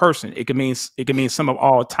single person. It can mean some of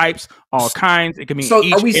all types, all kinds. It can mean so.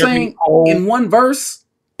 Each, are we saying in one verse?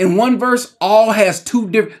 In one verse, all has two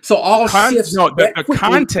different. So all shifts. No, the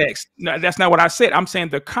context. No, that's not what I said. I'm saying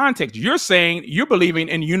the context. You're saying you're believing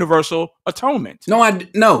in universal atonement. No, I do.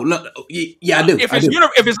 If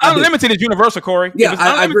it's unlimited, it's universal, Corey. Yeah,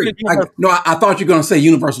 I agree. I thought you were going to say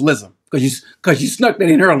universalism because you snuck that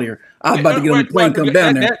in earlier. I was about to get on the plane, come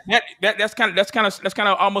down there. That's kind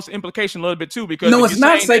of almost implication a little bit too. Because no, it's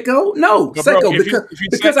not, Seiko. No, Seiko,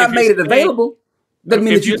 because I made it available. Doesn't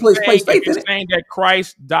mean that you place faith in it. If you're saying that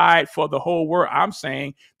Christ died for the whole world, I'm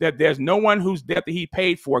saying that there's no one whose death that he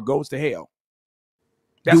paid for goes to hell.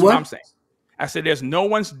 That's what I'm saying. I said there's no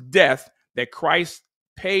one's death that Christ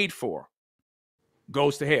paid for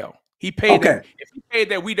goes to hell. He paid that. If he paid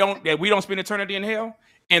that we don't spend eternity in hell,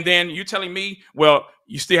 and then you're telling me, well,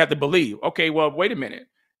 you still have to believe. Okay, well, wait a minute.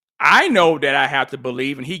 I know that I have to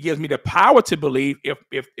believe, and he gives me the power to believe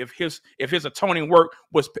if his atoning work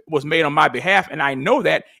was made on my behalf, and I know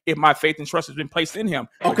that if my faith and trust has been placed in him.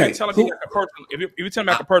 Okay. If you're telling me like a person, if you're telling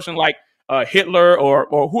me like a person like Hitler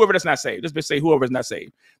or whoever that's not saved, let's just say whoever is not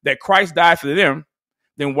saved, that Christ died for them,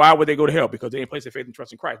 then why would they go to hell? Because they didn't place their faith and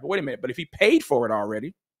trust in Christ. But wait a minute. But if he paid for it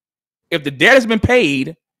already, if the debt has been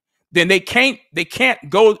paid, then they can't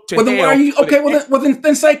go to hell. Then why are you okay?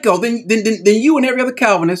 Then Seiko. Then you and every other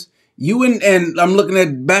Calvinist, you and I'm looking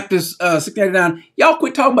at Baptist 699. Y'all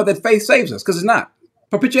quit talking about that faith saves us, because it's not.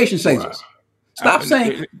 Propitiation saves us. Stop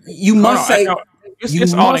saying you must say.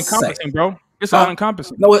 It's all encompassing, bro. It's all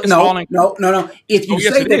encompassing. No. If you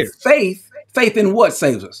say that faith in what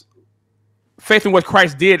saves us? Faith in what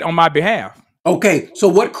Christ did on my behalf. Okay, so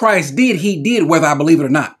what Christ did, he did whether I believe it or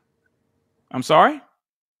not. I'm sorry?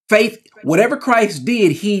 Faith, whatever Christ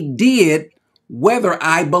did, he did whether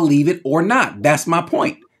I believe it or not. That's my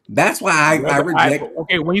point. That's why I reject.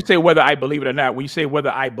 Okay, when you say whether I believe it or not, when you say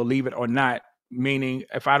whether I believe it or not, meaning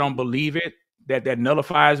if I don't believe it, that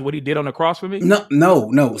nullifies what he did on the cross for me? No,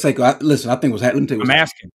 Seiko, listen, I think what's happening. Let me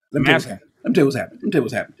tell you what's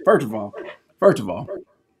happening. First of all,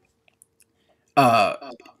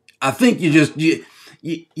 I think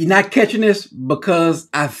you're not catching this, because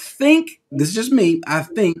I think, this is just me, I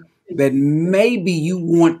think that maybe you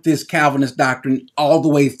want this Calvinist doctrine all the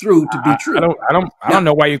way through to be true. I don't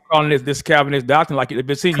know why you're calling this Calvinist doctrine like it.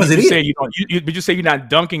 But see, you say you say you're not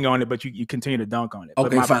dunking on it, but you continue to dunk on it.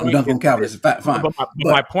 Okay, fine. Dunk on Calvinists. Fine. But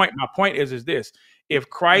my point is this: if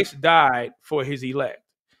Christ died for his elect,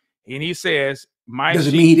 and he says, does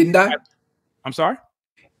it mean he didn't die? I'm sorry.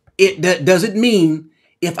 Does it mean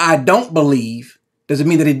if I don't believe? Does it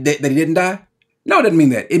mean that he didn't die? No, it doesn't mean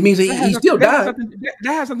that. It means he still died.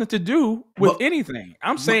 That has nothing to do with anything.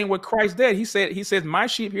 I'm saying what Christ did. He says, my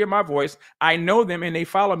sheep hear my voice. I know them and they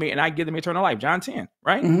follow me, and I give them eternal life. John 10,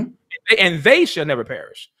 right? Mm-hmm. And they shall never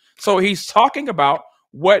perish. So he's talking about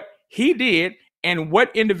what he did and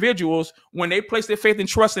what individuals, when they place their faith and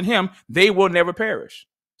trust in him, they will never perish.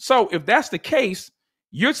 So if that's the case,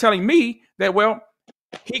 you're telling me that, well,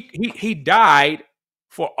 he died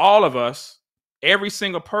for all of us, every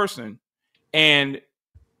single person. And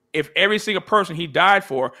if every single person he died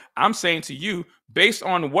for, I'm saying to you, based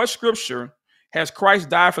on what scripture has Christ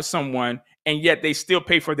died for someone, and yet they still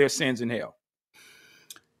pay for their sins in hell?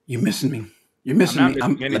 You're missing me. Let me say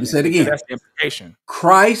it again. That's the implication.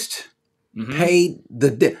 Christ paid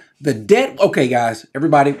the debt. The debt. Okay, guys,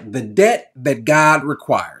 everybody, the debt that God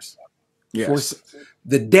requires. Yes.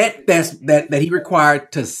 The debt that he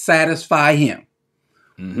required to satisfy him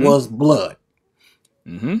was blood.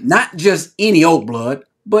 Not just any old blood,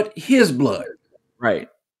 but his blood. Right.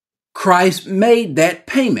 Christ made that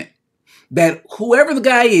payment, that whoever the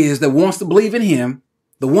guy is that wants to believe in him,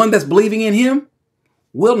 the one that's believing in him,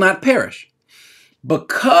 will not perish.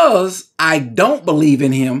 Because I don't believe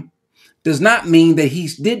in him does not mean that he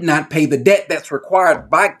did not pay the debt that's required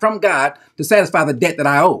from God to satisfy the debt that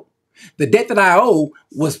I owe. The debt that I owe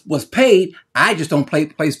was paid. I just don't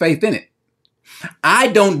place faith in it. I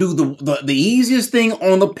don't do the easiest thing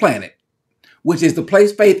on the planet, which is to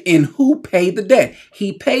place faith in who paid the debt.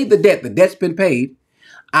 He paid the debt. The debt's been paid.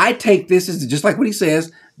 I take this as just like what he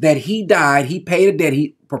says, that he died, he paid a debt,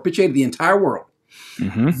 he propitiated the entire world.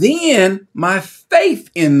 Then my faith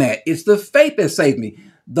in that, it's the faith that saved me.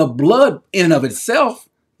 The blood in and of itself,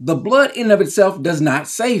 does not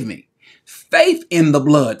save me. Faith in the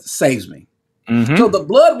blood saves me. So the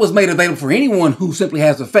blood was made available for anyone who simply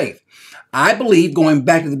has the faith. I believe, going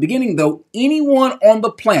back to the beginning, though, anyone on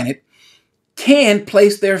the planet can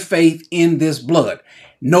place their faith in this blood.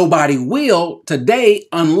 Nobody will today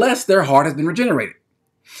unless their heart has been regenerated.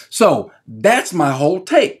 So that's my whole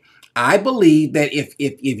take. I believe that if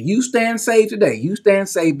you stand saved today, you stand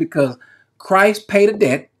saved because Christ paid a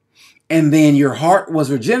debt and then your heart was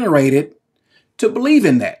regenerated to believe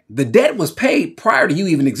in that. The debt was paid prior to you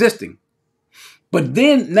even existing. But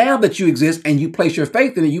then now that you exist and you place your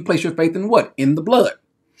faith in it, you place your faith in what? In the blood.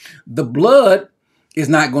 The blood is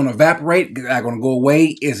not going to evaporate, not going to go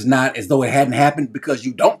away. It's not as though it hadn't happened because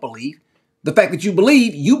you don't believe. The fact that you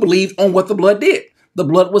believe on what the blood did. The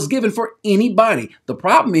blood was given for anybody. The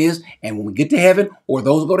problem is, and when we get to heaven or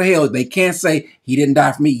those who go to hell, they can't say, he didn't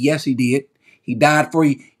die for me. Yes, he did. He died for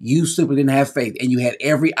you. You simply didn't have faith and you had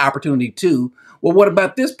every opportunity to. Well, what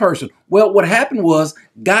about this person? Well, what happened was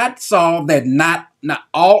God saw that not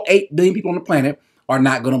all 8 billion people on the planet are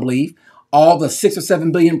not going to believe. All the 6 or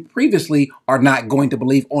 7 billion previously are not going to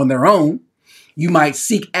believe on their own. You might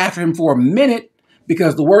seek after him for a minute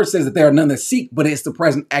because the word says that there are none that seek, but it's the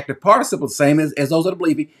present active participle, the same as those that are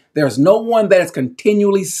believing. There's no one that is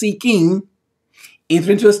continually seeking.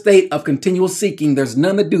 Enter into a state of continual seeking. There's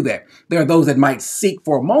none that do that. There are those that might seek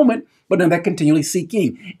for a moment, but then they're continually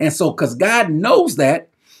seeking. And so, because God knows that,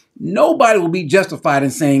 nobody will be justified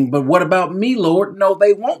in saying, but what about me, Lord? No,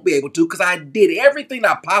 they won't be able to because I did everything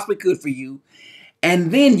I possibly could for you.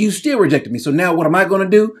 And then you still rejected me. So now what am I going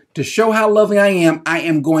to do? To show how loving I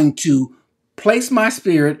am going to place my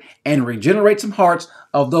spirit and regenerate some hearts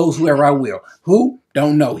of those whoever I will. Who?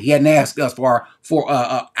 Don't know. He hadn't asked us for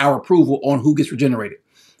our approval on who gets regenerated.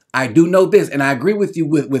 I do know this, and I agree with you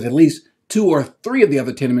with at least 2 or 3 of the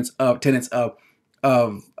other tenets of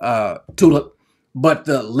Tulip. But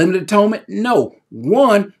the limited atonement, no.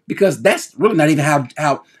 One, because that's really not even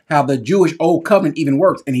how the Jewish Old Covenant even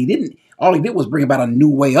works. And he didn't. All he did was bring about a new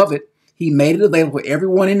way of it. He made it available for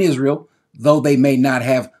everyone in Israel, though they may not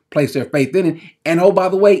have placed their faith in it. And oh, by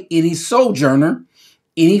the way, any sojourner,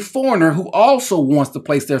 any foreigner who also wants to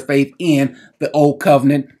place their faith in the Old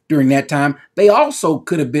Covenant during that time, they also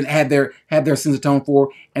could have had their sins atoned for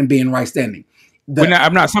and be in right standing.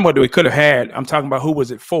 I'm not talking about who it could have had. I'm talking about who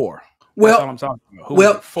was it for. That's all I'm talking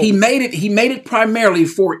about. He made it primarily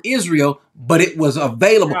for Israel, but it was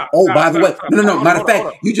available. By the way, no. Matter of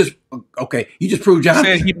fact, you just proved John.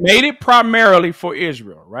 He made it primarily for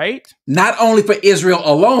Israel, right? Not only for Israel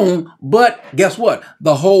alone, but guess what?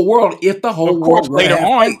 The whole world. If the whole world later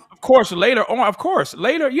on,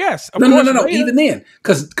 yes. No. Even then,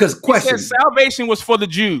 because question. He said salvation was for the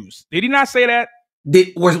Jews. Did he not say that?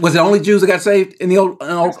 Was it only Jews that got saved in the old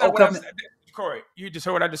covenant? Corey, you just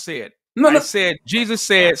heard what I just said. No. Jesus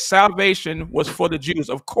said salvation was for the Jews.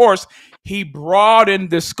 Of course, he broadened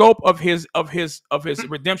the scope of his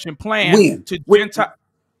redemption plan to Gentile.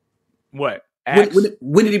 What?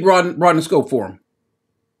 When did he broaden the scope for him?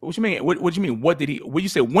 What you mean? What you mean? What did he? What you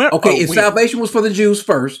say? When? Okay, if salvation was for the Jews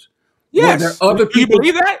first. Yes. There other Do you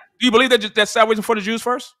believe that? Do you believe that salvation for the Jews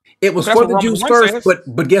first? It was for the Jews first,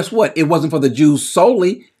 but guess what? It wasn't for the Jews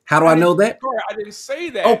solely. How do I know that? I didn't say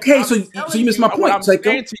that. Okay, so you missed my point. I'm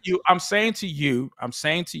saying to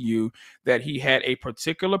you that he had a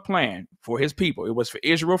particular plan for his people. It was for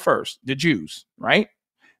Israel first, the Jews, right?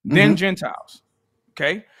 Then Gentiles.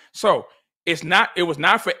 Okay, so it was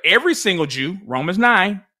not for every single Jew. Romans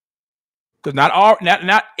 9, because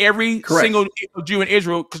not every single Jew in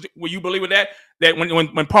Israel. Because will you believe with that? That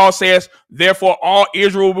when Paul says, therefore all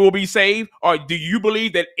Israel will be saved, or do you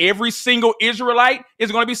believe that every single Israelite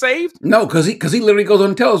is going to be saved? No, because he literally goes on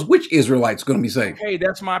and tells us which Israelite's going to be saved. Okay,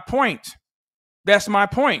 that's my point.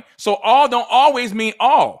 So all don't always mean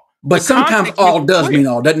all. But sometimes all does mean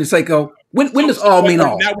all, doesn't it, Seiko? When does all mean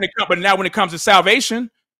all? Now when it comes to salvation,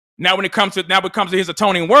 now when it comes to his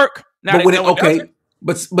atoning work,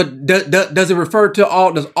 But does it refer to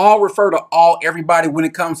all? Does all refer to all everybody when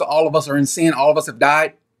it comes to all of us are in sin? All of us have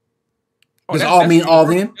died. Does all mean all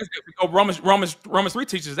then? Romans 3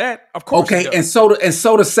 teaches that. Of course. Okay, and so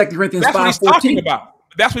does 2 Corinthians 5:14.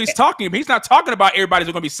 That's what he's talking about. He's not talking about everybody's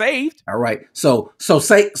going to be saved. All right. So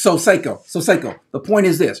Seiko. The point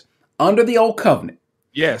is this: under the old covenant,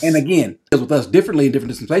 yes, and again, deals with us differently in different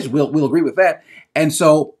dispensations. We'll agree with that. And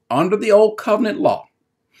so under the old covenant law,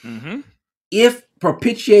 if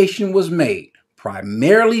propitiation was made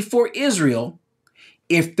primarily for Israel,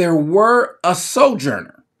 if there were a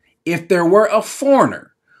sojourner, if there were a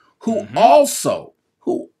foreigner who also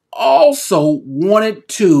wanted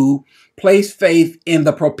to place faith in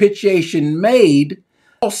the propitiation made,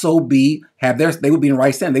 also they would be in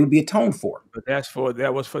right stand, they would be atoned for. But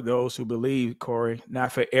that was for those who believe, Corey,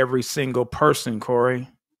 not for every single person, Corey.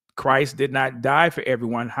 Christ did not die for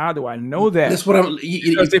everyone. How do I know that? That's what I'm.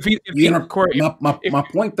 Corey, my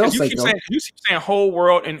point though, you keep saying whole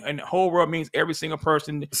world, and whole world means every single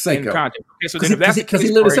person in context. Okay, so then if that's because he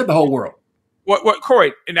literally said the whole world. What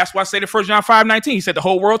Corey? And that's why I say the 1 John 5:19. He said the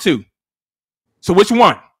whole world too. So which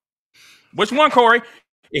one? Which one, Corey?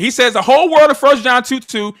 He says the whole world of 1 John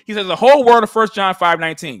 2:2. He says the whole world of 1 John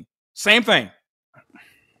 5:19. Same thing.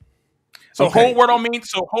 So whole world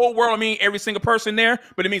don't mean every single person there,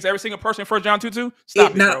 but it means every single person in 1 John 2:2.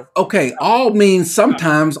 Stop it, bro. Okay, all means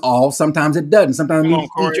sometimes all, sometimes it doesn't. Sometimes it means each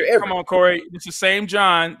or every. Come on, Corey. It's the same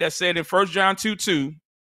John that said in 1 John 2:2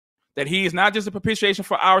 that he is not just a propitiation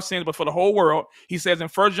for our sins, but for the whole world. He says in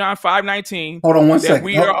 1 John 5:19. Hold on one second.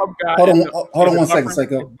 We are of God. Hold on one second,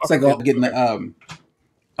 Saiko. Saiko, getting the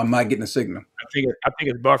I'm not getting a signal. I think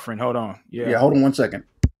it's buffering. Hold on. Yeah, hold on one second.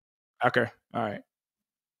 Okay. All right.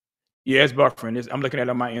 Yeah, it's buffering. I'm looking at it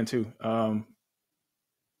on my end too.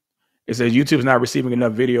 It says YouTube is not receiving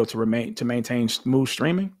enough video to maintain smooth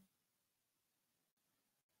streaming.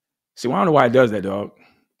 See, well, I don't know why it does that, dog.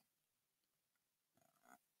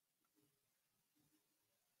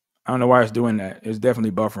 I don't know why it's doing that. It's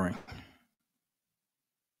definitely buffering.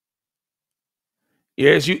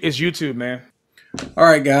 Yeah, it's YouTube, man. All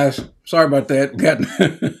right, guys. Sorry about that.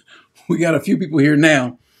 We got a few people here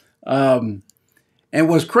now. And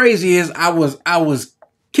what's crazy is I was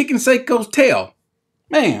kicking Saiko's tail.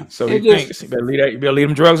 Man. So you better leave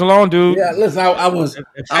them drugs alone, dude. Yeah, listen, I was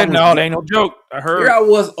no, it ain't no joke. I heard. Here I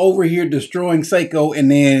was over here destroying Saiko,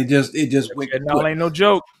 and then it just went. No, ain't no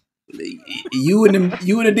joke. You and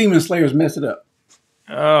the Demon Slayers messed it up.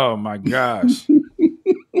 Oh my gosh.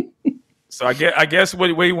 So I guess where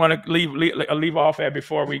you want to leave off at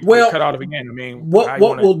before we cut out of again. I mean, what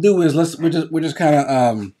we'll do is we're just kind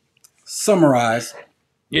of summarize.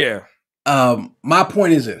 Yeah. My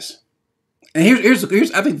point is this, and here's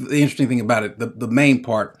I think the interesting thing about it. The main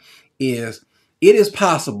part is it is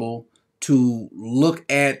possible to look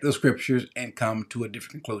at the scriptures and come to a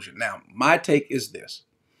different conclusion. Now, my take is this: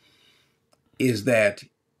 is that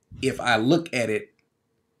if I look at it,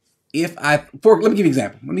 let me give you an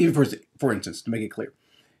example. Let me give you for instance, to make it clear.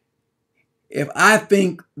 If I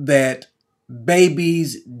think that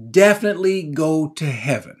babies definitely go to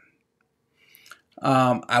heaven,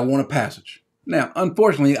 I want a passage. Now,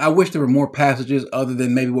 unfortunately, I wish there were more passages other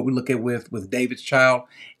than maybe what we look at with David's child,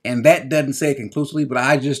 and that doesn't say it conclusively. But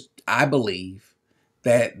I believe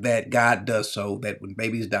that God does so that when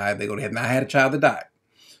babies die, they go to heaven. Now, I had a child that died,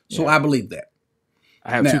 so I believe that.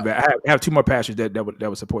 I have two more passages that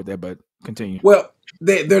would support that, but continue. Well,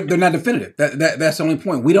 they're not definitive. That's the only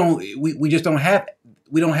point. We just don't have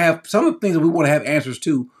some of the things that we want to have answers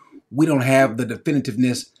to. We don't have the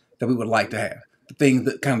definitiveness that we would like to have. The things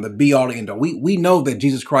that kind of the be all and end all. We know that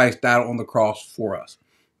Jesus Christ died on the cross for us.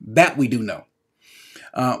 That we do know.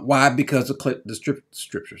 Why? Because the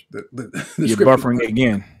scriptures, the You're buffering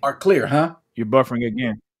again. Are clear, huh? You're buffering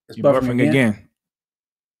again. You're buffering again.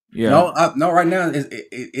 Yeah. No. Right now,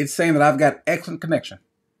 it's saying that I've got excellent connection.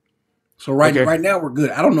 So right now we're good.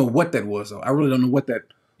 I don't know what that was though. I really don't know what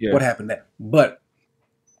happened there. But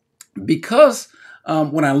because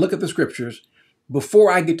when I look at the scriptures,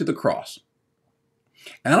 before I get to the cross,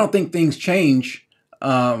 and I don't think things change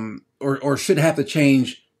or should have to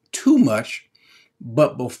change too much,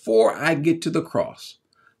 but before I get to the cross,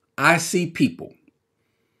 I see people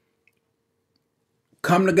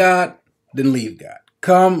come to God, then leave God.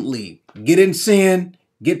 Come, leave. Get in sin,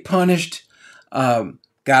 get punished.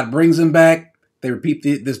 God brings them back. They repeat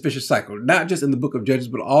this vicious cycle, not just in the book of Judges,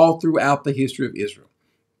 but all throughout the history of Israel.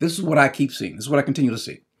 This is what I keep seeing. This is what I continue to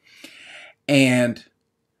see. And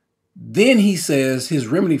then he says his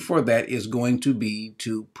remedy for that is going to be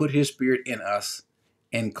to put his spirit in us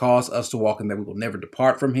and cause us to walk in that we will never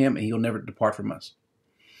depart from him and he'll never depart from us.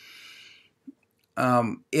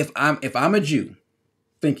 If I'm a Jew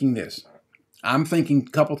thinking this, I'm thinking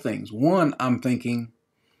a couple things. One, I'm thinking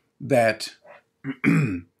that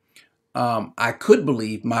I could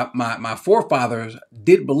believe, my forefathers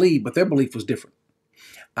did believe, but their belief was different.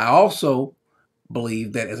 I also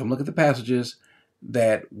believe that as I'm looking at the passages,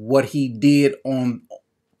 that what he did on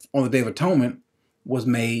the Day of Atonement was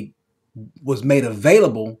made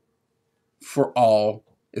available for all,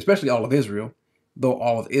 especially all of Israel, though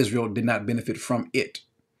all of Israel did not benefit from it.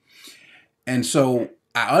 And so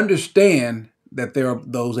I understand that there are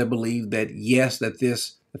those that believe that, yes, that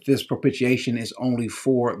this propitiation is only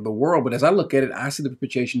for the world. But as I look at it, I see the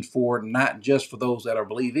propitiation for not just for those that are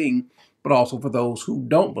believing, but also for those who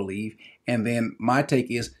don't believe. And then my take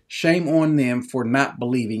is shame on them for not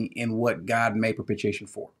believing in what God made propitiation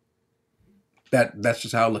for. That's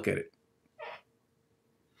just how I look at it.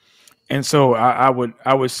 And so I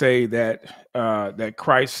would say that that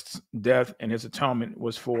Christ's death and his atonement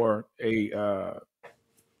was for a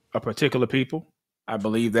particular people. I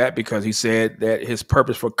believe that because he said that his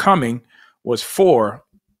purpose for coming was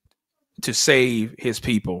to save his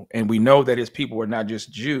people. And we know that his people were not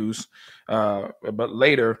just Jews, but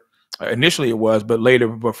later, initially it was, but later,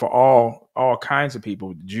 but for all kinds of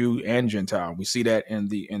people, Jew and Gentile. We see that in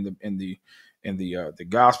the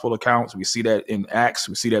gospel accounts. We see that in Acts.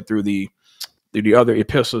 We see that through the other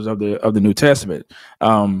epistles of the New Testament.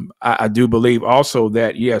 I do believe also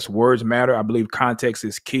that, yes, words matter. I believe context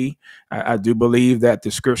is key. I do believe that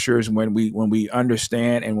the scriptures, when we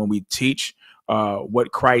understand and when we teach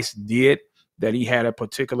what Christ did, that he had a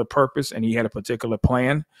particular purpose and he had a particular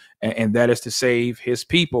plan, and that is to save his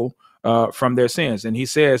people from their sins. And he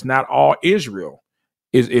says not all Israel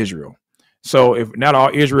is Israel. So if not all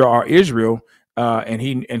Israel are Israel, and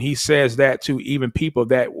he says that to even people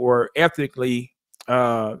that were ethnically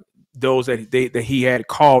those that he had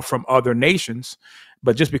called from other nations.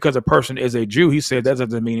 But just because a person is a Jew, he said that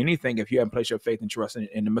doesn't mean anything if you haven't placed your faith and trust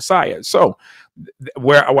in the Messiah. So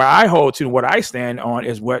where I hold to, what I stand on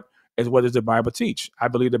is what does the Bible teach? I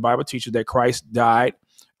believe the Bible teaches that Christ died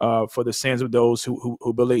for the sins of those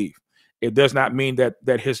who believe. It does not mean that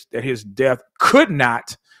his death could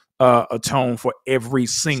not atone for every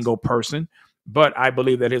single person. But I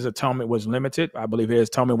believe that his atonement was limited. I believe his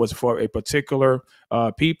atonement was for a particular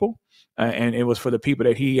people. And it was for the people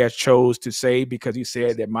that he has chose to save, because he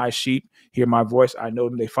said that my sheep hear my voice. I know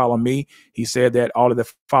them, they follow me. He said that all of the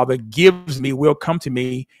Father gives me will come to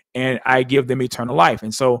me, and I give them eternal life.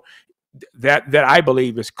 And so that I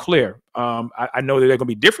believe is clear. I know that there are going to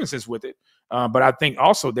be differences with it. But I think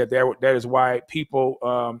also that that is why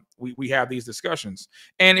people we have these discussions,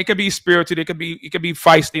 and it could be spirited, it could be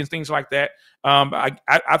feisty and things like that.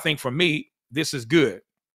 I think for me, this is good.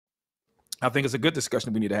 I think it's a good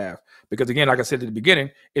discussion we need to have, because again, like I said at the beginning,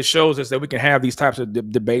 it shows us that we can have these types of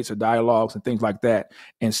debates or dialogues and things like that,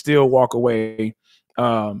 and still walk away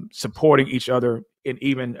supporting each other, and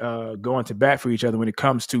even going to bat for each other when it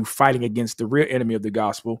comes to fighting against the real enemy of the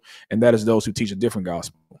gospel, and that is those who teach a different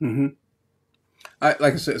gospel. Mm-hmm. Like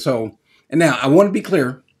I said, so, and now I want to be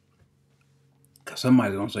clear, because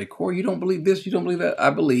somebody's going to say, Corey, you don't believe this, you don't believe that. I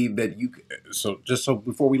believe that so just so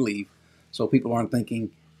before we leave, so people aren't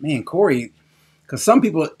thinking, man, Corey, because some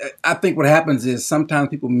people, I think what happens is sometimes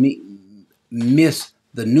people miss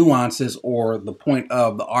the nuances or the point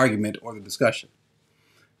of the argument or the discussion.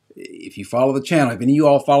 If you follow the channel, if any of you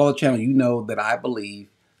all follow the channel, you know that I believe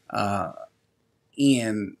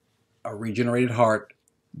in a regenerated heart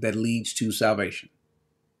that leads to salvation.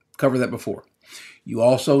 Covered that before. You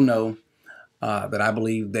also know that I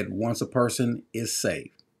believe that once a person is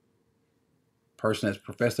saved, person has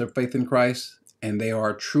professed their faith in Christ, and they are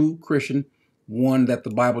a true Christian, one that the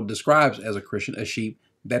Bible describes as a Christian, a sheep,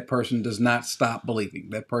 that person does not stop believing.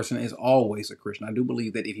 That person is always a Christian. I do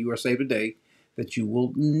believe that if you are saved today, that you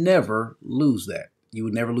will never lose that. You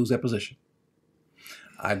would never lose that position.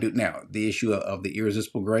 I do. Now, the issue of the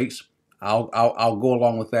irresistible grace, I'll go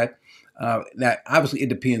along with that. Now, obviously, it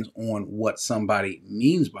depends on what somebody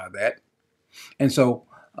means by that. And so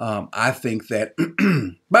I think that,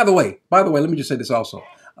 by the way, let me just say this also.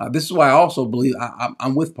 This is why I also believe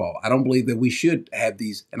I'm with Paul. I don't believe that we should have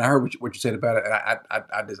these. And I heard what you said about it. And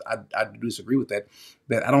I disagree with that.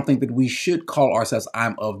 That I don't think that we should call ourselves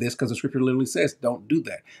I'm of this, because the scripture literally says don't do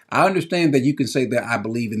that. I understand that you can say that I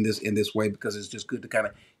believe in this way, because it's just good to kind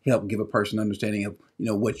of help give a person an understanding of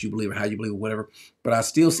what you believe or how you believe or whatever. But I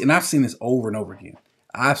still see, and I've seen this over and over again.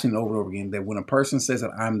 I've seen it over and over again, that when a person says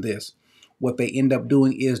that I'm this, what they end up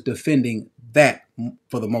doing is defending that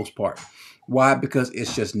for the most part. Why? Because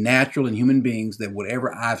it's just natural in human beings that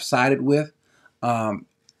whatever I've sided with,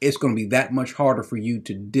 it's going to be that much harder for you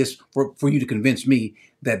to for you to convince me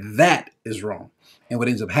that is wrong. And what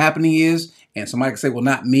ends up happening is, and somebody can say, well,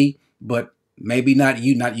 not me, but maybe not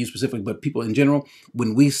you specifically, but people in general,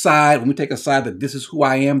 when we take a side that this is who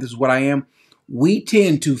I am, this is what I am, we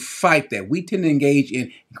tend to fight that. We tend to engage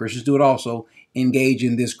in, and Christians do it also, engage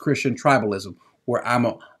in this Christian tribalism, where I'm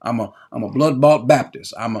a blood-bought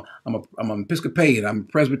Baptist. I'm an Episcopalian. I'm a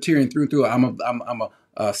Presbyterian through and through. I'm a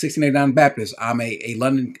 1689 Baptist. I'm a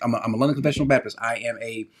London Confessional Baptist. I am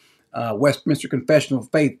a Westminster Confession of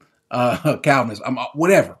Faith Calvinist. I'm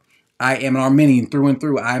whatever. I am an Arminian through and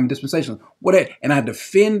through. I am dispensational. Whatever. And I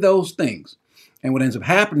defend those things. And what ends up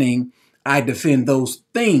happening, I defend those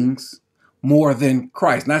things more than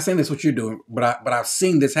Christ. Not saying that's what you're doing, but I've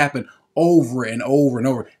seen this happen over and over and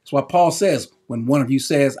over. That's why Paul says, when one of you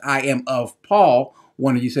says, I am of Paul,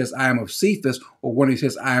 one of you says, I am of Cephas, or one of you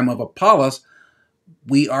says, I am of Apollos,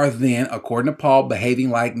 we are then, according to Paul, behaving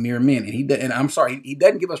like mere men. And I'm sorry, he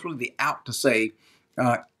doesn't give us really the out to say,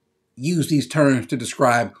 use these terms to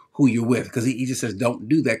describe who you're with, because he just says, don't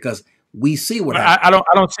do that, because we see what happens.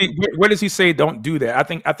 I don't see, where does he say don't do that? I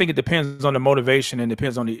think it depends on the motivation and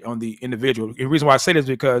depends on the individual. The reason why I say this is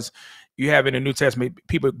because you have in the New Testament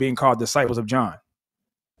people being called disciples of John.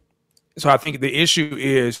 So I think the issue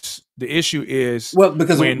is well,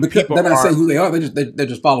 because they're not saying who they are, they're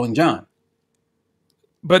just following John.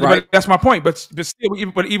 But, right? But that's my point. But still,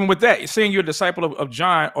 even with that, saying you're a disciple of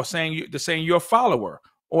John, or saying you're a follower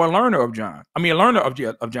or a learner of John. I mean, a learner of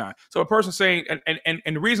John. So a person saying, and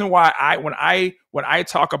the reason why when I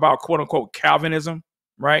talk about quote unquote Calvinism,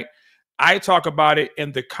 right? I talk about it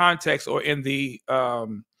in the context or in the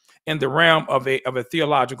realm of a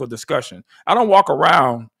theological discussion. I don't walk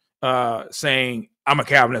around saying I'm a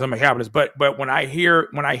Calvinist. But when I hear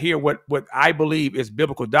what I believe is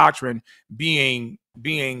biblical doctrine being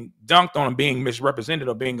dunked on and being misrepresented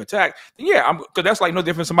or being attacked, then yeah, because that's like no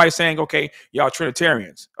different than somebody saying, okay, y'all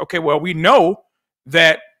Trinitarians. Okay, well, we know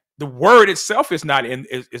that the word itself is not in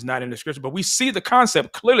the scripture, but we see the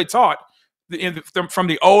concept clearly taught from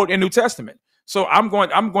the Old and New Testament. So I'm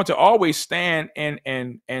going to always stand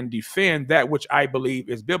and defend that which I believe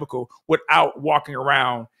is biblical without walking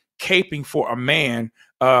around caping for a man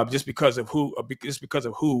just because of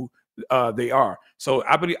who they are. So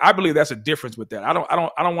I believe that's a difference with that. I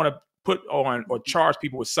don't want to put on or charge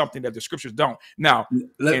people with something that the scriptures don't. Now,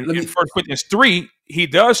 in 1 Corinthians 3, he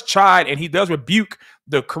does chide and he does rebuke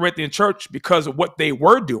the Corinthian church because of what they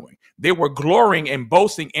were doing. They were glorying and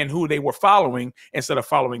boasting in who they were following instead of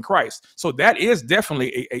following Christ. So that is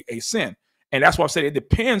definitely a sin. And that's why I said it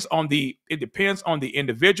depends on the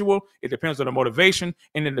individual, it depends on the motivation,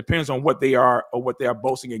 and it depends on what they are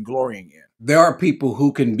boasting and glorying in. There are people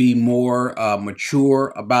who can be more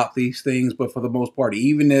mature about these things, but for the most part,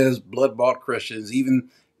 even as blood-bought Christians,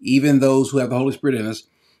 even those who have the Holy Spirit in us,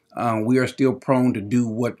 we are still prone to do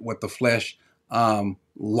what the flesh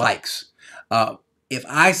likes. If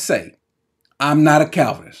I say I'm not a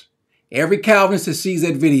Calvinist, every Calvinist that sees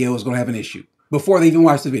that video is going to have an issue before they even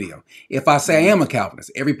watch the video. If I say I am a Calvinist,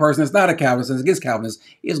 every person that's not a Calvinist and against Calvinists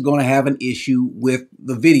is going to have an issue with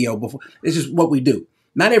the video before. It's just what we do.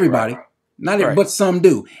 Not everybody, but some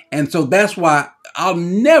do. And so that's why I'll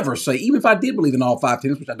never say, even if I did believe in all five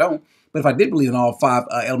tenets, which I don't, but if I did believe in all five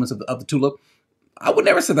elements of the tulip, I would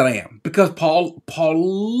never say that I am, because Paul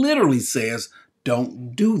literally says,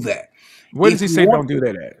 don't do that. What does he say don't do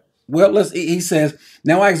that at? Well, he says,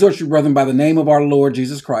 now I exhort you, brethren, by the name of our Lord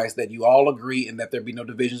Jesus Christ, that you all agree and that there be no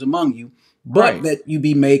divisions among you, but that you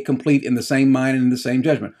be made complete in the same mind and in the same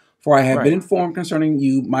judgment. For I have been informed concerning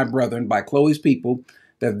you, my brethren, by Chloe's people,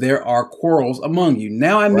 that there are quarrels among you.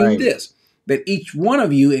 Now I mean this, that each one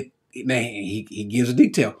of you, he gives a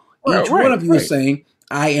detail. Each one of you is saying,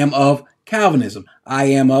 I am of Calvinism, I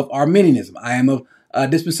am of Arminianism, I am of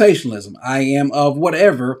dispensationalism, I am of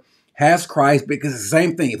whatever. Has Christ, because it's the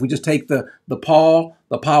same thing. If we just take the Paul,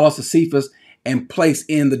 the Apollos, the Cephas, and place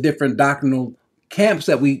in the different doctrinal camps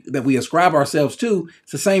that we ascribe ourselves to,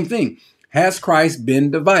 it's the same thing. Has Christ been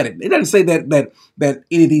divided? It doesn't say that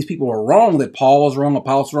any of these people are wrong, that Paul is wrong,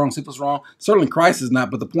 Apollos is wrong, Cephas is wrong. Certainly Christ is not.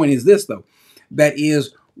 But the point is this, though, that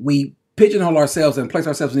is we pigeonhole ourselves and place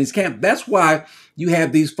ourselves in these camps. That's why you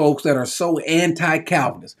have these folks that are so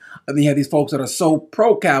anti-Calvinist. I mean, you have these folks that are so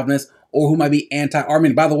pro-Calvinist, or who might be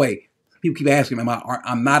anti-Arminian. By the way, people keep asking me,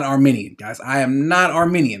 I'm not Arminian, guys. I am not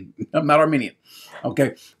Arminian. I'm not Arminian.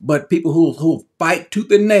 Okay. But people who fight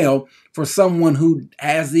tooth and nail for someone who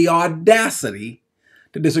has the audacity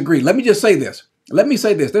to disagree. Let me just say this.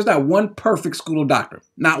 There's not one perfect school of doctrine.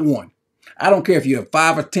 Not one. I don't care if you're a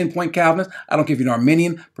 5 or 10 point Calvinist. I don't care if you're an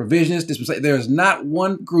Arminian, provisionist. There's not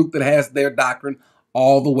one group that has their doctrine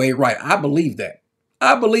all the way right. I believe that.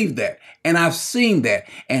 And I've seen that.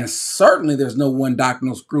 And certainly there's no one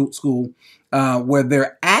doctrinal school where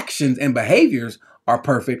their actions and behaviors are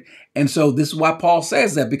perfect. And so this is why Paul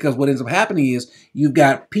says that, because what ends up happening is you've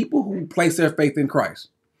got people who place their faith in Christ,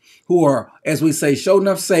 who are, as we say, sure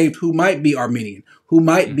enough saved, who might be Arminian, who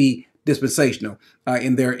might be dispensational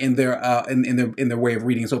in their way of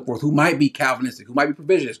reading and so forth, who might be Calvinistic, who might be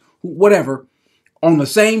provisionist, whatever, on the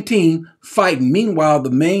same team fighting. Meanwhile,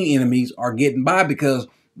 the main enemies are getting by because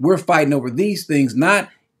we're fighting over these things, not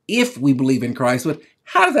if we believe in Christ, but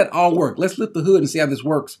How does that all work? Let's lift the hood and see how this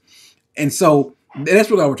works. And so that's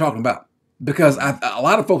what we're talking about. Because a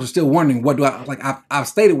lot of folks are still wondering, what do I, like, I've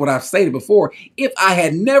stated what I've stated before. If I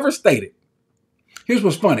had never stated, here's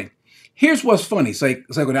what's funny. So I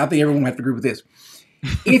think everyone will have to agree with this.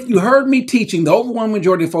 If you heard me teaching, the overwhelming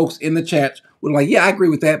majority of folks in the chat were like, yeah, I agree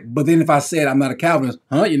with that. But then if I said I'm not a Calvinist,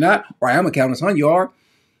 huh, you're not? Or I am a Calvinist, huh, you are?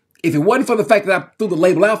 If it wasn't for the fact that I threw the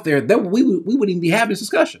label out there, then we wouldn't even be having this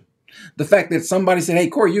discussion. The fact that somebody said, hey,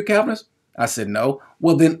 Corey, you a Calvinist? I said, no.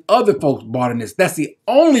 Well, then other folks bought in this. That's the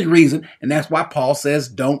only reason. And that's why Paul says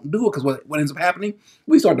don't do it. Because what ends up happening,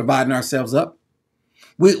 we start dividing ourselves up.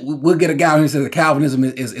 We'll get a guy who says that Calvinism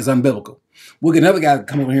is unbiblical. We'll get another guy to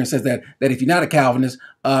come over here and says that if you're not a Calvinist,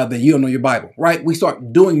 then you don't know your Bible, right? We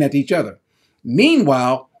start doing that to each other.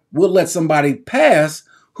 Meanwhile, we'll let somebody pass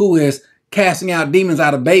who is casting out demons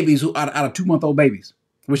out of babies, out of 2-month-old babies,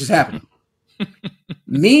 which is happening.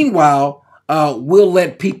 Meanwhile, we'll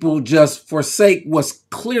let people just forsake what's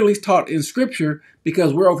clearly taught in Scripture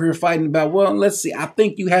because we're over here fighting about, well, let's see, I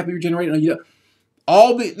think you have to be regenerated.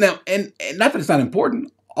 Now, and not that it's not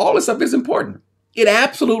important. All this stuff is important. It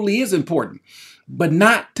absolutely is important, but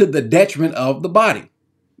not to the detriment of the body.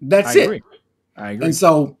 That's it. I agree. And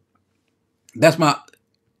so that's my.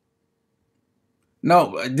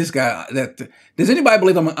 No, this guy. Does anybody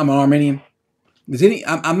believe I'm an Arminian?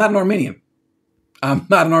 I'm not an Arminian. I'm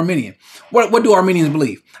not an Arminian. What do Arminians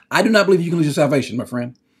believe? I do not believe you can lose your salvation, my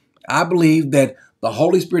friend. I believe that the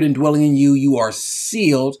Holy Spirit indwelling in you, you are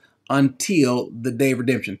sealed until the day of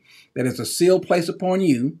redemption. That it's a seal placed upon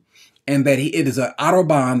you, and that it is an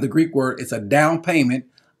autobahn, the Greek word, it's a down payment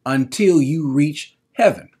until you reach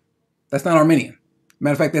heaven. That's not Arminian.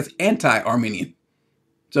 Matter of fact, that's anti-Arminian.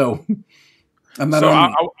 So I'm not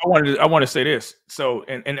Arminian. I want to say this. So,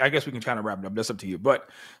 and I guess we can kind of wrap it up. That's up to you. But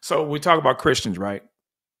so we talk about Christians, right?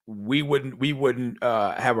 We wouldn't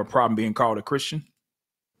have a problem being called a Christian.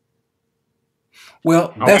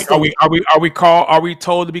 Well, are we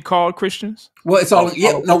told to be called Christians? Well, it's all of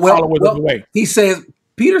the way.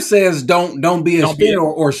 Peter says don't be ashamed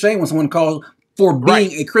or ashamed when someone calls for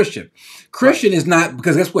being a Christian. Christian is not,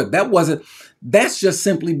 because guess what? That's just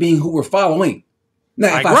simply being who we're following.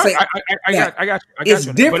 Now, if I got you. It's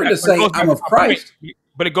different to say I'm of Christ.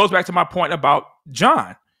 But it goes back to my point about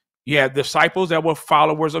John. You have disciples that were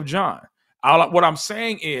followers of John. What I'm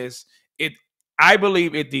saying is, I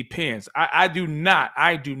believe it depends. I do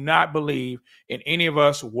not believe in any of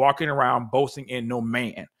us walking around boasting in no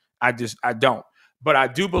man. I don't. But I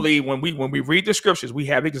do believe when we read the scriptures, we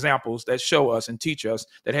have examples that show us and teach us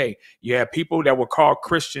that, hey, you have people that were called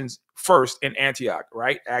Christians first in Antioch,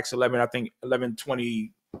 right? Acts 11, I think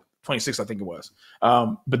 26, I think it was.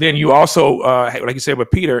 But then you also, like you said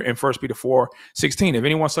with Peter in 1 Peter 4:16, if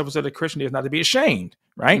anyone suffers as a Christian, he is not to be ashamed,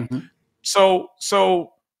 right? Mm-hmm. So,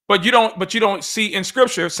 but you don't see in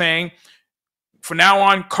scripture saying, from now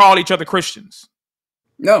on, call each other Christians.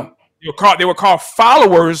 No. They were called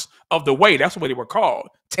followers of the way. That's what they were called.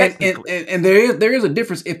 Technically. And there is a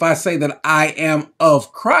difference if I say that I am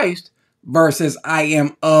of Christ versus I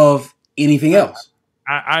am of anything else.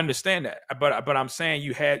 I understand that, but I'm saying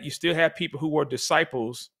you still had people who were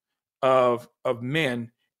disciples of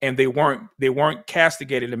men, and they weren't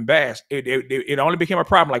castigated and bashed. It only became a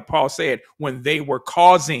problem, like Paul said, when they were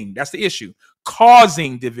causing. That's the issue,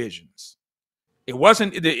 causing divisions. It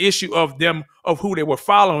wasn't the issue of who they were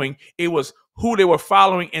following. It was who they were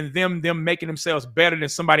following and them making themselves better than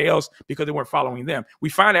somebody else because they weren't following them. We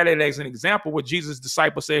find that as an example where Jesus'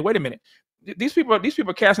 disciples said, wait a minute, these people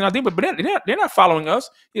are casting out demons, but they're not following us.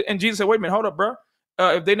 And Jesus said, wait a minute, hold up, bro.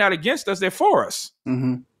 If they're not against us, they're for us.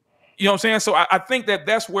 Mm-hmm. You know what I'm saying? So I think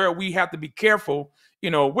that's where we have to be careful,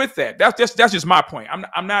 with that. That's just my point.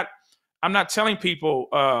 I'm not telling people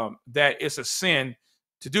that it's a sin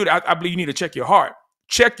to do that. I believe you need to check your heart.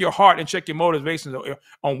 Check your heart and check your motivations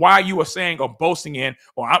on why you are saying or boasting in,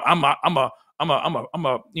 or I'm a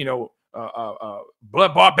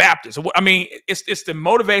blood-bought Baptist. I mean, it's the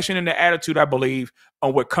motivation and the attitude, I believe,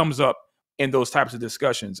 on what comes up in those types of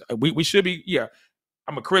discussions. We should be,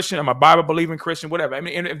 I'm a Christian, I'm a Bible-believing Christian, whatever. I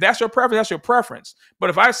mean, and if that's your preference, that's your preference. But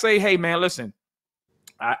if I say, hey, man, listen,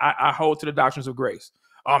 I hold to the doctrines of grace.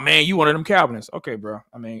 Oh man, you one of them Calvinists? Okay, bro.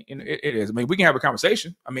 I mean, it is. I mean, we can have a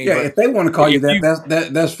conversation. I mean, if they want to call you that,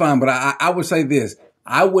 that's fine. But I would say this: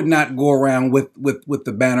 I would not go around with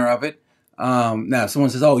the banner of it. Now,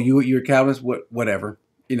 someone says, "Oh, you're a Calvinist," whatever.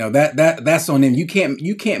 That's on them. You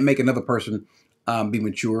can't make another person be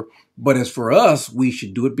mature. But as for us, we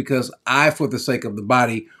should do it because for the sake of the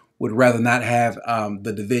body, would rather not have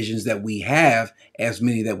the divisions that we have, as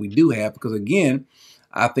many that we do have. Because again,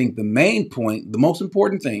 I think the main point, the most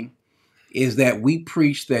important thing, is that we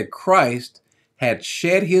preach that Christ had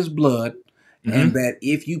shed his blood, and that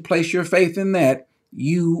if you place your faith in that,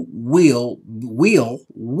 you will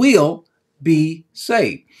be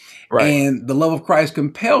saved. Right. And the love of Christ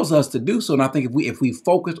compels us to do so. And I think if we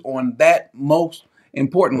focus on that most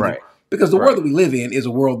importantly, because the world that we live in is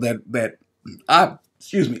a world that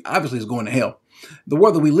obviously is going to hell. The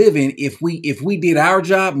world that we live in, if we did our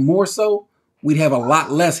job more so, we'd have a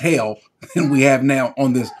lot less hell than we have now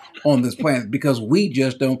on this planet, because we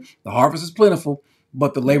just don't. The harvest is plentiful,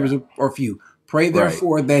 but the laborers are few. Pray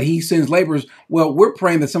therefore that he sends laborers. Well, we're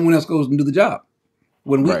praying that someone else goes and do the job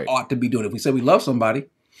when we ought to be doing it. If we say we love somebody,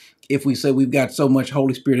 if we say we've got so much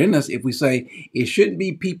Holy Spirit in us, if we say it shouldn't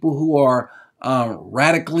be people who are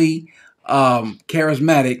radically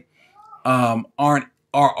charismatic,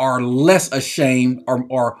 are less ashamed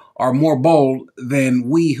or are more bold than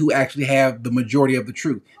we who actually have the majority of the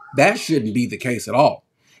truth. That shouldn't be the case at all.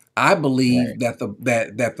 I believe that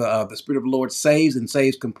the Spirit of the Lord saves and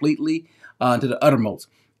saves completely to the uttermost.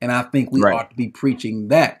 And I think we ought to be preaching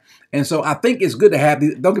that. And so I think it's good to have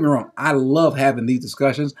these. Don't get me wrong. I love having these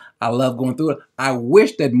discussions. I love going through it. I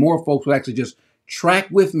wish that more folks would actually just track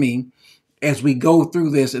with me as we go through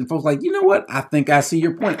this. And folks like, you know what? I think I see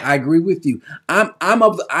your point. I agree with you. I'm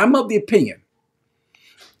of the opinion,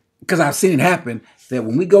 because I've seen it happen, that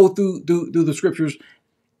when we go through the scriptures,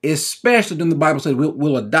 especially when the Bible says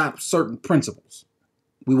we'll adopt certain principles.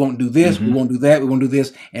 We won't do this. We won't do that. We won't do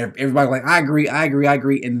this. And everybody's like, I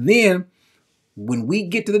agree. And then when we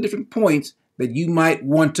get to the different points that you might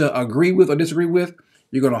want to agree with or disagree with,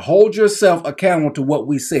 you're going to hold yourself accountable to what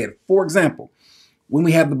we said. For example, when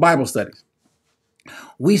we have the Bible studies,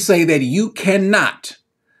 we say that you cannot,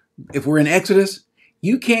 if we're in Exodus,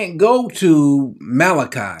 you can't go to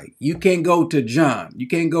Malachi. You can't go to John. You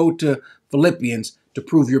can't go to Philippians to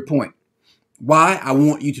prove your point. Why? I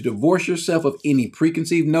want you to divorce yourself of any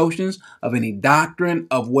preconceived notions, of any doctrine,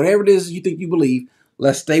 of whatever it is you think you believe.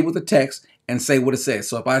 Let's stay with the text and say what it says.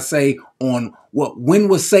 So if I say when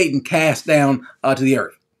was Satan cast down to the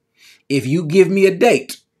earth? If you give me a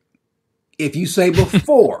date, if you say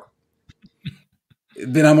before,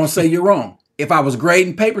 then I'm going to say you're wrong. If I was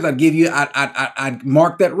grading papers, I'd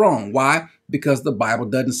mark that wrong. Why? Because the Bible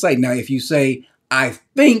doesn't say. Now, if you say, I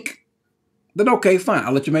think, then okay, fine.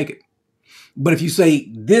 I'll let you make it. But if you say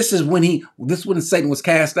this is when Satan was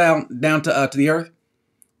cast down to the earth,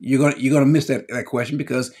 you're gonna miss that question,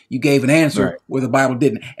 because you gave an answer where the Bible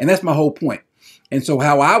didn't. And that's my whole point. And so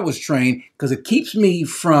how I was trained, because it keeps me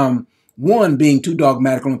from, one, being too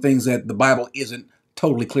dogmatic on things that the Bible isn't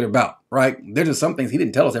totally clear about, right? There's just some things he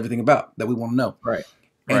didn't tell us everything about that we want to know. Right.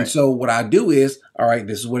 And so what I do is, all right,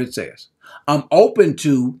 this is what it says. I'm open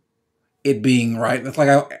to it being right. That's like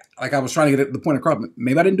I was trying to get the point across.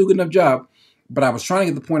 Maybe I didn't do a good enough job, but I was trying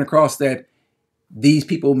to get the point across that these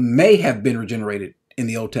people may have been regenerated in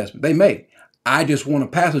the Old Testament. They may. I just want a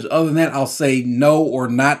passage. Other than that, I'll say no or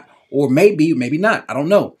not, or maybe not. I don't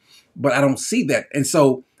know. But I don't see that. And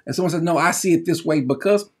so, and someone says, no, I see it this way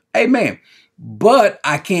because, amen. But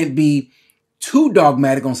I can't be too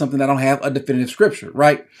dogmatic on something that I don't have a definitive scripture,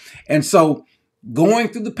 right? And so going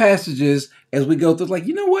through the passages as we go through, like,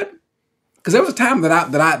 you know what? Because there was a time that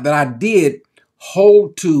I did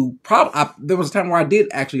hold to, there was a time where I did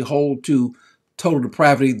actually hold to total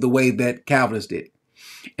depravity the way that Calvinists did.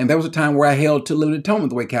 And there was a time where I held to limited atonement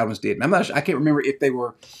the way Calvinists did. And I'm not sure, I can't remember if they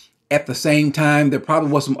were at the same time. There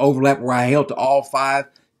probably was some overlap where I held to all 5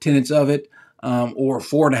 tenets of it, or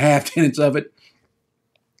 4.5 tenets of it.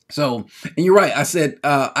 So, and you're right. I said,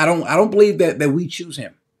 I don't believe that we choose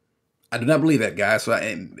him. I do not believe that, guys. So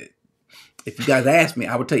if you guys ask me,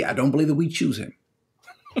 I would tell you, I don't believe that we choose him.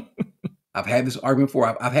 I've had this argument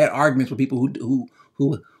before. I've had arguments with people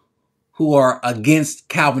who are against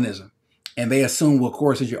Calvinism, and they assume, well, of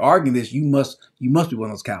course, since you're arguing this, you must be one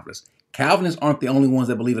of those Calvinists. Calvinists aren't the only ones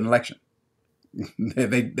that believe in election.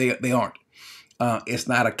 they aren't. It's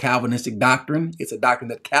not a Calvinistic doctrine. It's a doctrine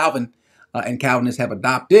that Calvin and Calvinists have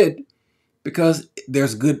adopted because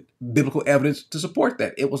there's good biblical evidence to support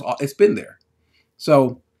that. It's been there.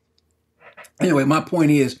 So anyway, my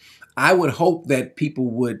point is, I would hope that people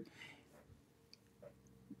would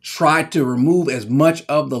try to remove as much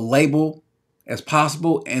of the label as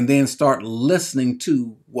possible and then start listening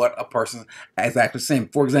to what a person is actually saying.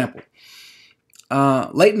 For example,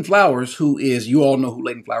 Leighton Flowers, who is, you all know who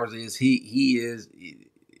Leighton Flowers is. He is,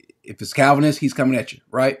 if it's Calvinist, he's coming at you,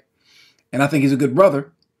 right? And I think he's a good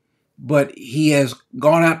brother, but he has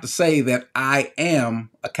gone out to say that I am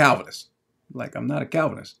a Calvinist. Like, I'm not a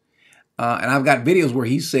Calvinist. And I've got videos where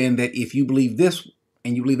he's saying that if you believe this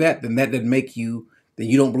and you believe that, then that doesn't make you then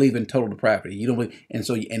you don't believe in total depravity. You don't believe, and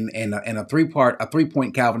so and a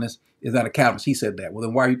 3-point Calvinist is not a Calvinist. He said that. Well,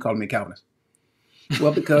 then why are you calling me a Calvinist?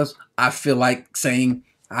 Well, because I feel like saying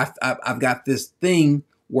I've got this thing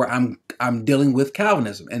where I'm dealing with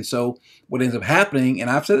Calvinism, and so what ends up happening, and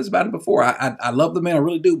I've said this about it before. I love the man, I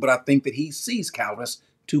really do, but I think that he sees Calvinists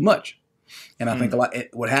too much, and I think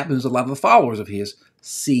what happens is a lot of the followers of his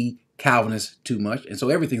see Calvinists too much, and so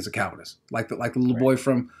everything's a Calvinist. Like the little boy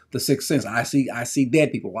from The Sixth Sense. I see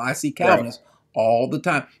dead people. Well, I see Calvinists all the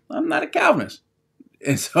time. I'm not a Calvinist,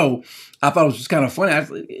 and so I thought it was just kind of funny.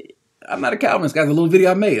 I'm not a Calvinist, guys. A little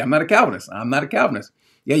video I made. I'm not a Calvinist. I'm not a Calvinist.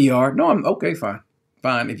 Yeah, you are. No, I'm okay. Fine.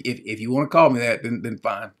 If you want to call me that, then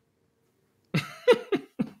fine.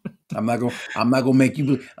 I'm not gonna make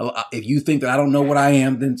you. If you think that I don't know what I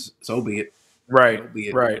am, then so be it. Right. So be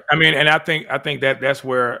it. Right. I mean, and I think that's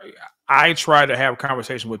where I try to have a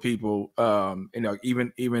conversation with people.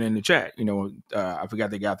 Even in the chat. I forgot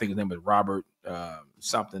the guy. I think his name was Robert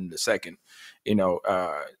something the second.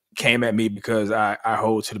 Came at me because I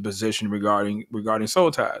hold to the position regarding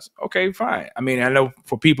soul ties. Okay, fine. I mean, I know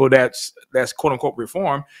for people that's quote unquote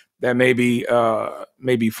reform, that may be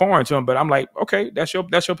foreign to them, but I'm like, okay, that's your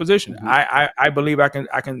position. Mm-hmm. I believe I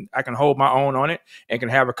can hold my own on it and can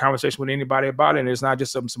have a conversation with anybody about it. And it's not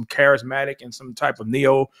just some charismatic and some type of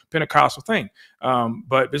neo Pentecostal thing.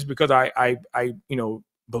 But it's because I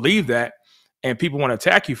believe that. And people want to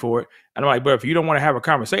attack you for it. And I'm like, bro, if you don't want to have a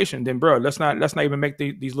conversation, then bro, let's not even make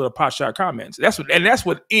these little pot shot comments. That's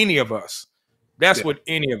what any of us. That's what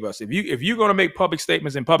any of us. If you're going to make public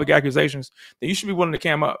statements and public accusations, then you should be willing to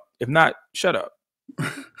cam up. If not, shut up.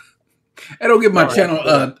 And don't get my channel.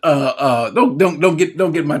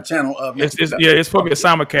 Don't get my channel. It's probably a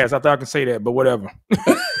simulcast. I thought I could say that, but whatever.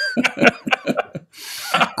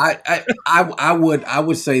 I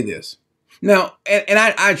would say this. Now, and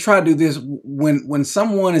I try to do this when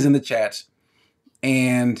someone is in the chats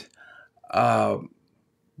and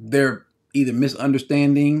they're either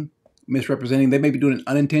misunderstanding, misrepresenting. They may be doing it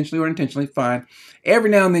unintentionally or intentionally. Fine. Every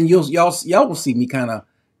now and then y'all will see me kind of,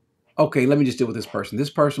 okay, let me just deal with this person. This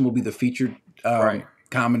person will be the featured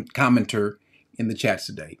commenter in the chats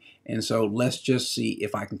today. And so let's just see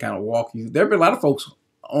if I can kind of walk you. There have been a lot of folks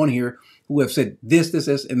on here who have said this,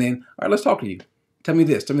 and then, all right, let's talk to you. Tell me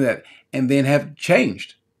this, tell me that, and then have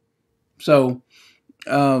changed. So,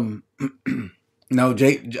 no,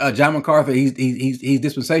 John MacArthur, he's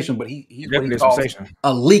dispensational, but he's what he calls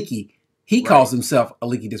a leaky. He calls himself a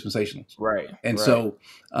leaky dispensationalist. Right. And so,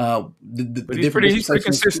 but he's pretty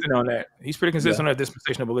consistent on that. He's pretty consistent on that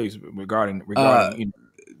dispensational beliefs regarding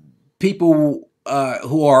people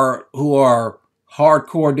who are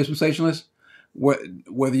hardcore dispensationalists.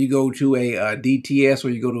 Whether you go to a DTS or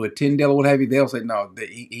you go to a Tyndale or what have you, they'll say, no,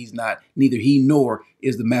 he's not, neither he nor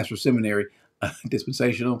is the master of seminary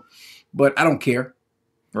dispensational. But I don't care.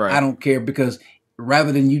 Right. I don't care, because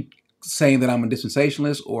rather than you saying that I'm a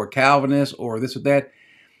dispensationalist or a Calvinist or this or that,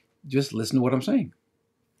 just listen to what I'm saying.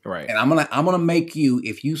 Right. And I'm gonna make you,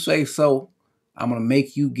 if you say so, I'm gonna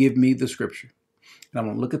make you give me the scripture. And I'm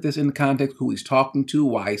gonna look at this in the context of who he's talking to,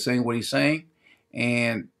 why he's saying what he's saying.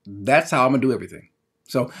 And that's how I'm gonna do everything.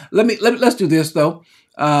 So let's do this though.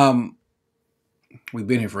 We've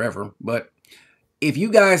been here forever, but if you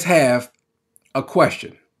guys have a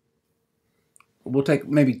question, we'll take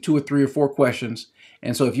maybe 2 or 3 or 4 questions.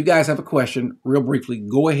 And so if you guys have a question, real briefly,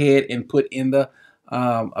 go ahead and put in the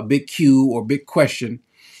a big Q or big question,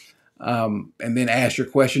 and then ask your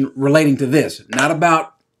question relating to this, not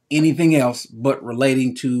about anything else, but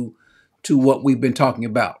relating to what we've been talking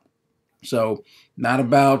about. So not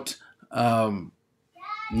about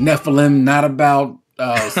Nephilim, not about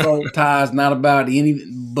soul ties, not about any,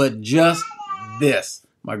 but just this.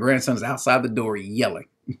 My grandson's outside the door yelling.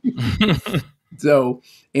 So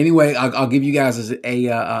anyway, I'll give you guys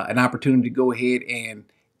an opportunity to go ahead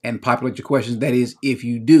and populate your questions. That is, if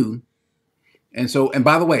you do. And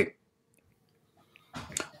by the way,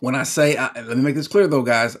 when I say, let me make this clear though,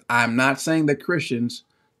 guys, I'm not saying that Christians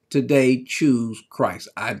today choose Christ.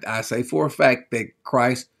 I say for a fact that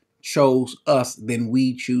Christ chose us, then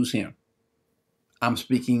we choose him. I'm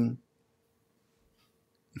speaking.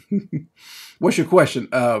 What's your question?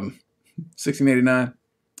 1689.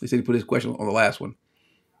 They said he put his question on the last one.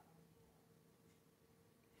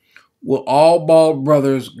 Will all bald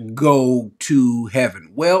brothers go to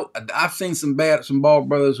heaven? Well, I've seen some bald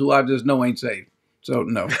brothers who I just know ain't saved. So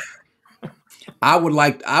no. I would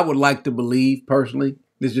like to believe personally,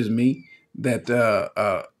 this is just me,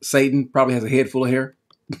 that Satan probably has a head full of hair.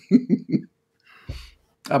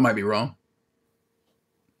 I might be wrong.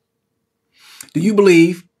 Do you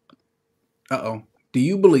believe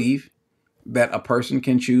that a person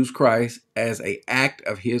can choose Christ as an act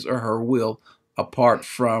of his or her will apart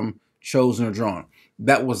from chosen or drawn.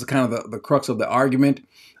 That was kind of the crux of the argument.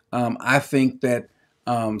 I think that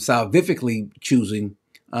salvifically choosing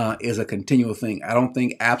is a continual thing. I don't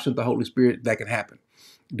think absent the Holy Spirit that can happen.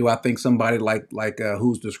 Do I think somebody like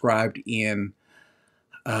who's described in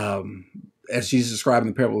as Jesus described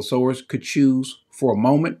in the parable of the sowers could choose for a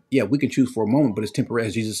moment? Yeah, we can choose for a moment, but it's temporary.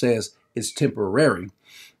 As Jesus says, it's temporary.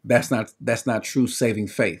 That's not true saving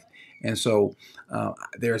faith. And so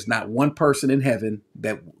there's not one person in heaven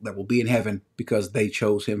that will be in heaven because they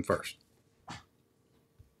chose him first.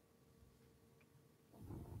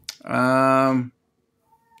 You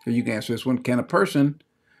can answer this one. Can a person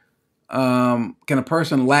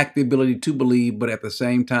lack the ability to believe, but at the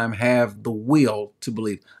same time have the will to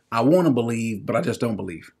believe? I want to believe, but I just don't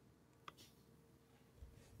believe.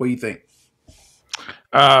 What do you think?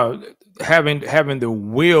 Having the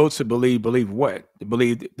will to believe what? To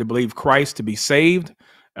believe Christ, to be saved.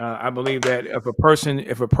 I believe that if a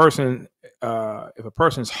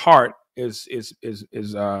person's heart is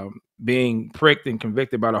being pricked and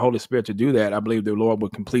convicted by the Holy Spirit to do that, I believe the Lord will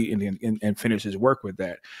complete and finish his work with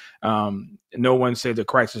that. No one said that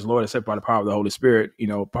Christ is Lord except by the power of the Holy Spirit,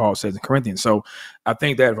 Paul says in Corinthians. So I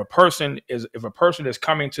think that if a person is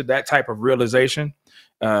coming to that type of realization,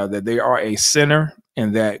 that they are a sinner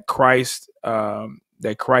and that Christ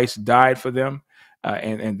died for them,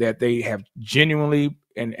 and that they have genuinely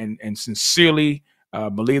and sincerely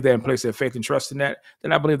believe that and place their faith and trust in that,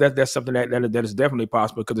 then I believe that that's something that is definitely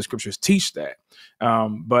possible because the scriptures teach that.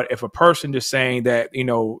 But if a person is saying that,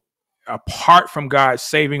 apart from God's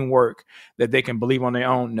saving work, that they can believe on their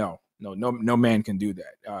own, no man can do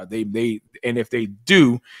that. And if they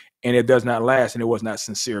do, and it does not last, and it was not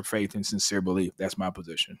sincere faith and sincere belief, that's my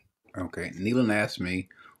position. Okay. Neelan asked me,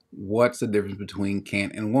 what's the difference between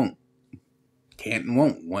can't and won't? Can't and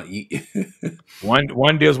won't.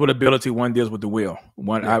 One deals with ability, one deals with the will.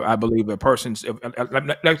 I believe a person's.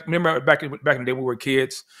 Remember back in the day when we were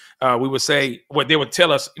kids, we would say what they would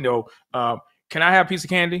tell us. Can I have a piece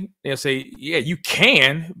of candy? They'll say, yeah, you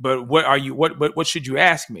can, but what should you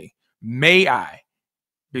ask me? May I?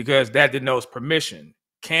 Because that denotes permission.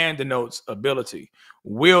 Can denotes ability.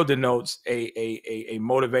 Will denotes a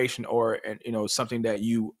motivation or something that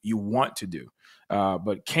you want to do.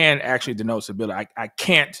 But can actually denotes ability. I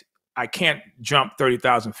can't jump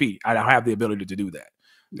 30,000 feet. I don't have the ability to do that.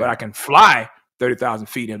 But I can fly 30,000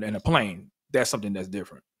 feet in a plane. That's something that's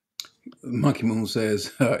different. Monkey Moon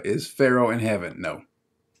says, is Pharaoh in heaven? No,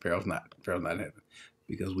 Pharaoh's not. Pharaoh's not in heaven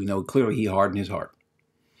because we know clearly he hardened his heart.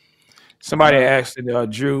 Somebody asked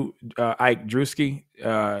Ike Drewski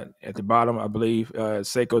at the bottom, I believe,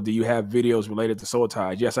 Seiko, do you have videos related to soul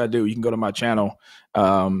ties? Yes, I do. You can go to my channel.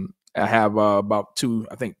 I have about two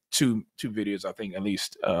videos, I think, at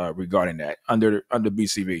least regarding that under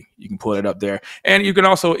BCV. You can pull it up there. And you can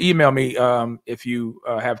also email me if you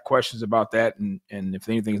have questions about that. And if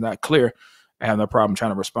anything's not clear, I have no problem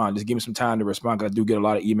trying to respond. Just give me some time to respond because I do get a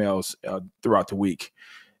lot of emails throughout the week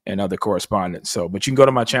and other correspondence. So, but you can go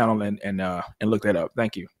to my channel and look that up.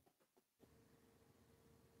 Thank you.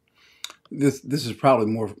 This is probably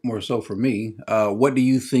more so for me. What do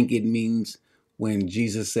you think it means when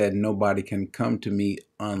Jesus said, nobody can come to me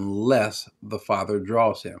unless the Father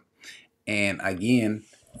draws him? And again,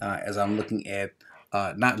 as I'm looking at,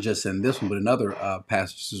 not just in this one, but in other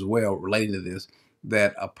passages as well relating to this,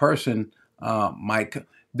 that a person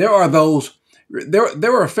there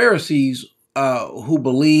are Pharisees who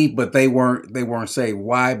believed, but they weren't saved.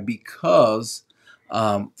 Why? Because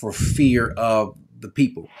for fear of the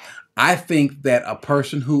people. I think that a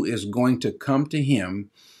person who is going to come to him,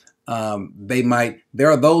 there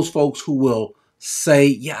are those folks who will say,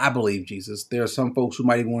 yeah, I believe Jesus. There are some folks who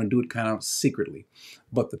might even want to do it kind of secretly.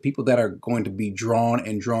 But the people that are going to be drawn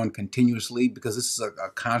continuously, because this is a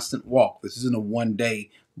constant walk. This isn't a one-day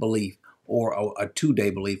belief or a two-day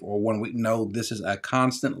belief or 1 week. No, this is a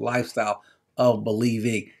constant lifestyle of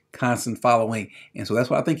believing, constant following. And so that's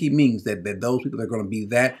what I think he means, that those people that are going to be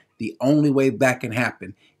that, the only way that can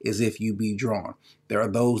happen is if you be drawn. There are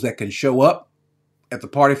those that can show up at the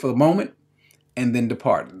party for the moment and then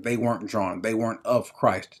depart. They weren't drawn. They weren't of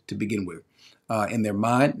Christ to begin with. In their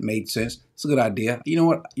mind, made sense. It's a good idea. You know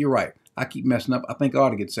what? You're right. I keep messing up. I think I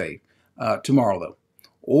ought to get saved tomorrow, though.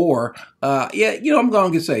 Or, I'm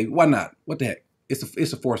going to get saved. Why not? What the heck?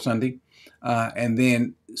 It's a fourth Sunday. And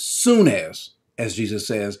then soon as Jesus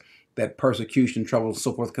says, that persecution, trouble, and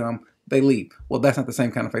so forth come, they leave. Well, that's not the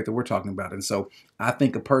same kind of faith that we're talking about. And so I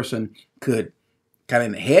think a person could kind of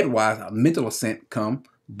in the head-wise, a mental assent come,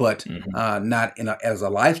 but not as a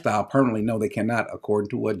lifestyle permanently. No, they cannot, according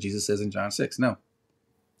to what Jesus says in John 6. No.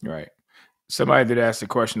 Right. Somebody did ask the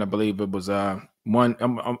question. I believe it was one.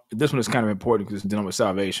 This one is kind of important because it's dealing with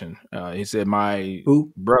salvation. He said, "My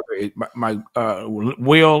brother, my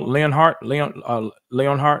Will Leonhardt,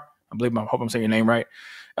 Leonhardt. I believe. I hope I'm saying your name right."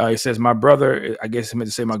 He says, "My brother. I guess he meant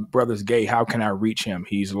to say my brother's gay. How can I reach him?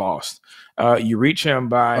 He's lost. You reach him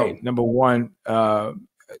by number one. Let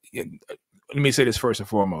me say this first and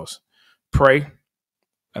foremost. Pray.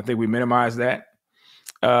 I think we minimize that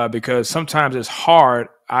because sometimes it's hard,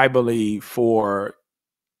 I believe, for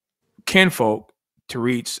kinfolk to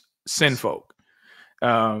reach sinfolk.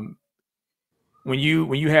 When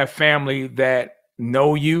you have family that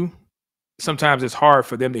know you, sometimes it's hard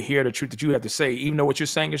for them to hear the truth that you have to say, even though what you're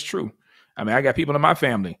saying is true. I mean, I got people in my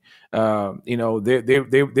family, they don't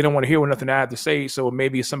want to hear nothing I have to say. So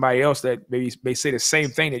maybe somebody else that maybe may say the same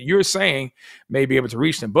thing that you're saying may be able to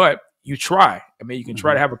reach them, but you try. I mean, you can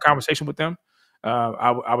try to have a conversation with them.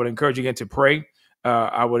 I would encourage you again to pray.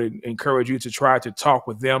 I would encourage you to try to talk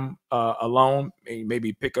with them alone.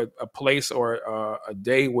 Maybe pick a place or a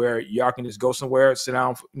day where y'all can just go somewhere, sit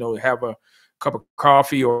down, have a cup of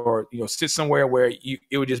coffee or sit somewhere where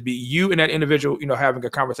it would just be you and that individual, having a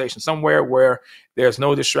conversation somewhere where there's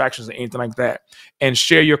no distractions or anything like that, and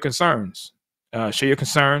share your concerns. Share your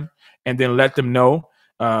concern, and then let them know,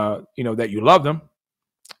 that you love them,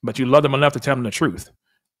 but you love them enough to tell them the truth.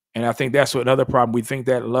 And I think that's another problem. We think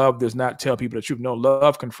that love does not tell people the truth. No,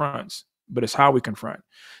 love confronts, but it's how we confront.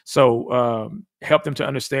 So help them to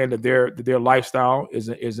understand that their lifestyle is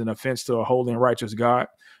an offense to a holy and righteous God.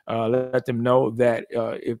 Let them know that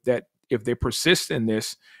if they persist in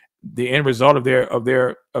this, the end result of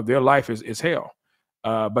their life is hell.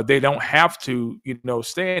 But they don't have to,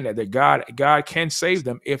 stay in that God can save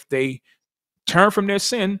them if they turn from their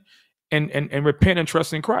sin and repent and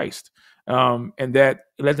trust in Christ. And that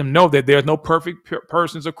let them know that there's no perfect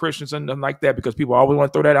persons or Christians and nothing like that, because people always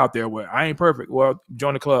want to throw that out there. Well, I ain't perfect. Well,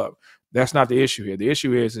 join the club. That's not the issue here. The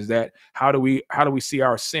issue is that how do we see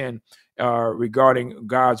our sin regarding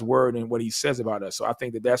God's word and what he says about us? So I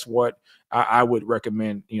think that's what I would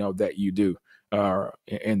recommend, that you do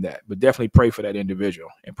in that. But definitely pray for that individual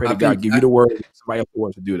and pray that God give you the word, somebody else the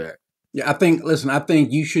word to do that. Yeah, I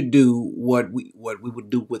think you should do what we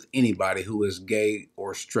would do with anybody who is gay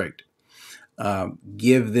or straight.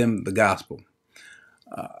 Give them the gospel.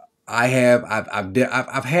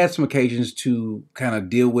 I've had some occasions to kind of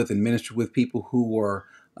deal with and minister with people who are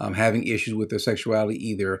having issues with their sexuality,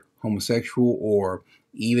 either homosexual or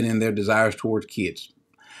even in their desires towards kids.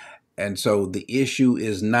 And so the issue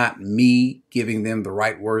is not me giving them the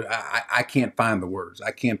right words. I can't find the words.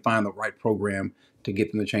 I can't find the right program to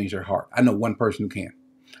get them to change their heart. I know one person who can.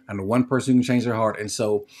 I know one person who can change their heart. And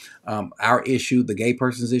so our issue, the gay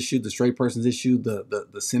person's issue, the straight person's issue,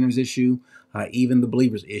 the sinner's issue, even the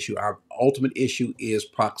believer's issue, our ultimate issue is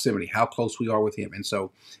proximity, how close we are with him. And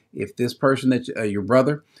so if this person, that's your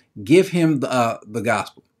brother, give him the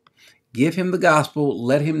gospel. Give him the gospel.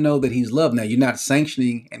 Let him know that he's loved. Now, you're not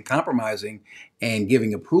sanctioning and compromising and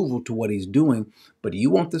giving approval to what he's doing, but you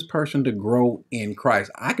want this person to grow in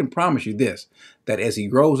Christ. I can promise you this, that as he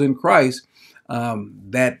grows in Christ,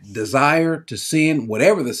 that desire to sin,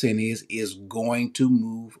 whatever the sin is going to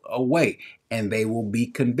move away, and they will be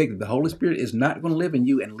convicted. The Holy Spirit is not going to live in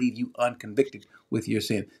you and leave you unconvicted with your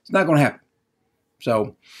sin. It's not going to happen.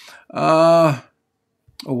 So,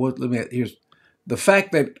 here's the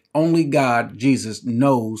fact that only God, Jesus,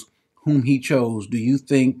 knows whom he chose. Do you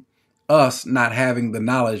think us not having the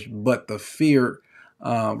knowledge, but the fear,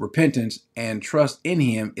 repentance, and trust in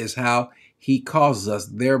him is how he causes us,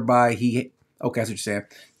 thereby he... Okay, that's what you're saying.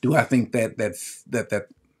 Do I think that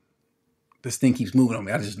this thing keeps moving on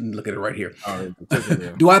me? I just look at it right here.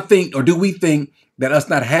 Do we think that us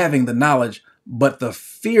not having the knowledge, but the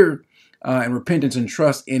fear and repentance and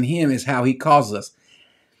trust in him is how he causes us?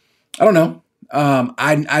 I don't know.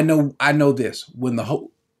 I know this. When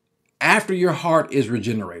after your heart is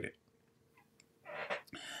regenerated,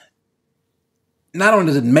 not only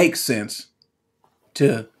does it make sense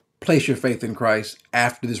to place your faith in Christ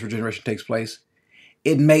after this regeneration takes place,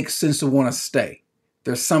 it makes sense to want to stay.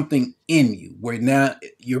 There's something in you where now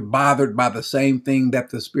you're bothered by the same thing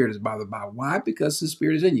that the Spirit is bothered by. Why? Because the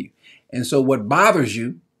Spirit is in you. And so what bothers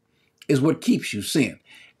you is what keeps you, sin.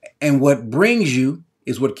 And what brings you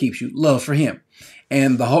is what keeps you, love for him.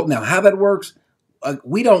 And now how that works,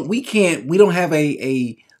 we don't have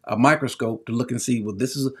a microscope to look and see, well,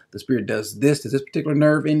 this is the Spirit does this to this particular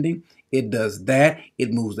nerve ending. It does that.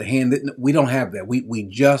 It moves the hand. We don't have that. We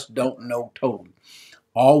just don't know totally.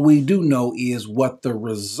 All we do know is what the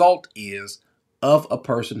result is of a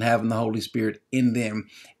person having the Holy Spirit in them,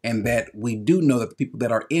 and that we do know that the people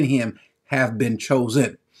that are in him have been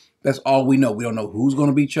chosen. That's all we know. We don't know who's going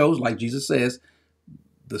to be chosen. Like Jesus says,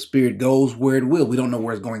 the Spirit goes where it will. We don't know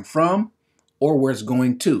where it's going from or where it's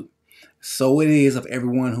going to. So it is of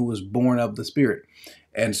everyone who is born of the Spirit.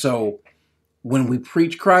 And so when we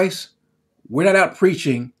preach Christ, we're not out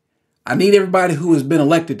preaching, I need everybody who has been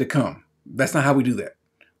elected to come. That's not how we do that.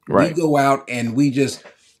 Right. We go out and we just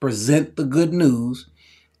present the good news,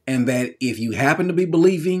 and that if you happen to be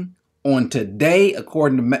believing on today,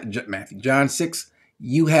 according to Matthew, John 6,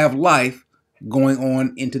 you have life going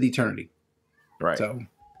on into the eternity. Right. So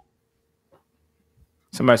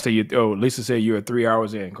somebody said Lisa said you're 3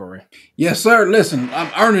 hours in, Corey. Yes, sir. Listen,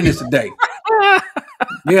 I'm earning this today.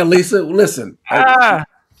 Yeah, Lisa, listen.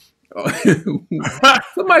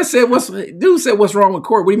 Somebody said, what's wrong with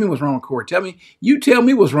Corey? What do you mean what's wrong with Corey? You tell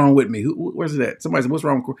me what's wrong with me. Where's it at? Somebody said, what's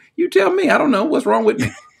wrong with Corey? You tell me. I don't know what's wrong with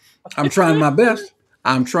me. I'm trying my best.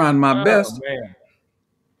 Best. Man.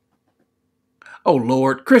 Oh,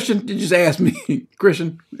 Lord. Christian, you just asked me.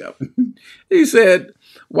 Christian, he said,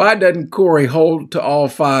 why doesn't Corey hold to all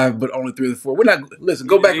 5, but only 3 of the 4? We're not, listen,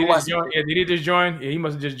 go back and watch. Did he just join? Yeah, he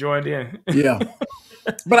must have just joined in. Yeah.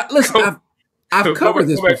 But listen, I've covered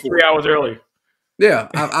this before. 3 hours early. Yeah,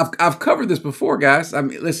 I've covered this before, guys. I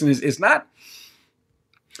mean, listen, it's not.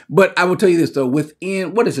 But I will tell you this, though.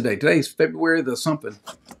 Within, what is today? Today's February the something.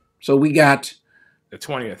 So we got the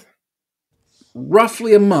 20th.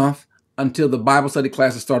 Roughly a month until the Bible study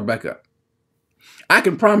classes start back up. I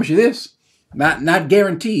can promise you this, not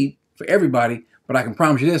guaranteed for everybody, but I can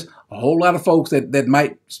promise you this, a whole lot of folks that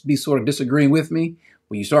might be sort of disagreeing with me,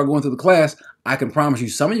 when you start going through the class, I can promise you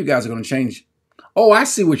some of you guys are going to change. Oh, I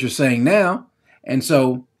see what you're saying now. And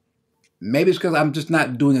so maybe it's because I'm just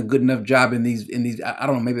not doing a good enough job in these, I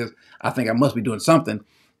don't know, maybe I think I must be doing something.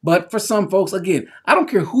 But for some folks, again, I don't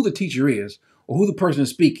care who the teacher is or who the person is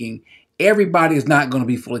speaking, everybody is not going to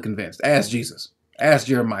be fully convinced. Ask Jesus. Ask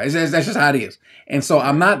Jeremiah. That's just how it is. And so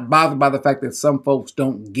I'm not bothered by the fact that some folks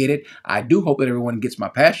don't get it. I do hope that everyone gets my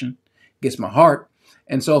passion, gets my heart.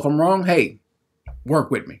 And so if I'm wrong, hey,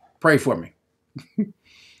 work with me. Pray for me.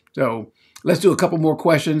 So let's do a couple more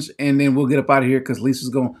questions and then we'll get up out of here because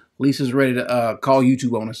Lisa's ready to call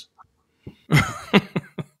YouTube on us.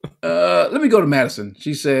 Let me go to Madison.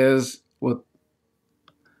 She says, well,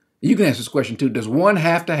 you can answer this question too. Does one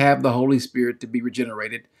have to have the Holy Spirit to be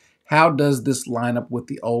regenerated? How does this line up with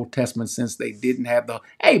the Old Testament since they didn't have the...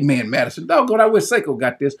 Hey, man, Madison, doggone, I wish Seiko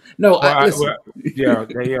got this. No, listen. We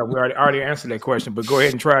already answered that question, but go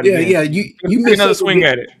ahead and try it again. Yeah, you missed another swing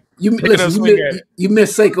at it. You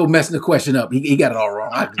missed Seiko messing the question up. He got it all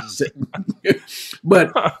wrong.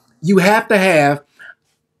 But you have to have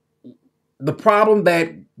the problem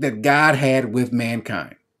that God had with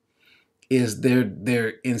mankind is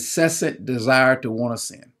their incessant desire to want to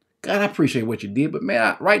sin. God, I appreciate what you did, but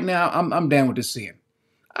man, right now I'm down with this sin.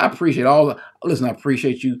 I appreciate I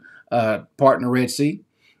appreciate you parting the Red Sea.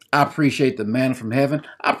 I appreciate the manna from heaven.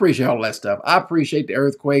 I appreciate all that stuff. I appreciate the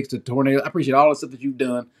earthquakes, the tornadoes. I appreciate all the stuff that you've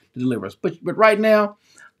done to deliver us. But right now,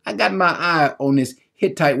 I got my eye on this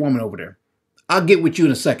Hittite woman over there. I'll get with you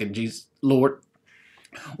in a second, Jesus, Lord.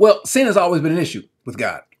 Well, sin has always been an issue with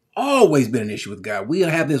God. Always been an issue with God. We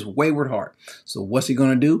have this wayward heart. So what's he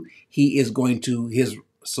going to do? His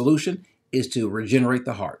solution is to regenerate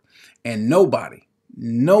the heart. And nobody,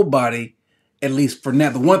 at least for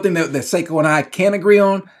now, the one thing that Seiko and I can agree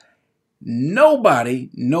on, nobody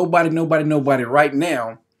right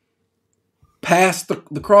now past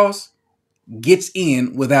the cross gets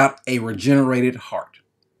in without a regenerated heart.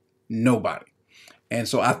 Nobody. And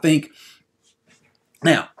so I think,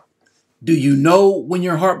 now, do you know when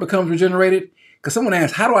your heart becomes regenerated? Because someone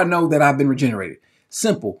asked, how do I know that I've been regenerated?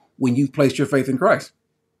 Simple. When you've placed your faith in Christ.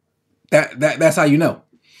 That's how you know.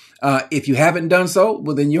 If you haven't done so,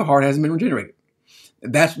 well, then your heart hasn't been regenerated.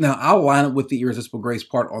 Now I'll line up with the irresistible grace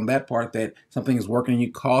part on that part, that something is working in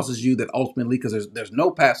you, causes you, that ultimately, because there's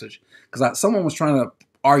no passage, because someone was trying to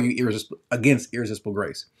argue against irresistible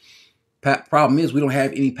grace. Problem is, we don't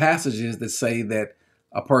have any passages that say that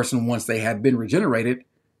a person, once they have been regenerated,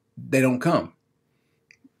 they don't come.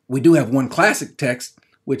 We do have one classic text,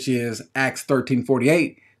 which is Acts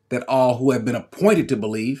 13:48, that all who have been appointed to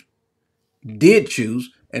believe did choose,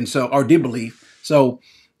 or did believe. So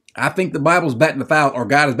I think the Bible's batting 1,000, or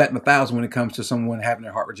God is batting 1,000 when it comes to someone having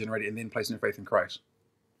their heart regenerated and then placing their faith in Christ.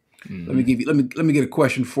 Mm-hmm. Let me get a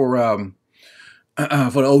question for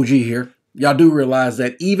the OG here. Y'all do realize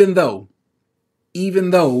that even though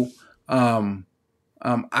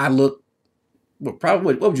I look, what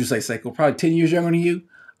would you say, Seiko? Probably 10 years younger than you.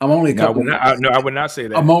 I'm only a couple. I would not say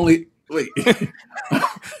that. I'm only Wait.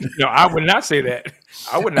 No, I would not say that.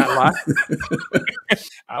 I would not lie.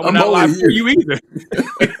 I would not lie for you either.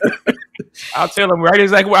 I'll tell them right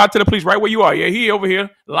exactly. I'll tell the police right where you are. Yeah, he over here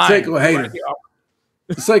lying. Seiko a hater.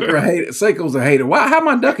 Seiko's a hater. Why? How am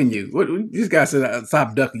I ducking you? This guy said,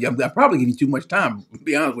 "Stop ducking you." I'm probably giving you too much time. To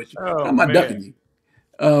be honest with you, how am I ducking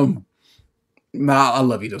you? Nah, I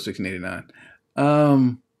love you though.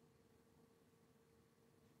 1689.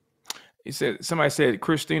 He said, somebody said,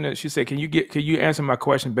 Christina, she said, can you answer my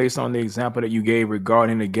question based on the example that you gave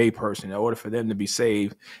regarding the gay person? In order for them to be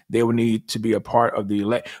saved, they will need to be a part of the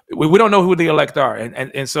elect. We don't know who the elect are.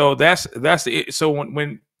 And so that's it. So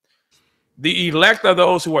when the elect are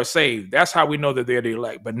those who are saved, that's how we know that they're the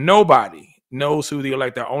elect. But nobody knows who the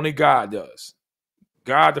elect are. Only God does.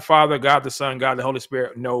 God the Father, God the Son, God the Holy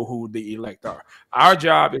Spirit know who the elect are. Our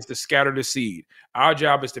job is to scatter the seed. Our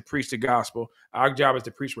job is to preach the gospel. Our job is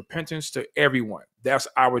to preach repentance to everyone. That's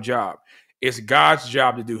our job. It's God's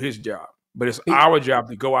job to do his job. But it's our job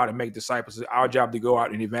to go out and make disciples. It's our job to go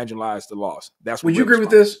out and evangelize the lost. That's what Would you agree with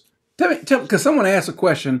this? Tell me, because someone asked a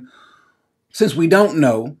question. Since we don't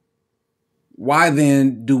know, why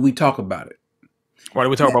then do we talk about it? Why do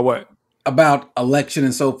we talk about what? About election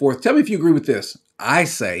and so forth. Tell me if you agree with this. I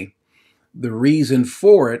say the reason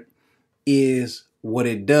for it is what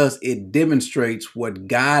it does. It demonstrates what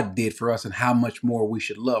God did for us and how much more we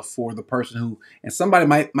should love for the person who, and somebody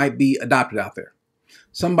might be adopted out there.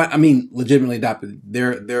 Somebody, I mean, legitimately adopted.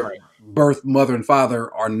 Their right. Birth mother and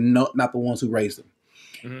father are not the ones who raised them.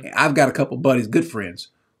 Mm-hmm. I've got a couple buddies, good friends,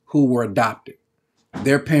 who were adopted.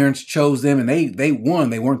 Their parents chose them and they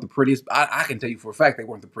won. They weren't the prettiest. I can tell you for a fact they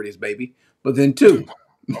weren't the prettiest baby. But then two.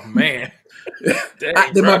 Oh, man.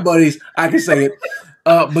 They're my buddies. I can say it.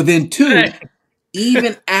 But then two,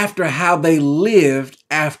 even after how they lived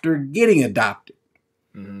after getting adopted,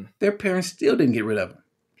 their parents still didn't get rid of them.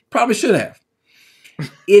 Probably should have.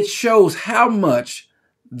 It shows how much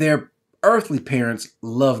their earthly parents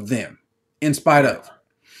loved them in spite of.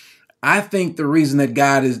 I think the reason that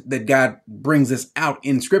God brings this out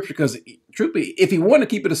in Scripture, because truthfully, if he wanted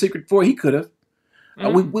to keep it a secret before, he could have.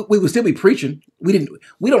 We would still be preaching. We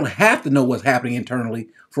don't have to know what's happening internally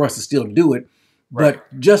for us to still do it. Right.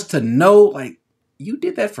 But just to know, like, you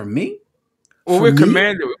did that for me. Well, we're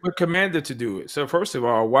commanded to do it. So first of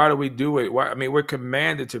all, why do we do it? We're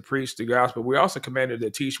commanded to preach the gospel. We're also commanded to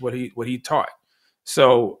teach what he taught.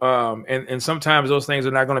 So, and sometimes those things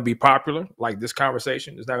are not going to be popular, like this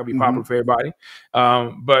conversation. It's not going to be popular for everybody.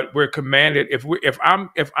 But we're commanded, if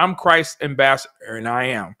I'm Christ's ambassador, and I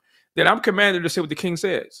am, then I'm commanded to say what the King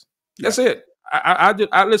says. That's it.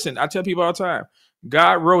 I listen. I tell people all the time,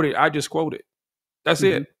 God wrote it. I just quote it. That's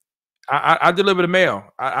it. I deliver the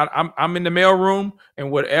mail. I'm in the mail room,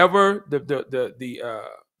 and whatever the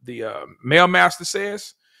mail master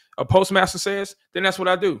says, a postmaster says, then that's what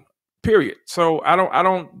I do. Period. So I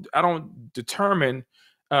don't determine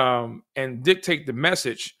and dictate the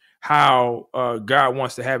message how God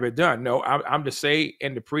wants to have it done. No, I'm to say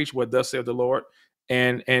and to preach what thus saith the Lord.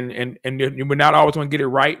 And we're not always going to get it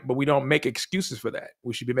right, but we don't make excuses for that.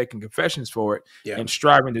 We should be making confessions for it and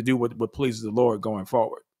striving to do what pleases the Lord going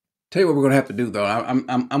forward. Tell you what we're going to have to do, though. I'm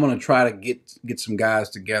going to try to get some guys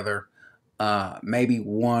together, maybe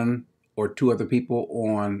one or two other people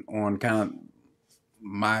on kind of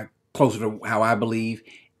my closer to how I believe,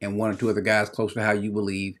 and one or two other guys closer to how you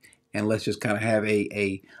believe, and let's just kind of have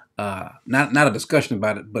a not a discussion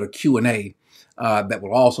about it, but a Q&A that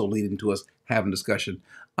will also lead into us having discussion.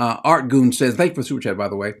 Art Goon says, thank you for the super chat, by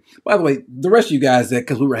the way. By the way, the rest of you guys,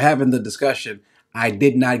 because we were having the discussion, I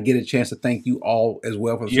did not get a chance to thank you all as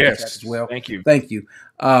well for the super chat as well. Thank you. Thank you.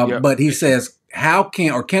 But he says,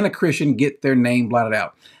 can a Christian get their name blotted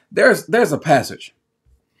out? There's a passage.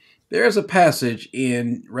 There's a passage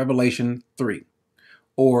in Revelation 3,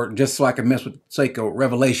 or just so I can mess with Seiko,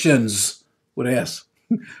 Revelations with an S.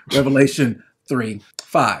 Revelation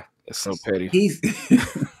 3:5. That's so petty. He's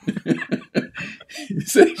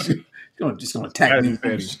just going to attack me.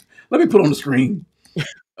 Let me put on the screen.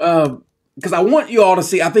 Because I want you all to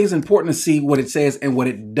see, I think it's important to see what it says and what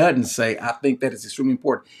it doesn't say. I think that is extremely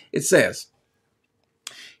important. It says,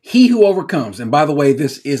 he who overcomes, and by the way,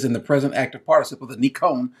 this is in the present active participle, the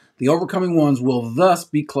Nikon, the overcoming ones will thus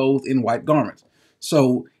be clothed in white garments.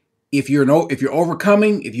 So if you're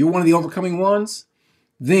overcoming, if you're one of the overcoming ones,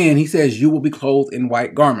 then he says you will be clothed in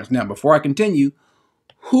white garments. Now, before I continue,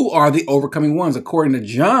 who are the overcoming ones? According to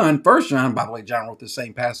John, 1 John, by the way, John wrote the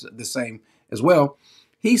same passage, the same as well.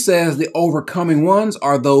 He says the overcoming ones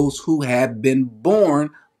are those who have been born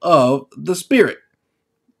of the Spirit.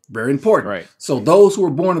 Very important. Right. So those who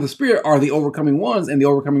are born of the Spirit are the overcoming ones, and the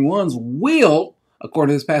overcoming ones will,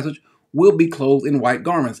 according to this passage, will be clothed in white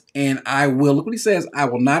garments. And I will, look what he says, I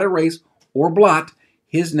will not erase or blot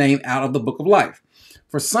his name out of the book of life.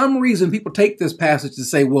 For some reason, people take this passage to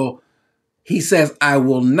say, well, he says, I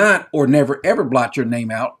will not or never ever blot your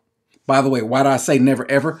name out. By the way, why do I say never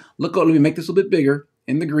ever? Look, let me make this a little bit bigger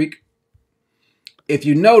in the Greek. If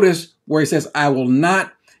you notice where he says, I will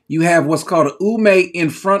not, you have what's called a ume in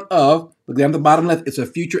front of, look down at the bottom left, it's a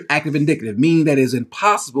future active indicative, meaning that it is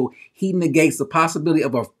impossible. He negates the possibility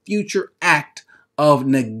of a future act of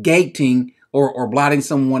negating or blotting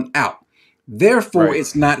someone out. Therefore,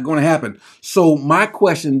 It's not going to happen. So my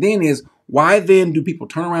question then is, why then do people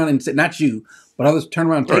turn around and say, not you, but others turn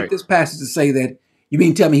around and take this passage to say that, you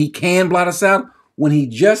mean tell me he can blot us out when he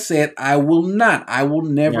just said, I will not, I will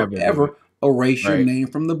never ever erase your name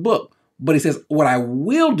from the book. But he says, what I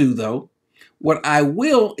will do though, what I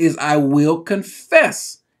will is I will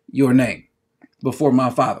confess your name before my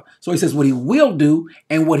Father. So he says what he will do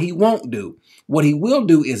and what he won't do. What he will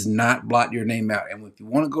do is not blot your name out. And if you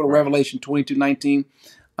want to go to Revelation 22:19,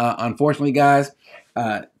 unfortunately, guys,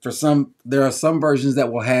 there are some versions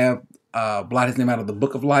that will have blot his name out of the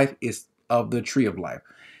book of life. It's of the tree of life.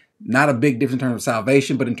 Not a big difference in terms of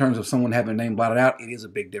salvation, but in terms of someone having their name blotted out, it is a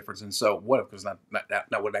big difference. And so what if it's not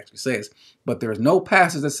what it actually says? But there is no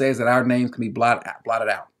passage that says that our names can be blotted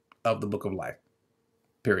out of the book of life.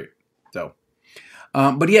 Period. So,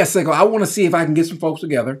 but yes, Seiko, I want to see if I can get some folks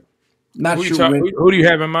together. Who do you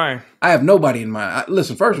have in mind? I have nobody in mind.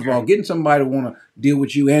 Listen, first of all, getting somebody to want to deal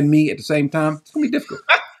with you and me at the same time, it's going to be difficult.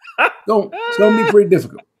 It's going to be pretty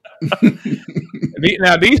difficult.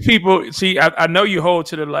 Now these people, see, I know you hold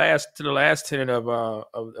to the last tenet of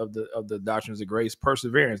the doctrines of grace,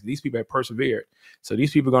 perseverance. These people have persevered, so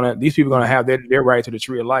these people gonna have their right to the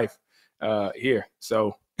tree of life here.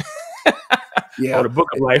 So. Yeah, or the book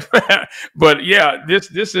of life. But yeah,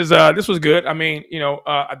 this was good. I mean,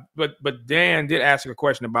 but Dan did ask a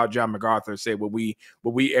question about John MacArthur. Said, would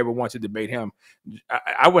we ever want to debate him?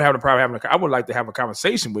 I would have a problem I would like to have a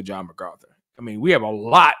conversation with John MacArthur. I mean, we have a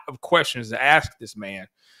lot of questions to ask this man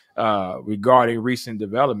regarding recent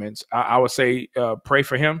developments. I would say pray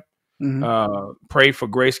for him. Mm-hmm. Pray for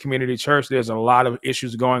Grace Community Church. There's a lot of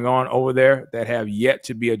issues going on over there that have yet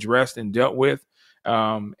to be addressed and dealt with,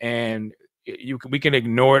 and we can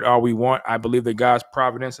ignore it all we want. I believe that God's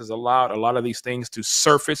providence has allowed a lot of these things to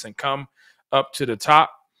surface and come up to the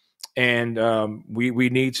top. And we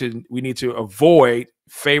need to avoid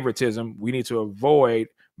favoritism. We need to avoid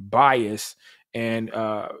bias. And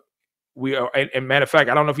we are. And matter of fact,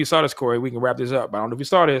 I don't know if you saw this, Corey. We can wrap this up. I don't know if you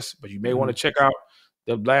saw this, but you may want to check out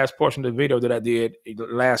the last portion of the video that I did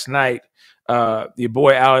last night. The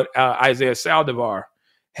boy Isaiah Saldivar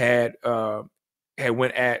had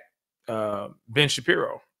went at Ben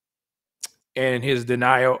Shapiro and his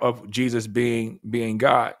denial of Jesus being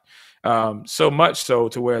God, so much so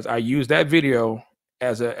to where I used that video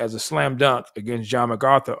as a slam dunk against John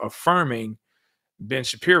MacArthur, affirming Ben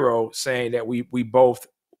Shapiro, saying that we both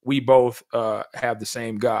have the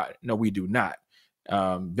same God. No, we do not.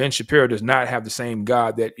 Ben Shapiro does not have the same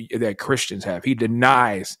God that Christians have. He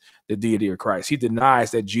denies the deity of Christ. He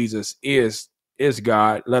denies that Jesus is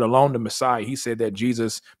God, let alone the Messiah. He said that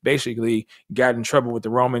Jesus basically got in trouble with the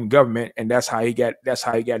Roman government, and that's how he got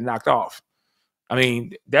knocked off. I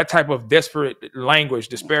mean, that type of desperate language,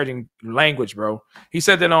 disparaging language, bro. He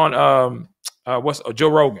said that on Joe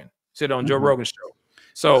Rogan. Said on Joe Rogan's show.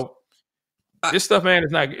 So this stuff, man,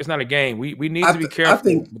 it's not a game. We need to be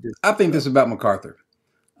careful. I think this about MacArthur.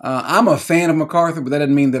 I'm a fan of MacArthur, but that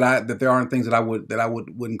doesn't mean that there aren't things that I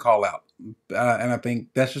wouldn't call out. And I think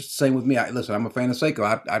that's just the same with me. Listen, I'm a fan of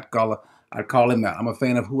Seiko. I'd call him out. I'm a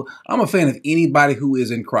fan of anybody who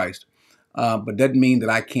is in Christ. But doesn't mean that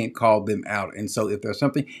I can't call them out. And so if there's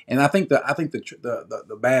something, and I think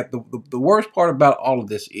the worst part about all of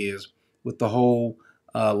this is with the whole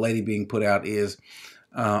lady being put out is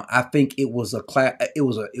I think it was an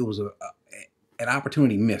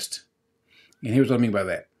opportunity missed. And here's what I mean by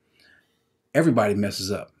that. Everybody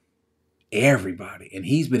messes up. Everybody. And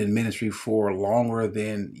he's been in ministry for longer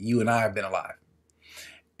than you and I have been alive.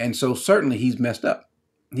 And so certainly he's messed up.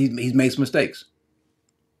 He's made some mistakes.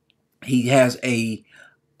 He has a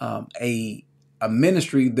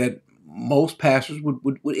ministry that most pastors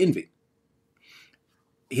would envy.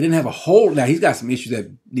 He didn't have a whole. Now he's got some issues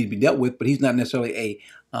that need to be dealt with, but he's not necessarily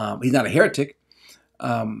he's not a heretic.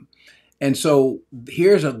 And so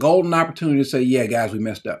here's a golden opportunity to say, yeah, guys, we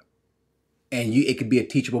messed up. And it could be a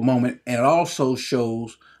teachable moment. And it also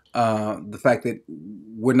shows the fact that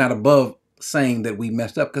we're not above saying that we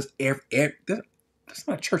messed up, because there's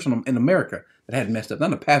not a church in America that hadn't messed up.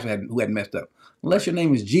 Not a pastor who hadn't messed up. Unless your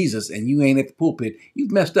name is Jesus and you ain't at the pulpit,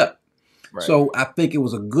 you've messed up. So I think it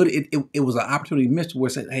was a good, it was an opportunity missed where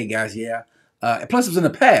it said, hey guys, yeah. And plus it was in the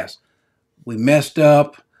past. We messed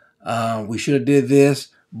up. We should have did this.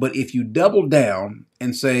 But if you double down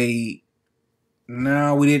and say,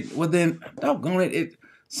 no, we didn't, well then, doggone it,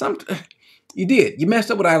 you did. You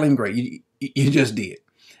messed up with Eileen Gray. You just did.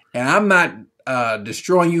 And I'm not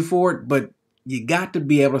destroying you for it, but you got to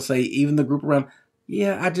be able to say, even the group around,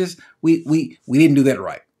 yeah, we didn't do that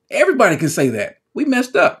right. Everybody can say that. We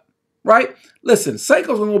messed up, right? Listen,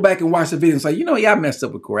 Seiko's gonna go back and watch the video and say, you know, yeah, I messed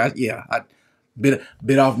up with Corey. I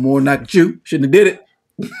bit off more than I could chew. Shouldn't have did it.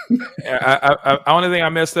 Only thing I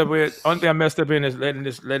messed up in is letting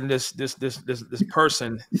this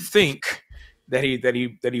person think that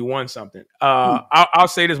he won something. I'll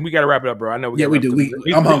say this. We got to wrap it up, bro. I know we do.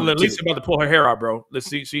 Lisa's about to pull her hair out, bro. Let's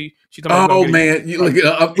see. She's oh man, you look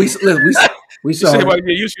it. We saw.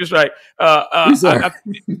 You was right. I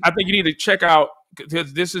think you need to check out,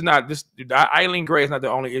 because this is not this. Eileen Gray is not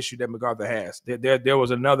the only issue that MacArthur has. There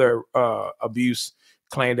was another abuse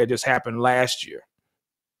claim that just happened last year.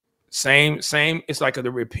 Same. It's like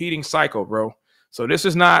the repeating cycle, bro. So this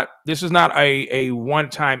is not a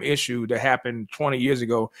one-time issue that happened 20 years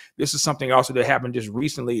ago. This is something also that happened just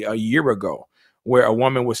recently, a year ago, where a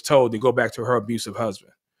woman was told to go back to her abusive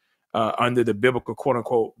husband under the biblical, quote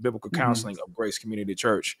unquote, biblical counseling of Grace Community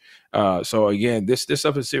Church. So again, this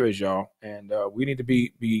stuff is serious, y'all, and we need to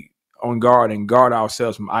be on guard and guard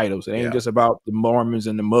ourselves from idols. It ain't just about the Mormons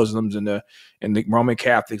and the Muslims and the Roman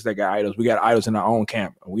Catholics that got idols. We got idols in our own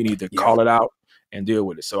camp. We need to call it out and deal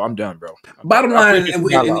with it. So I'm done, bro. Bottom line, and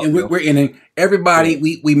we're in it. Everybody,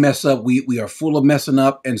 we mess up. We are full of messing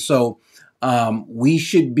up, and so we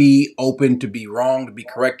should be open to be wrong, to be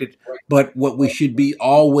corrected. But what we should be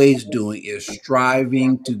always doing is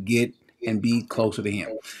striving to get and be closer to Him.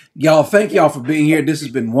 Y'all, thank y'all for being here. This has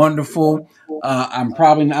been wonderful. I'm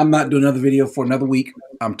not doing another video for another week.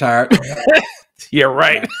 I'm tired. Yeah,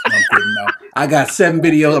 right. I'm kidding. No, I got 7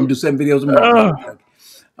 videos. I'm gonna do 7 videos tomorrow.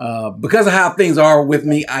 Because of how things are with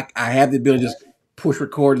me, I have the ability to just push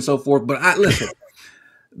record and so forth. But listen,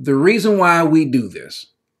 the reason why we do this,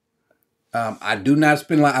 I do not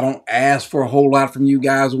spend I don't ask for a whole lot from you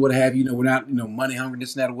guys or what have you. We're not, money hungry,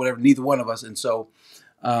 this and that or whatever, neither one of us. And so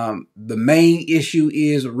the main issue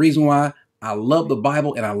is the reason why I love the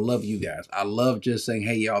Bible and I love you guys. I love just saying,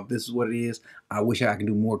 hey, y'all, this is what it is. I wish I could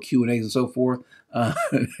do more Q&As and so forth.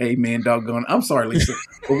 Hey, man, doggone. I'm sorry, Lisa.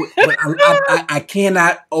 but I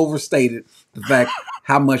cannot overstate it, the fact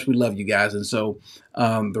how much we love you guys. And so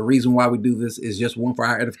the reason why we do this is just one, for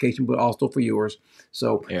our edification, but also for yours.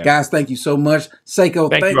 So, guys, thank you so much. Seiko,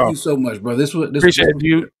 thank you so much, bro.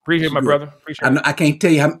 Appreciate my brother. Appreciate it. I can't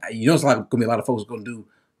tell you how, it's like going to be a lot of folks going to do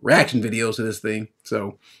reaction videos to this thing.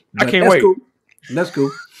 So I can't wait. Cool. That's cool.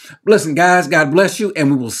 Listen, guys, God bless you, and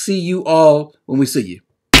we will see you all when we see you.